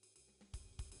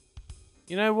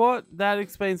 You know what? That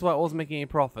explains why it wasn't making any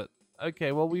profit.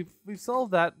 Okay, well, we've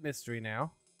solved that mystery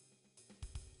now.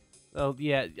 Oh,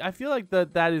 yeah. I feel like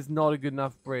that is not a good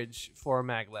enough bridge for a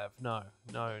maglev. No.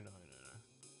 No.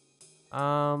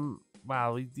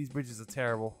 Wow, these bridges are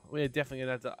terrible. We're definitely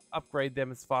going to have to upgrade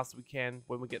them as fast as we can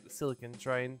when we get the silicon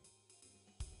train.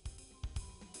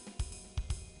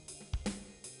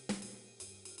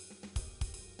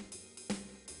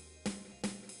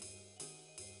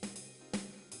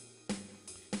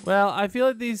 Well, I feel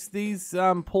like these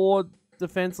poor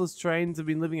defenseless trains have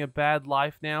been living a bad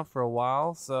life now for a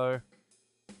while, so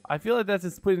I feel like that's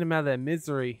just putting them out of their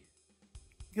misery.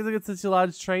 Because I got such a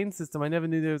large train system, I never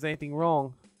knew there was anything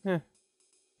wrong.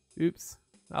 Oops.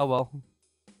 Oh well.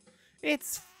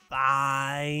 It's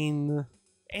fine.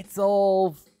 It's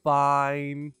all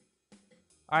fine.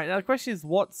 Alright, now the question is,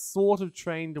 what sort of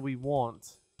train do we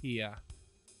want here?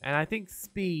 And I think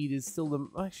speed is still the...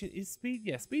 Actually, is speed?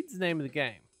 Yeah, speed's the name of the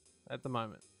game at the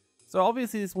moment. So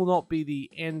obviously this will not be the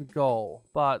end goal,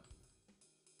 but...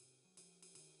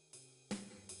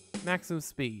 Maximum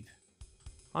speed.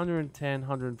 110,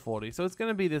 140. So it's going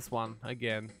to be this one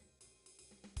again.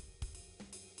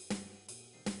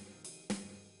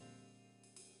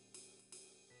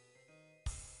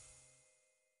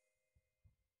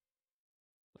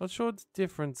 Not sure what the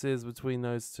difference is between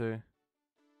those two.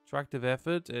 Attractive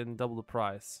effort and double the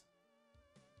price.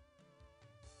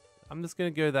 I'm just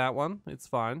going to go that one. It's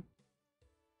fine.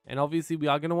 And obviously we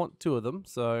are going to want 2 of them.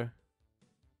 So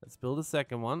let's build a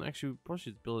second one. Actually, we probably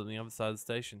should build it on the other side of the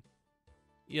station.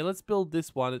 Yeah, let's build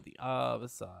this one at the other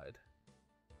side.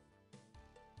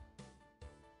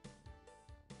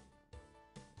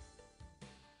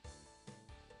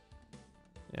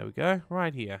 There we go.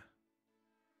 Right here.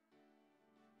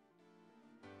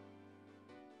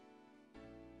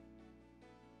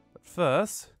 But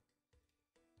first,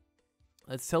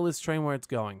 let's tell this train where it's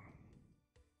going.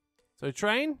 So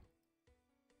train,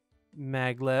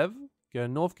 Maglev, go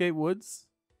Northgate Woods,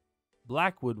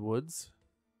 Blackwood Woods,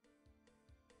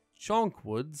 Chonk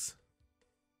Woods,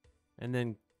 and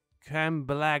then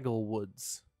Camblagle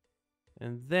Woods.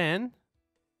 And then,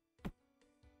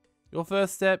 your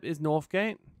first step is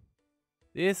Northgate.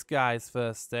 This guy's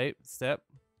first step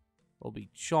will be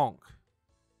Chonk.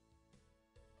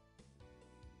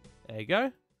 There you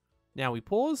go. Now we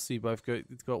pause, so you both go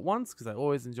at once, because I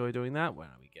always enjoy doing that when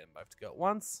we get them both to go at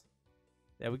once.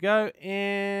 There we go,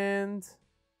 and...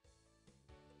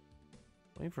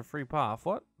 Waiting for a free path,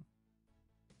 what?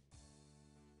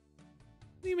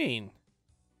 What do you mean?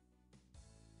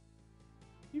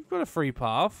 You've got a free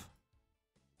path.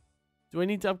 Do I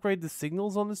need to upgrade the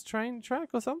signals on this train track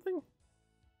or something?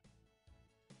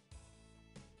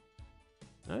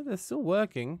 No, they're still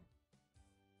working.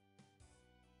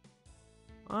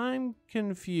 I'm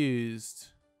confused.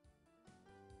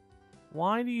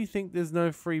 Why do you think there's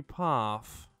no free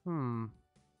path?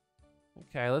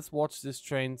 Okay, let's watch this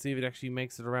train, see if it actually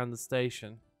makes it around the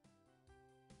station.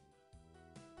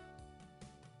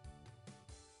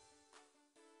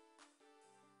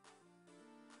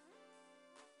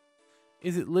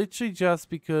 Is it literally just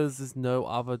because there's no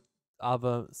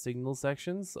other signal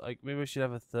sections? Like, maybe I should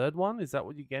have a third one? Is that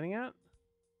what you're getting at?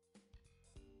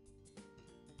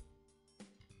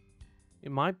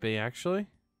 It might be, actually.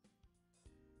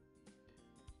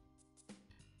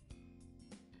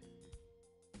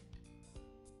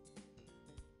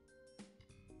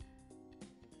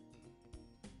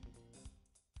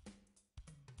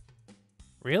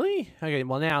 Really? Okay,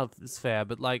 well now it's fair,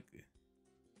 but like...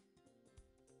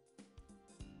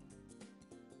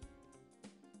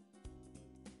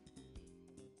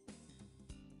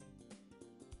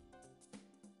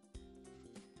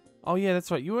 Oh yeah, that's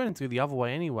right. You went into the other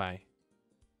way anyway.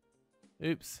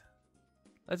 Oops.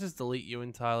 Let's just delete you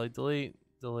entirely. Delete,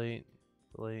 delete,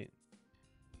 delete,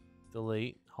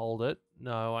 delete. Hold it.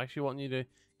 No, I actually want you to...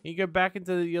 Can you go back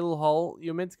into your little hole?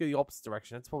 You're meant to go the opposite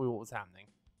direction. That's probably what was happening.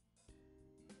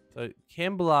 So,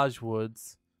 Camblage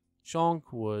Woods, Chonk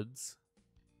Woods,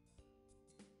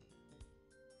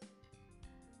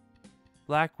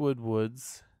 Blackwood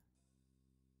Woods,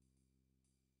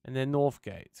 and then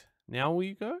Northgate. Now will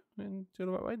you go and do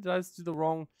the right way? Did I just do the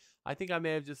wrong? I think I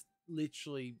may have just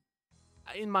literally,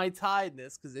 in my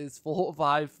tiredness, because it's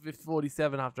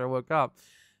 5:47 after I woke up,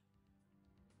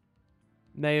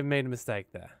 may have made a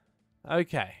mistake there.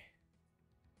 Okay.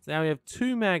 So now we have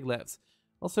 2 maglevs.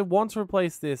 Also want to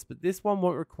replace this, but this one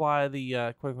won't require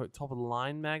the quote-unquote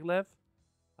top-of-the-line maglev.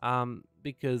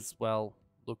 Because, well,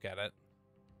 look at it.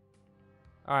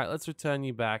 Alright, let's return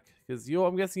you back. Because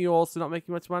I'm guessing you're also not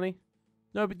making much money?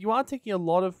 No, but you are taking a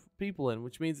lot of people in,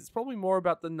 which means it's probably more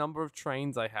about the number of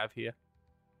trains I have here.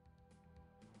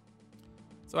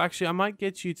 So actually, I might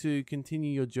get you to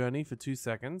continue your journey for 2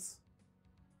 seconds.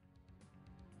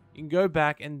 You can go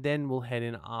back and then we'll head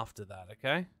in after that,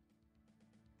 okay?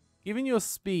 Given your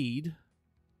speed...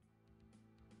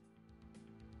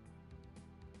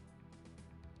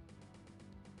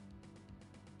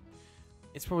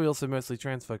 It's probably also mostly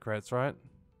transfer credits, right?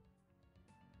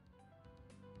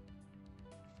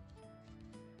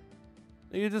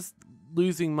 You're just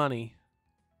losing money.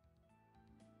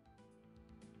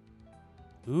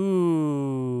 Ooh.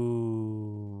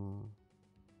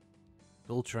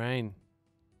 Full train.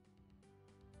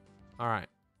 Alright.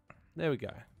 There we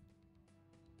go.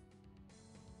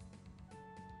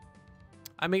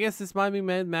 I mean, I guess this might be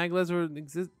maglevs or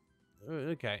exist.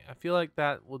 Okay, I feel like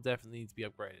that will definitely need to be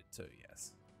upgraded too,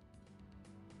 yes.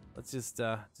 Let's just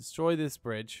destroy this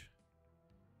bridge.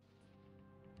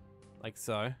 Like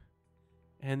so.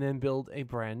 and then build a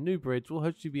brand new bridge. Will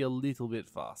hopefully be a little bit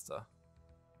faster.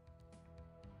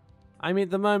 I mean,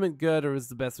 at the moment, girder is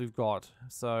the best we've got,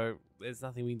 so there's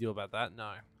nothing we can do about that.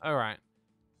 No. All right.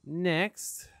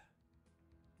 Next,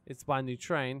 it's buy a new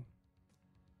train.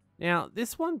 Now,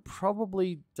 this one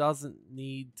probably doesn't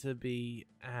need to be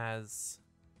as...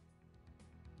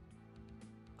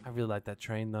 I really like that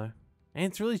train, though. And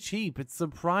it's really cheap. It's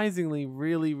surprisingly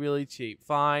really, really cheap.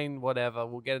 Fine, whatever.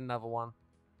 We'll get another one.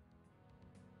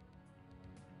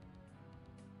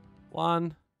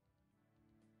 One.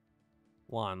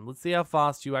 Let's see how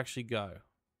fast you actually go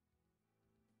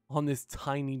on this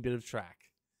tiny bit of track.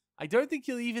 I don't think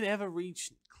you'll even ever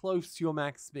reach close to your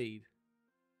max speed.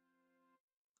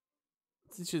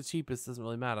 Since you're the cheapest, doesn't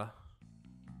really matter.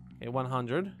 Okay,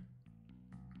 100.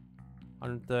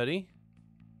 130.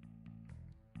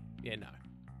 Yeah, no.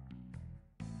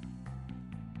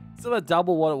 It's about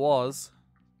double what it was.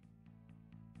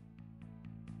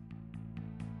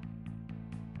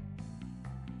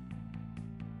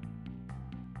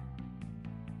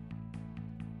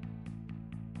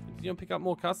 Did you pick up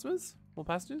more customers? More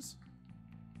passengers?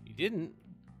 You didn't.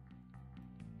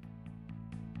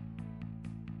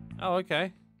 Oh,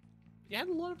 okay. You had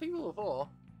a lot of people before.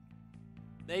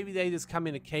 Maybe they just come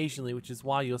in occasionally, which is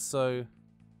why you're so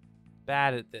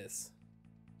bad at this.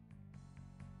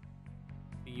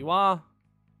 You are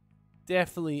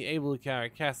definitely able to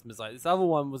carry customers. Like this other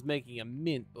one was making a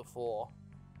mint before.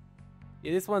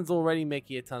 Yeah, this one's already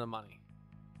making a ton of money.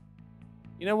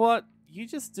 You know what? You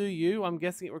just do you. I'm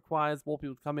guessing it requires more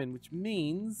people to come in, which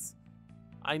means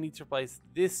I need to replace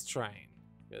this train.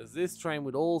 Because this train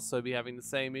would also be having the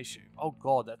same issue. Oh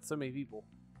god, that's so many people.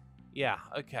 Yeah,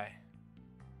 okay.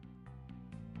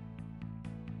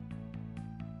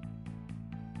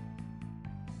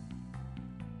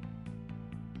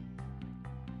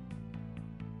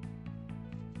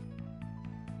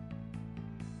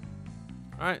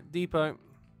 Alright, depot.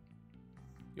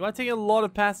 You are taking a lot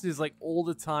of passengers like all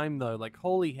the time though. Like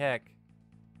holy heck.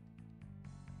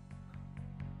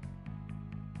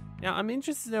 Now, I'm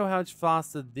interested to know how much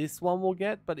faster this one will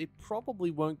get, but it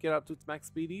probably won't get up to its max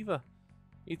speed either.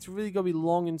 It's really going to be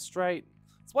long and straight.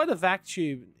 That's why the vac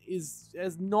tube is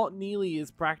not nearly as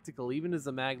practical, even as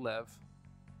a maglev.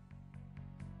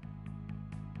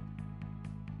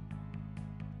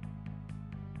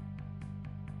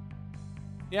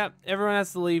 Yep, everyone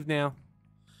has to leave now.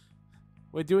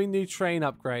 We're doing new train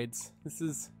upgrades. This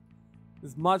is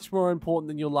much more important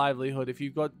than your livelihood. If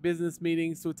you've got business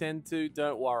meetings to attend to,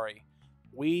 don't worry.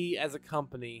 We, as a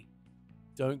company,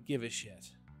 don't give a shit.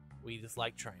 We just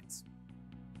like trains.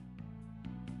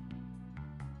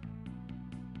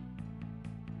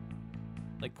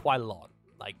 Like, quite a lot.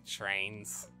 Like,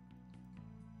 trains.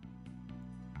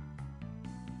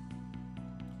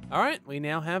 Alright, we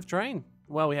now have train.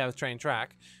 Well, we have a train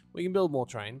track. We can build more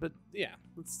train, but yeah,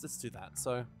 let's just do that.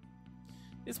 So...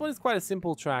 this one is quite a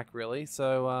simple track, really,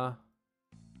 so,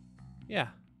 yeah.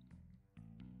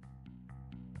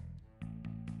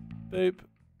 Boop.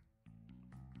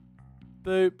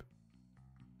 Boop.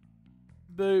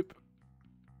 Boop.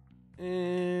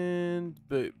 And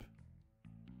boop.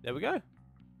 There we go.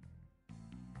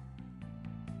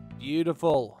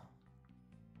 Beautiful.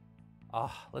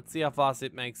 Ah, let's see how fast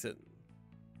it makes it.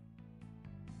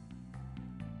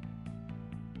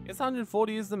 I guess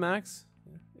 140 is the max.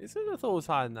 Is it? I thought it was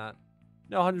higher than that.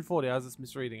 No, 140. I was just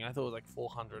misreading. I thought it was like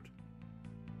 400.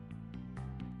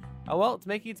 Oh well, it's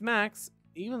making its max.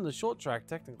 Even the short track,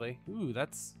 technically. Ooh,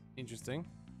 that's interesting.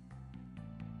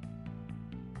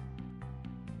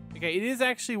 Okay, it is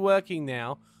actually working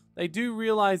now. They do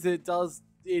realize that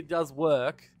it does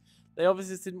work. They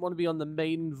obviously just didn't want to be on the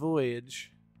maiden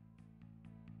voyage.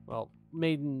 Well,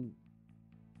 maiden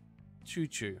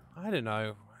choo-choo. I don't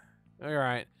know.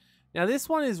 Alright. Now this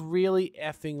one is really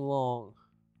effing long.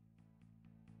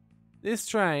 This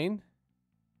train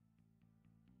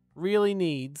really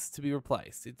needs to be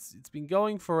replaced. It's been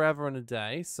going forever and a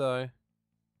day, so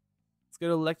let's go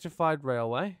to electrified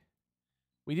railway.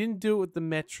 We didn't do it with the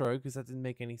metro because that didn't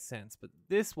make any sense, but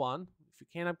this one, if we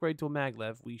can't upgrade to a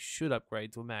maglev, we should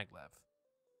upgrade to a maglev.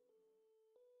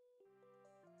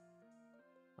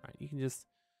 Alright, you can just...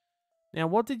 Now,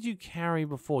 what did you carry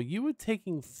before? You were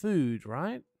taking food,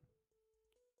 right?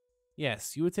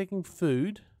 Yes, you were taking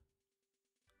food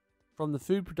from the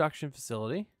food production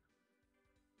facility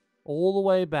all the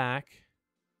way back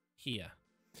here.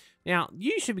 Now,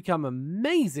 you should become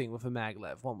amazing with a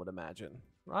maglev, one would imagine,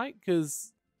 right?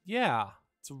 Because, yeah,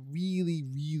 it's really,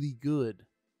 really good.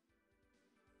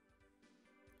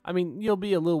 I mean, you'll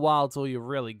be a little while till you're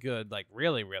really good, like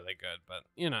really, really good, but,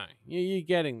 you know, you're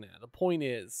getting there. The point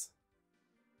is...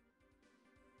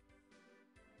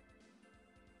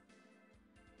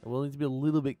 And we'll need to be a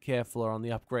little bit carefuler on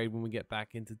the upgrade when we get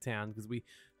back into town, because we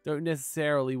don't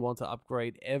necessarily want to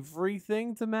upgrade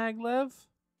everything to maglev.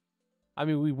 I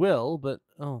mean, we will, but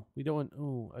oh, we don't want.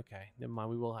 Oh, okay, never mind.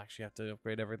 We will actually have to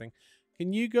upgrade everything.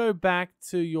 Can you go back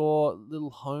to your little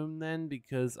home then?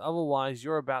 Because otherwise,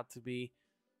 you're about to be.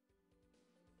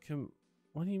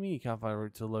 What do you mean you can't find a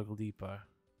route to the local depot? I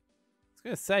was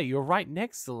gonna say you're right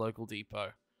next to the local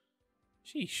depot.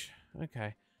 Sheesh.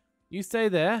 Okay. You stay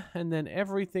there, and then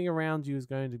everything around you is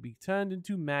going to be turned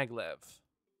into maglev.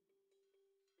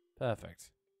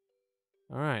 Perfect.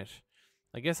 Alright.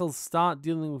 I guess I'll start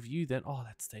dealing with you then. Oh,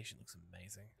 that station looks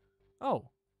amazing. Oh.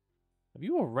 Have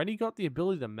you already got the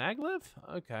ability to maglev?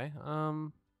 Okay.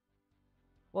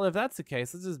 Well, if that's the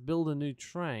case, let's just build a new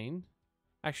train.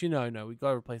 Actually, no. We've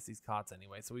got to replace these carts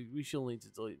anyway, so we shall need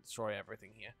to destroy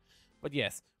everything here. But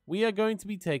yes, we are going to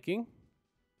be taking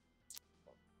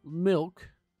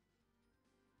milk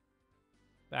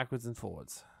backwards and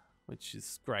forwards, which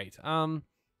is great.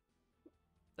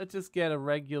 Let's just get a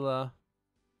regular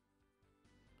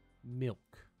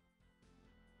milk.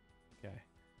 Okay.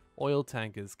 Oil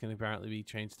tankers can apparently be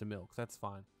changed to milk. That's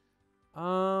fine.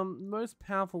 Most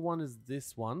powerful one is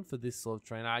this one for this sort of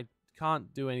train. I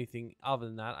can't do anything other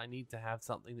than that. I need to have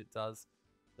something that does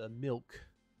the milk,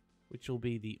 which will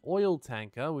be the oil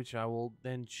tanker, which I will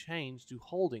then change to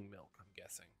holding milk, I'm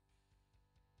guessing.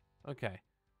 Okay.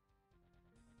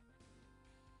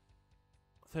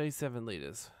 37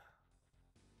 liters.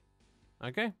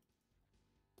 Okay.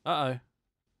 Uh-oh.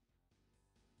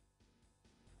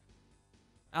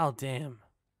 Oh, damn.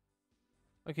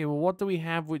 Okay, well, what do we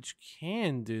have which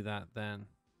can do that, then?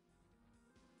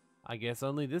 I guess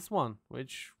only this one,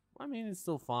 which, I mean, is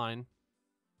still fine.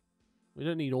 We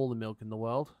don't need all the milk in the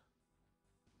world.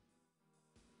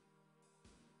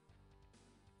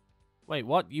 Wait,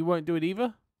 what? You won't do it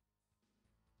either?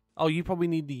 Oh, you probably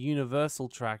need the universal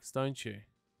tracks, don't you?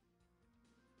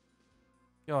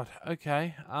 God,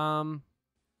 okay.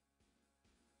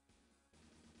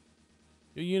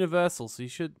 You're universal, so you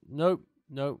should... Nope.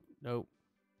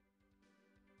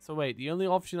 So wait, the only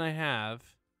option I have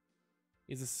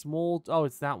is a small... Oh,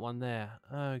 it's that one there.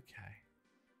 Okay.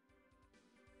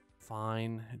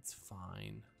 Fine, it's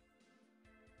fine.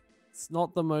 It's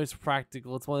not the most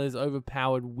practical. It's one of those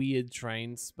overpowered weird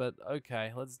trains, but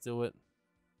okay, let's do it.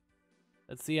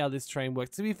 Let's see how this train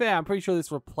works. To be fair, I'm pretty sure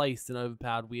this replaced an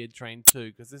overpowered weird train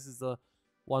too, because this is the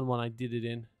one I did it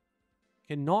in.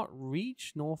 Cannot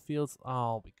reach Northfields.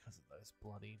 Oh, because of those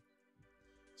bloody...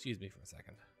 Excuse me for a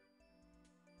second.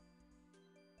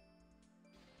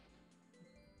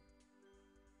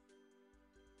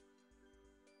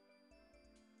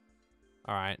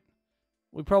 Alright.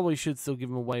 We probably should still give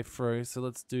them a way through, so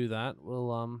let's do that.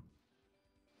 We'll,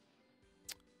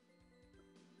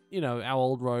 you know, our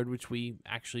old road, which we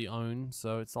actually own,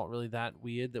 so it's not really that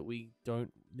weird that we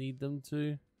don't need them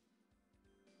to.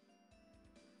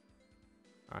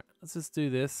 Alright, let's just do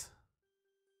this.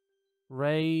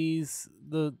 Raise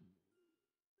it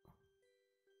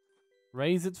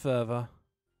further.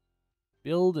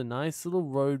 Build a nice little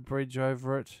road bridge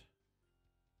over it.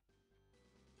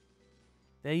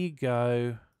 There you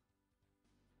go.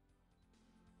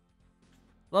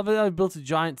 Love it. I built a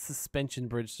giant suspension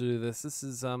bridge to do this. This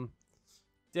is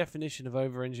definition of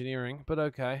over-engineering, but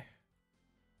okay.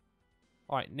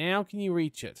 All right, now can you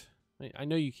reach it? I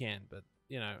know you can, but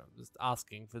you know, just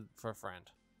asking for a friend.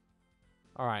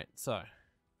 All right, so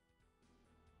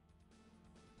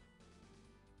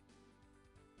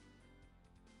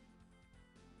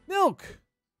milk.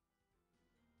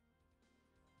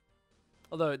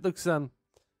 Although it looks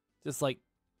just like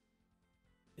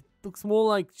it looks more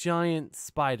like giant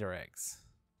spider eggs.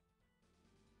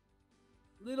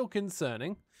 Little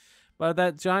concerning, but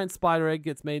that giant spider egg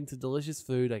gets made into delicious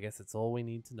food. I guess that's all we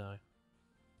need to know.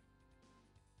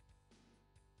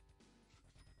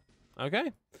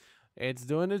 Okay, it's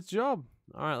doing its job.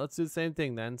 All right, let's do the same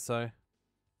thing then. So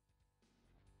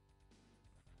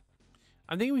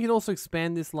I think we can also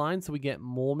expand this line so we get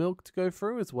more milk to go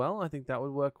through as well. I think that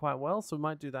would work quite well, so we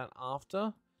might do that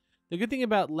after. The good thing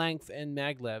about length and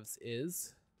maglevs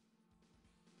is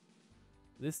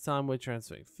this time we're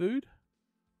transferring food.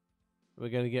 We're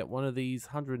going to get one of these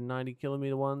 190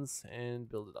 kilometer ones and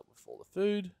build it up with all the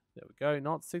food. There we go.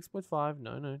 Not 6.5.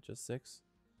 No, just 6.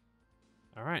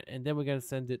 All right, and then we're going to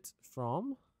send it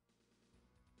from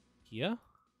here.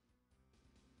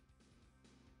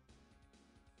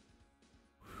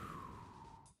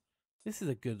 This is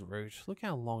a good route. Look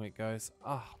how long it goes.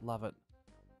 Ah, oh, love it.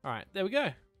 All right, there we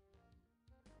go.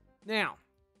 Now,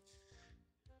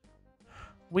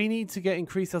 we need to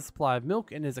increase our supply of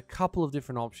milk, and there's a couple of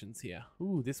different options here.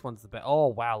 Ooh, this one's the best. Oh,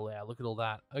 wow, yeah, look at all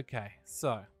that. Okay,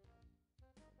 so.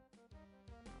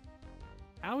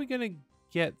 How are we going to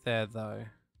get there, though?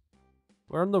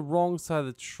 We're on the wrong side of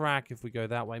the track if we go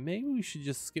that way. Maybe we should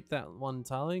just skip that one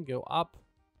entirely and go up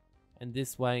and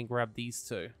this way and grab these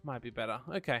two. Might be better.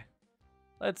 Okay,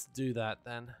 let's do that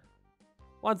then.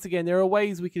 Once again, there are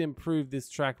ways we can improve this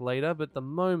track later, but at the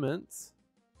moment...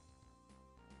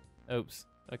 Oops.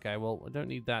 Okay, well, I don't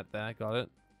need that there. Got it.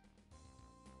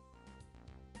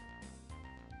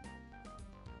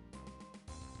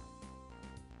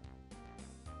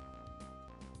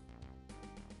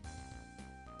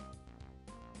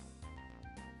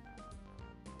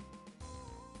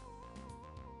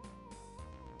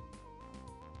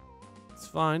 It's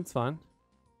fine, it's fine.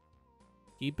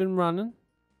 Keep it running.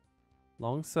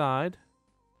 Long side.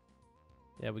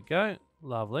 There we go.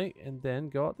 Lovely. And then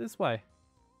go up this way.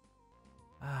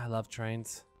 Ah, I love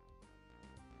trains.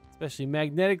 Especially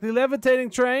magnetically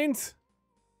levitating trains.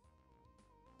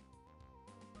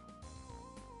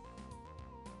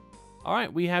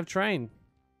 Alright, we have train.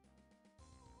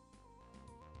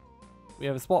 We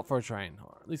have a spot for a train.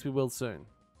 Or at least we will soon.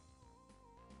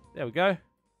 There we go.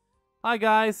 Hi,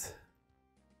 guys.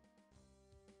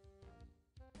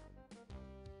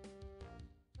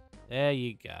 There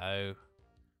you go.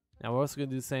 Now we're also going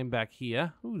to do the same back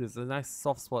here. Ooh, there's a nice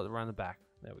soft spot around the back.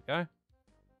 There we go.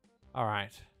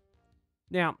 Alright.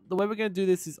 Now, the way we're going to do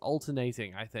this is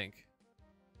alternating, I think.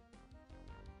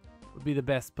 Would be the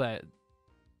best bet.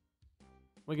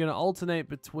 We're going to alternate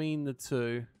between the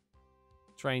two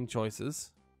train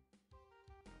choices.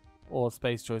 Or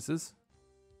space choices.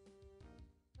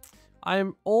 I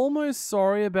am almost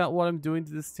sorry about what I'm doing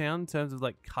to this town in terms of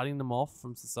like cutting them off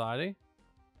from society.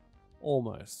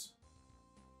 Almost.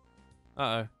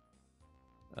 Uh-oh.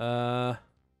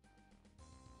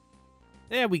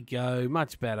 There we go.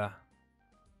 Much better.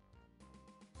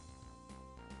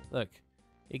 Look.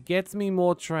 It gets me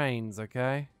more trains,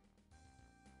 okay?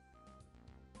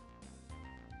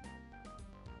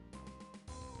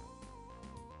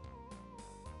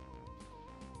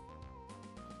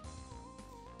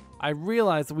 I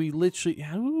realized we literally...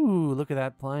 Ooh, look at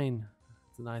that plane.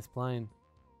 It's a nice plane.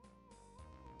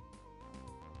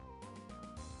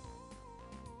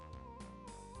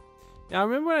 Now, I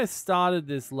remember when I started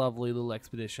this lovely little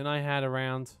expedition, I had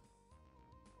around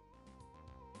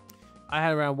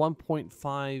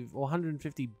 1.5 or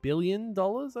 150 billion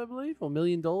dollars, I believe, or $1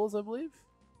 million, I believe.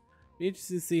 Be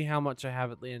interested to see how much I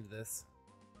have at the end of this.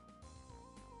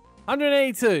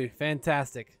 182,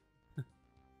 fantastic.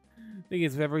 Thing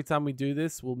is, every time we do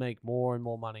this, we'll make more and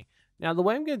more money. Now, the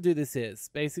way I'm going to do this is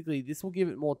basically this will give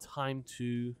it more time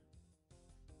to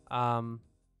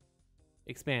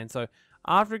expand. So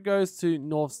after it goes to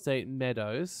North State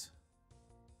Meadows.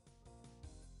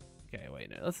 Okay,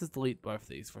 wait, no, let's just delete both of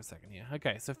these for a second here.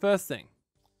 Okay, so first thing,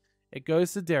 it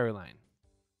goes to Dairy Lane.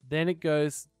 Then it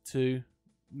goes to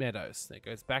Meadows. Then it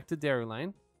goes back to Dairy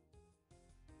Lane.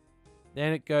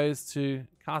 Then it goes to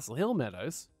Castle Hill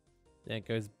Meadows. Then it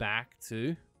goes back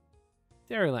to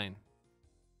Dairy Lane.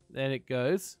 Then it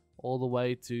goes all the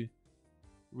way to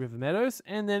River Meadows.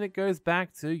 And then it goes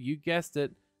back to, you guessed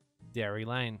it, Dairy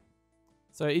Lane.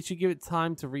 So it should give it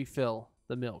time to refill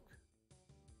the milk.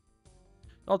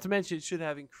 Not to mention it should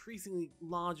have increasingly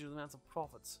larger amounts of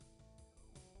profits.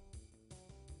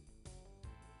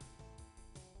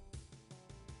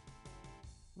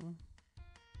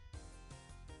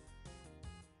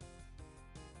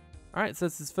 Alright, so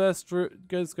it's his first trip.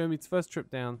 It's going to be its first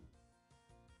trip down.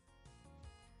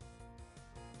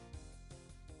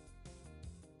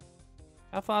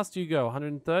 How fast do you go?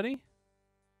 130?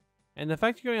 And the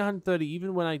fact you're going 130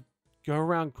 even when I go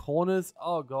around corners,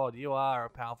 oh god, you are a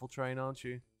powerful train, aren't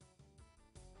you?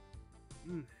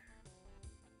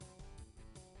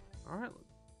 Alright.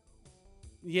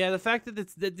 Yeah, the fact that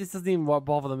this doesn't even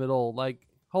bother them at all. Like,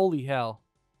 holy hell.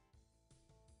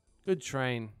 Good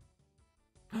train.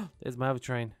 There's my other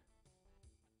train.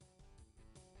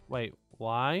 Wait,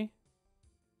 why?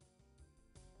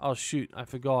 Oh shoot, I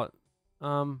forgot.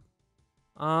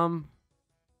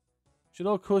 Should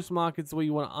all coast markets where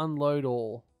you want to unload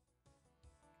all?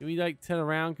 Can we like turn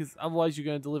around? Because otherwise you're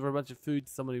going to deliver a bunch of food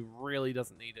to someone who really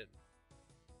doesn't need it.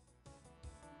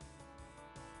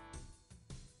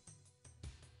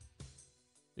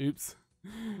 Oops.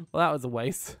 Well, that was a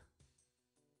waste.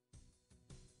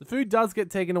 The food does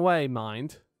get taken away,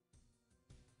 mind.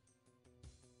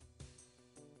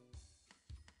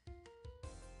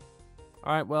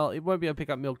 Alright, well, it won't be able to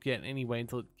pick up milk yet anyway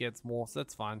until it gets more, so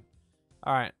that's fine.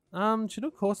 Alright,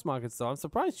 Chinook Horse Markets though. I'm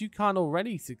surprised you can't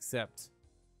already accept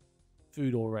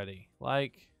food already.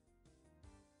 Like,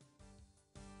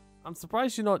 I'm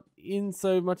surprised you're not in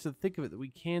so much of the thick of it that we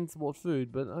can support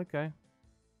food, but okay.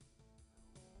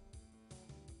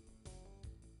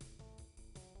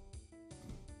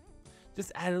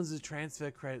 Just add on to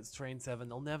transfer credits, train 7.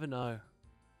 They'll never know.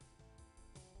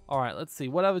 Alright, let's see.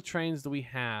 What other trains do we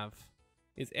have?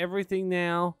 Is everything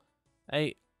now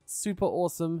a super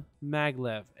awesome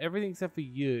maglev? Everything except for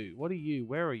you. What are you?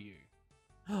 Where are you?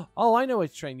 Oh, I know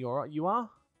which train you are.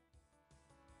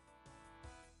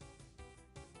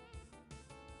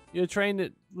 You're a train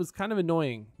that was kind of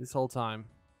annoying this whole time.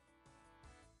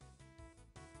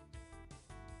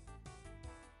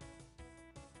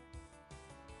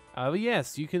 But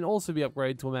yes, you can also be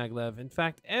upgraded to a maglev. In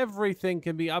fact, everything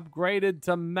can be upgraded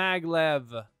to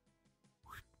maglev.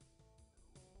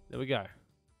 There we go.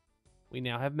 We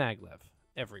now have maglev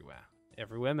everywhere.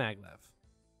 Everywhere maglev.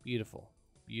 Beautiful.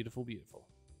 Beautiful, beautiful.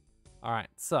 Alright,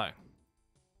 so.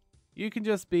 You can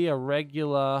just be a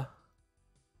regular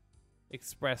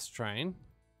express train.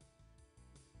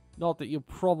 Not that you'll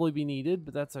probably be needed,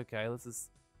 but that's okay. Let's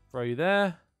just throw you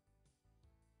there.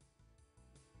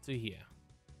 To here.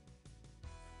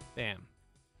 Bam.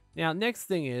 Now, next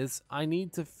thing is, I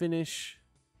need to finish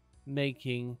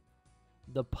making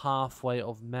the pathway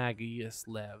of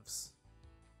Maglevs.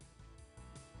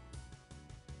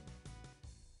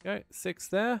 Okay, 6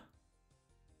 there.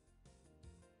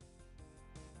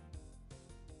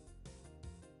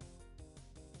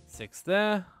 Six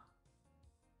there.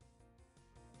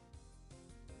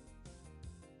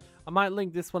 I might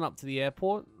link this one up to the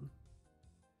airport.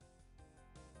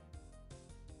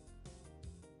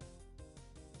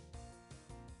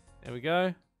 There we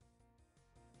go.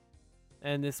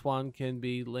 And this one can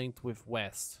be linked with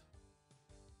West.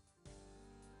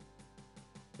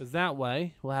 Because that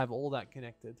way, we'll have all that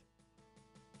connected.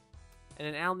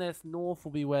 And then Alness North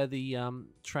will be where the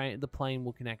the plane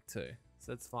will connect to.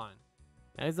 So that's fine.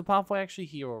 Now, is the pathway actually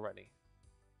here already?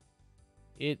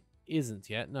 It isn't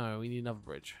yet. No, we need another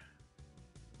bridge.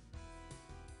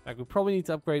 In fact, we probably need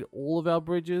to upgrade all of our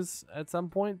bridges at some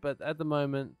point, but at the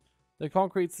moment, the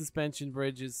concrete suspension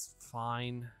bridge is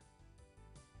fine.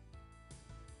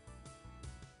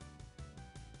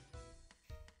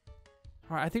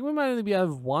 Alright, I think we might only be able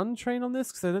to have one train on this,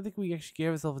 because I don't think we actually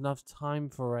gave ourselves enough time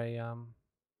for a,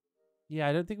 yeah,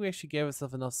 I don't think we actually gave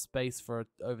ourselves enough space for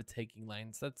overtaking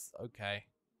lanes. That's okay.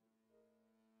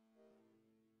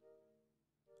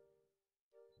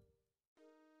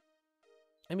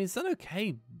 I mean, it's not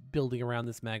okay building around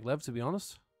this maglev, to be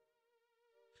honest.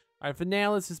 Alright, for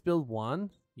now, let's just build one.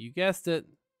 You guessed it.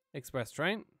 Express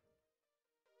train.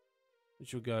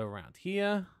 Which will go around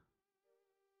here.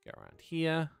 Go around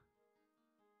here.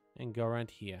 And go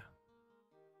around here.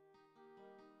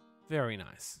 Very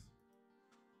nice.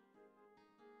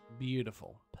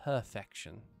 Beautiful.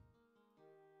 Perfection.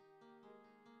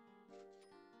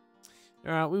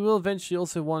 Alright, we will eventually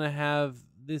also want to have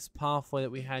this pathway that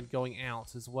we had going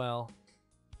out as well.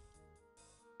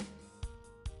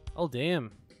 Oh,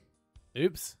 damn.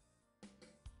 Oops.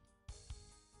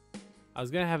 I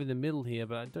was going to have it in the middle here,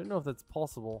 but I don't know if that's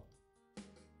possible.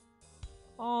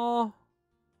 Oh.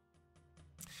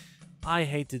 I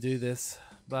hate to do this,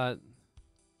 but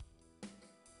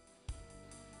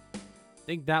I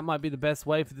think that might be the best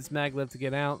way for this maglev to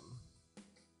get out.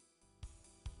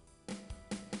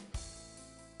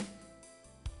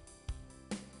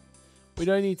 We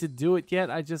don't need to do it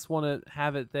yet. I just want to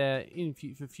have it there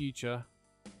for future.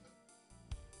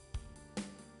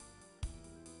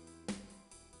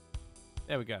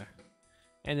 There we go.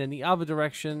 And then the other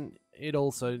direction, it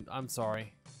also... I'm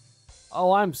sorry.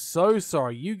 Oh, I'm so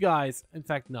sorry. You guys... In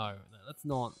fact, no. That's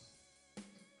not...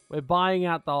 We're buying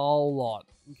out the whole lot.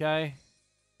 Okay?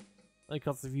 Only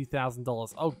costs a few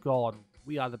 $1,000s. Oh, God.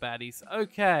 We are the baddies.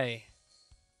 Okay.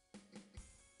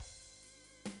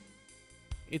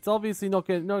 It's obviously not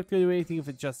going to do anything with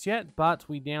it just yet, but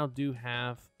we now do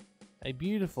have a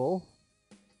beautiful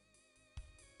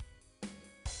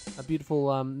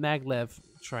maglev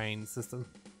train system.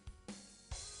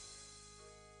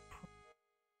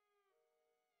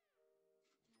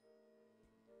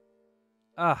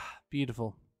 Ah,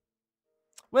 beautiful.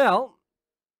 Well,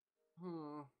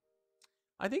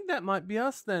 I think that might be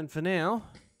us then for now.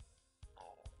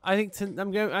 I think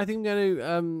I'm going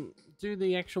to do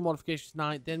the actual modification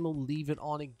tonight, then we'll leave it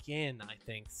on again, I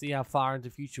think. See how far into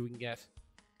the future we can get.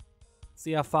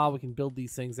 See how far we can build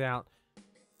these things out.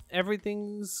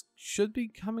 Everything's should be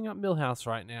coming up Millhouse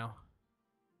right now.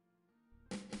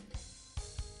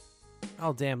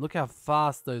 Oh damn, look how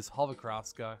fast those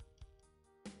hovercrafts go.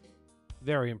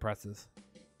 Very impressive.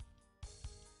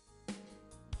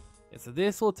 Yeah, so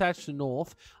this will attach to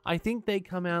North. I think they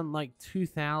come out in like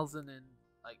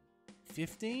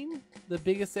 2015, the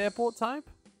biggest airport type.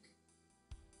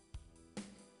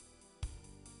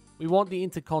 We want the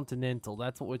Intercontinental.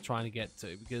 That's what we're trying to get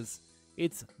to because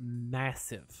it's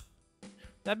massive.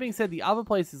 That being said, the other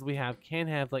places we have can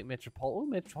have like Metropolitan. Oh,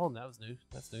 Metropolitan, that was new.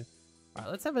 That's new. All right,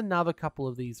 let's have another couple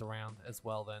of these around as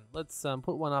well then. Let's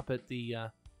put one up at the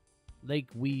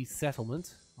Lake Wee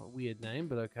Settlement. A weird name,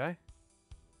 but okay.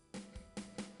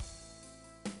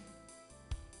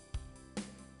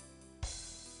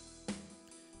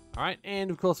 Alright,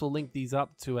 and of course we'll link these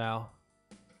up to our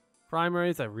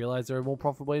primaries. I realize there are more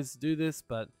profitable ways to do this,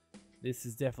 but this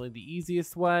is definitely the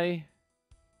easiest way,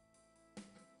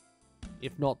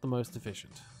 if not the most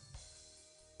efficient.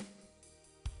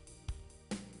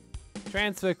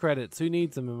 Transfer credits, who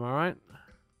needs them, am I right?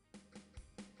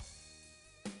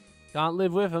 Can't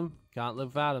live with them, can't live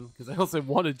without them, because I also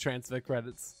wanted transfer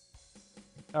credits.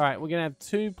 Alright, we're going to have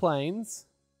 2 planes.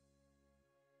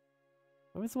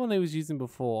 What was the one they was using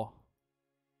before?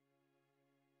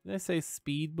 Did I say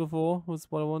speed before was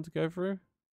what I wanted to go through?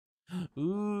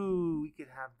 Ooh, we could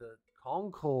have the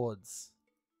Concords.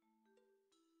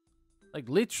 Like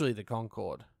literally the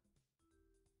Concorde.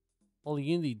 Well, the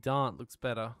Unity Dart looks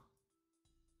better.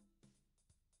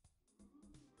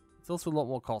 It's also a lot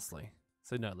more costly.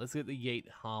 So no, let's get the Yate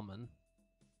Harmon.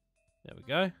 There we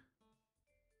go.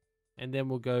 And then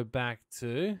we'll go back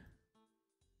to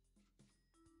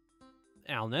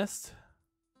Owl Nest.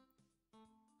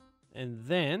 And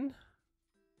then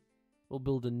we'll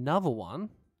build another one,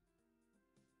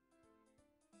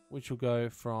 which will go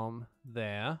from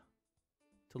there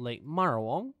to Lake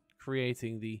Murrawong,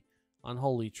 creating the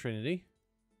unholy trinity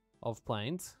of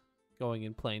planes going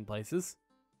in plane places.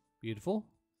 Beautiful.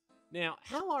 Now,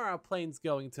 how are our planes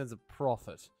going in terms of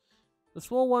profit? The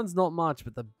small ones, not much,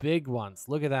 but the big ones,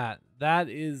 look at that. That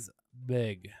is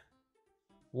big.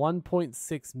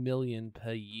 1.6 million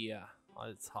per year on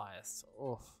its highest.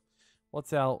 Oof.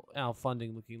 What's our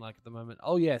funding looking like at the moment?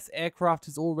 Oh yes, aircraft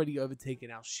has already overtaken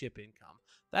our ship income.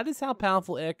 That is how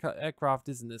powerful aircraft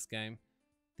is in this game.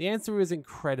 The answer is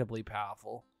incredibly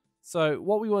powerful. So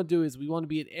what we want to do is we want to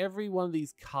be at every one of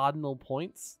these cardinal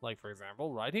points, like for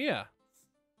example, right here.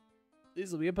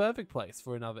 This will be a perfect place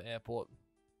for another airport.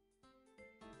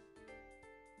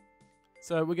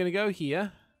 So we're going to go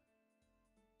here.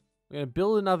 We're going to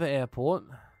build another airport.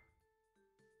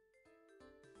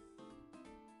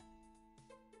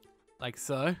 Like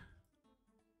so.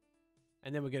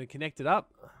 And then we're going to connect it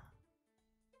up.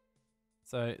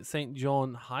 So St.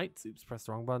 John Heights. Oops, pressed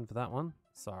the wrong button for that one.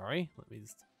 Sorry. Let me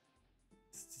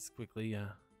just quickly...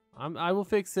 I will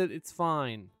fix it. It's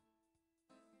fine.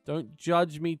 Don't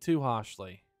judge me too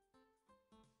harshly.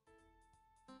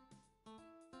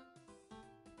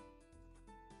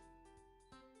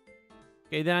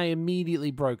 Okay, then I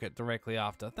immediately broke it directly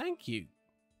after. Thank you.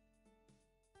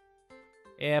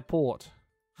 Airport.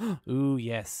 Ooh,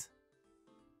 yes.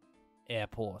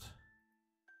 Airport.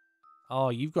 Oh,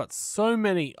 you've got so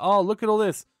many. Oh, look at all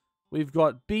this. We've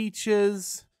got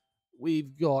beaches.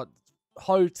 We've got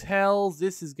hotels.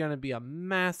 This is going to be a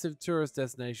massive tourist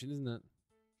destination, isn't it?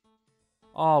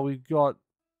 Oh, we've got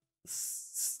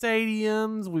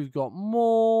stadiums. We've got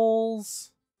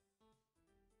malls.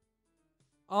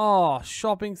 Oh,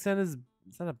 shopping centers.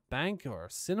 Is that a bank or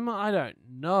a cinema? I don't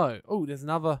know. Oh, there's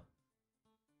another.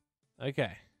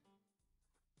 Okay.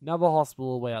 Another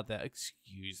hospital way out there.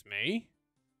 Excuse me.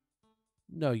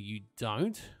 No, you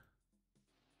don't.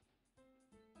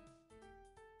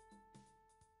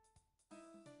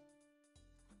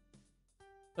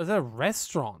 Is that a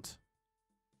restaurant?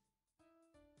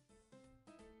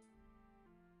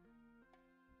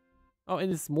 Oh,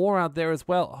 and there's more out there as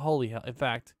well. Holy hell. In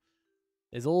fact,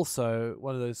 there's also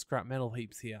one of those scrap metal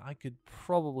heaps here. I could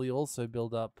probably also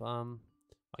build up... Are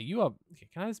you up? Okay,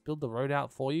 can I just build the road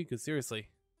out for you? Because seriously,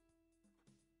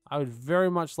 I would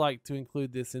very much like to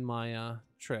include this in my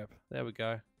trip. There we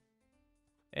go.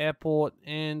 Airport,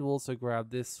 and we'll also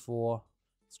grab this for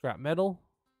scrap metal.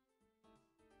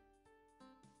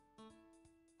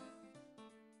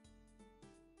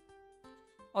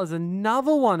 Oh, there's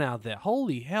another one out there.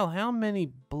 Holy hell, how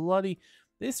many bloody...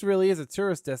 This really is a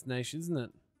tourist destination, isn't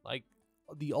it? Like,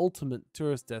 the ultimate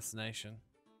tourist destination.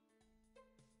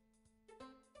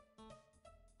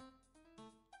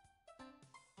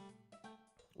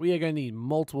 We are going to need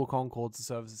multiple Concords to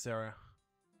service this area.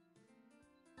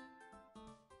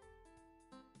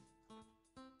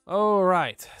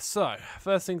 Alright, so,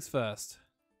 first things first.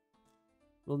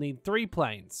 We'll need 3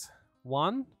 planes.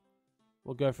 One,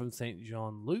 we'll go from St.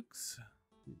 John Luke's.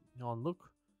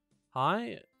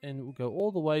 high, and we'll go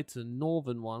all the way to the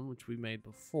northern one, which we made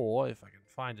before, if I can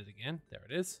find it again. There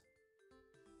it is.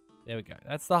 There we go.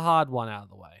 That's the hard one out of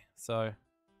the way, so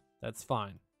that's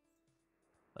fine.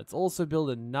 Let's also build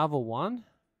another one,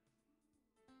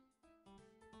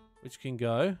 which can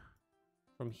go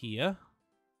from here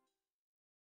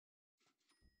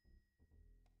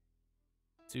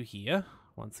to here,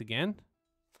 once again.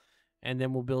 And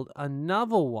then we'll build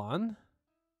another one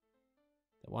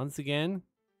that once again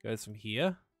goes from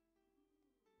here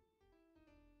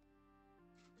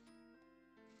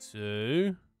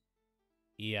to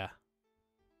here.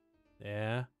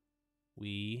 There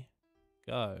we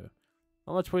go.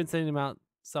 Not much point in sending them out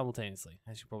simultaneously,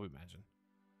 as you probably imagine.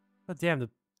 God damn,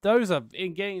 those are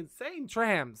getting insane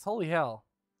trams. Holy hell.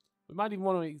 We might even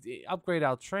want to upgrade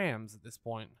our trams at this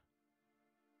point.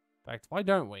 In fact, why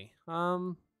don't we?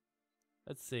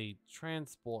 Let's see.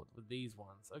 Transport with these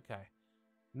ones. Okay.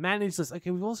 Manage this. Okay,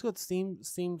 we've also got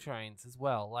steam trains as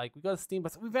well. Like, we've got a steam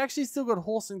bus. We've actually still got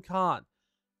horse and cart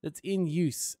that's in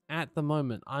use at the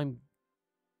moment. Okay.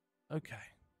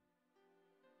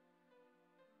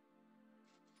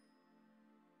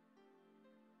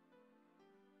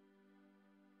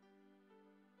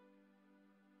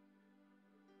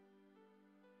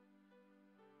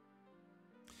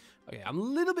 Okay, I'm a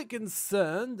little bit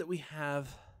concerned that we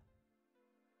have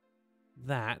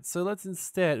that. So let's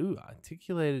instead... Ooh,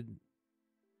 articulated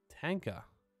tanker.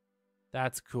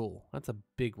 That's cool. That's a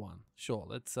big one. Sure,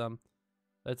 let's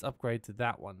upgrade to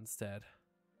that one instead.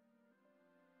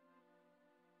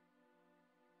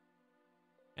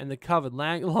 And the covered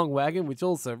long wagon, which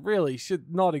also really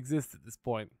should not exist at this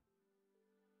point.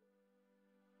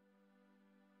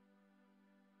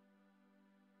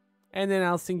 And then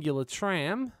our singular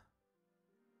tram.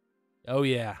 Oh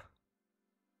yeah.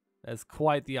 That's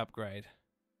quite the upgrade.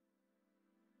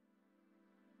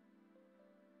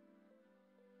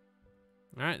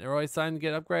 Alright, they're always starting to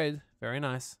get upgraded. Very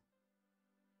nice.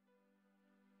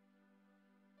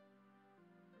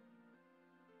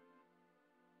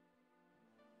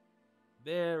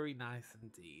 Very nice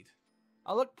indeed.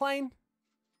 Oh look, plane!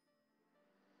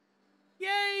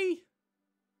 Yay!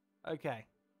 Okay.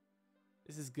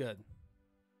 This is good.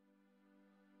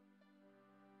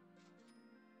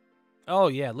 Oh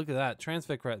yeah, look at that.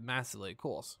 Transfer credit massively, of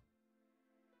course.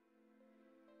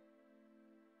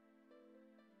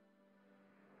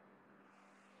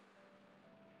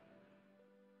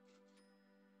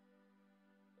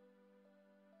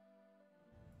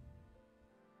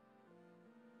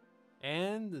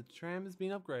 And the tram has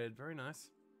been upgraded. Very nice.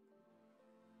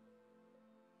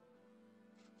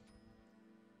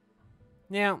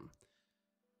 Now,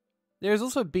 there's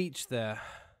also a beach there.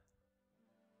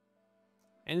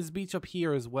 And there's a beach up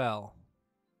here as well.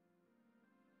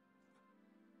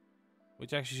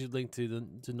 Which actually should link to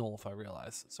the north, I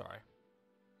realize. Sorry.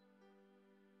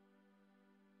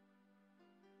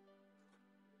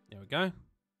 There we go.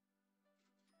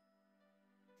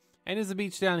 And there's a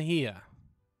beach down here.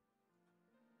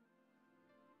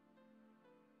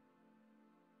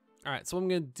 Alright, so what I'm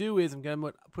going to do is I'm going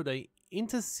to put a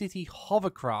intercity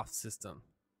hovercraft system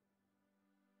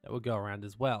that will go around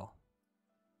as well.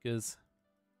 Because...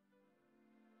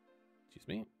 Excuse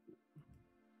me.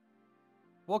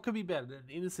 What could be better than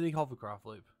an intercity hovercraft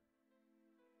loop?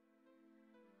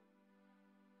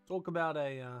 Talk about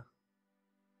a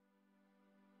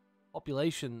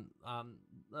population,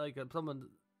 like someone.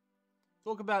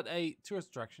 Talk about a tourist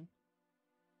attraction.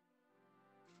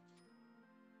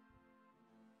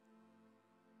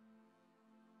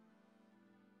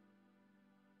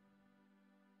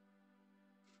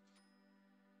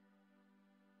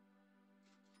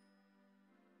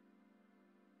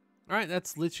 Alright,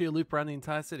 that's literally a loop around the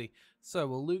entire city. So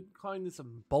we'll loop clone this a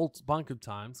bunch of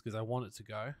times because I want it to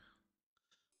go.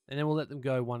 And then we'll let them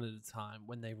go one at a time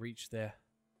when they reach the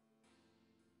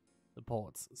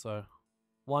ports. So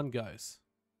one goes.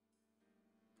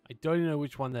 I don't even know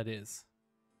which one that is.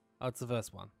 Oh, it's the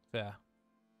first one. Fair.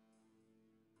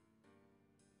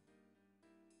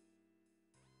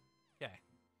 Okay.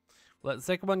 We'll let the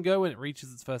second one go when it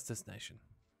reaches its first destination.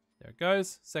 There it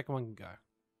goes. Second one can go.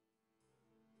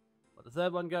 Let the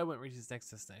third one go when it reaches its next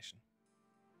destination.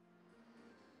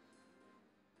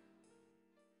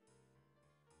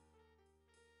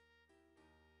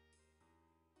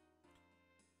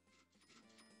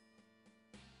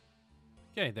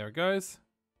 Okay, there it goes.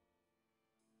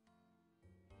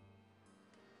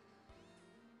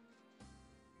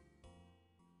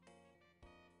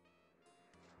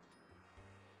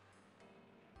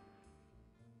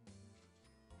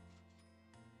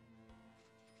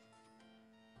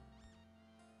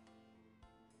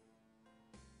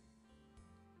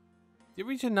 you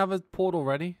reach another port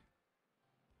already?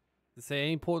 To say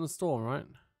any port in the storm, right?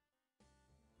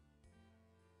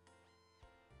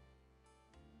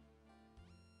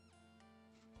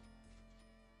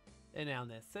 And down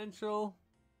there, central.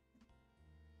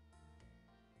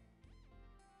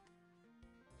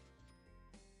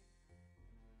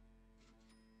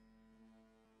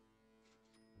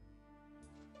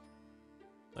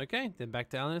 Okay, then back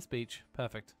down this beach.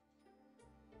 Perfect.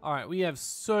 Alright, we have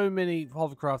so many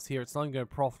hovercrafts here, it's not going to be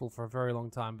profitable for a very long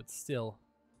time, but still.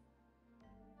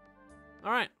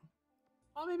 Alright.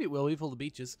 Well, maybe it will be for the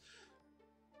beaches.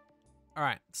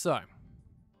 Alright, so.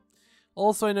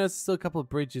 Also, I noticed still a couple of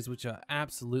bridges which are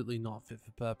absolutely not fit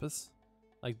for purpose.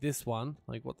 Like this one.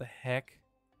 Like, what the heck?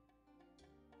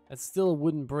 That's still a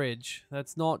wooden bridge.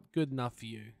 That's not good enough for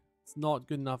you. It's not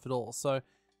good enough at all. So,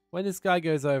 when this guy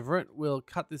goes over it, we'll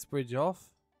cut this bridge off.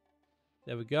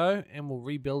 There we go. And we'll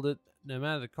rebuild it, no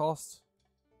matter the cost,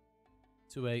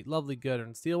 to a lovely girder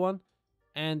and steel one.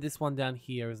 And this one down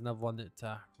here is another one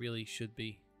that really should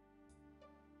be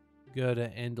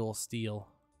girder and or steel.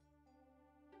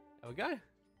 There we go.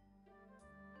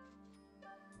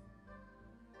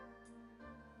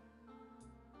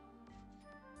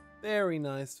 Very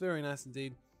nice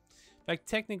indeed. In fact,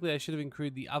 technically I should have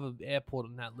included the other airport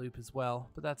in that loop as well,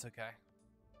 but that's okay.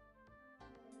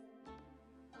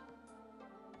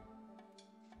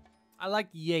 I like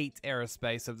Yate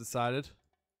Aerospace, I've decided.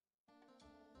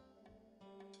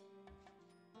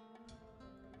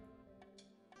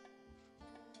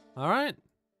 Alright.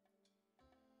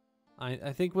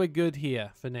 I think we're good here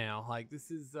for now. Like,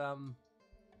 this is a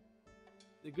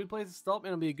good place to stop, and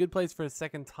it'll be a good place for a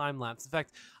second time lapse. In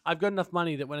fact, I've got enough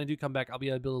money that when I do come back, I'll be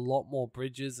able to build a lot more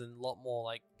bridges and a lot more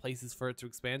like places for it to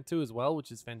expand to as well,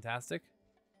 which is fantastic.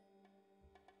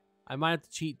 I might have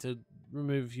to cheat to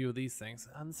remove a few of these things.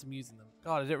 Unless I'm using them.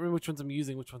 God, I don't remember which ones I'm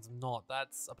using, which ones I'm not.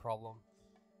 That's a problem.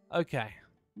 Okay,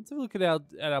 let's have a look at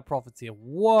our profits here.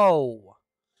 Whoa,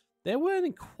 they're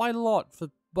earning quite a lot for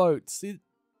boats.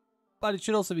 But it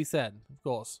should also be said, of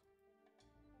course.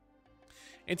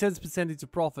 In terms of percentage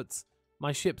of profits,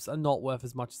 my ships are not worth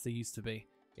as much as they used to be.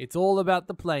 It's all about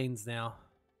the planes now.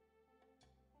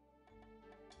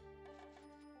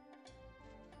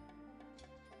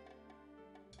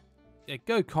 Yeah,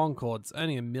 go Concords,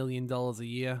 earning $1 million a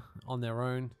year on their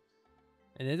own.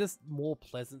 And they're just more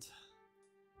pleasant.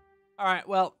 Alright,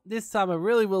 well, this time I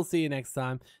really will see you next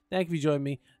time. Thank you for joining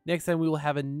me. Next time we will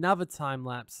have another time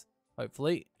lapse.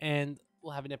 Hopefully, and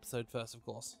we'll have an episode first, of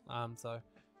course. So,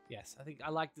 yes, I think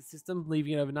I like the system.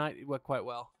 Leaving it overnight, it worked quite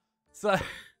well. So,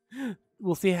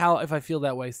 we'll see how, if I feel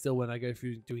that way still when I go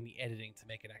through doing the editing to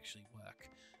make it actually work.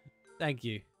 Thank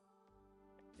you.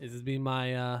 This has been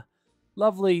my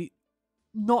lovely,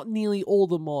 not nearly all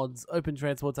the mods, Open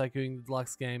Transport Tycoon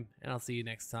Deluxe game, and I'll see you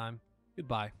next time.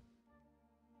 Goodbye.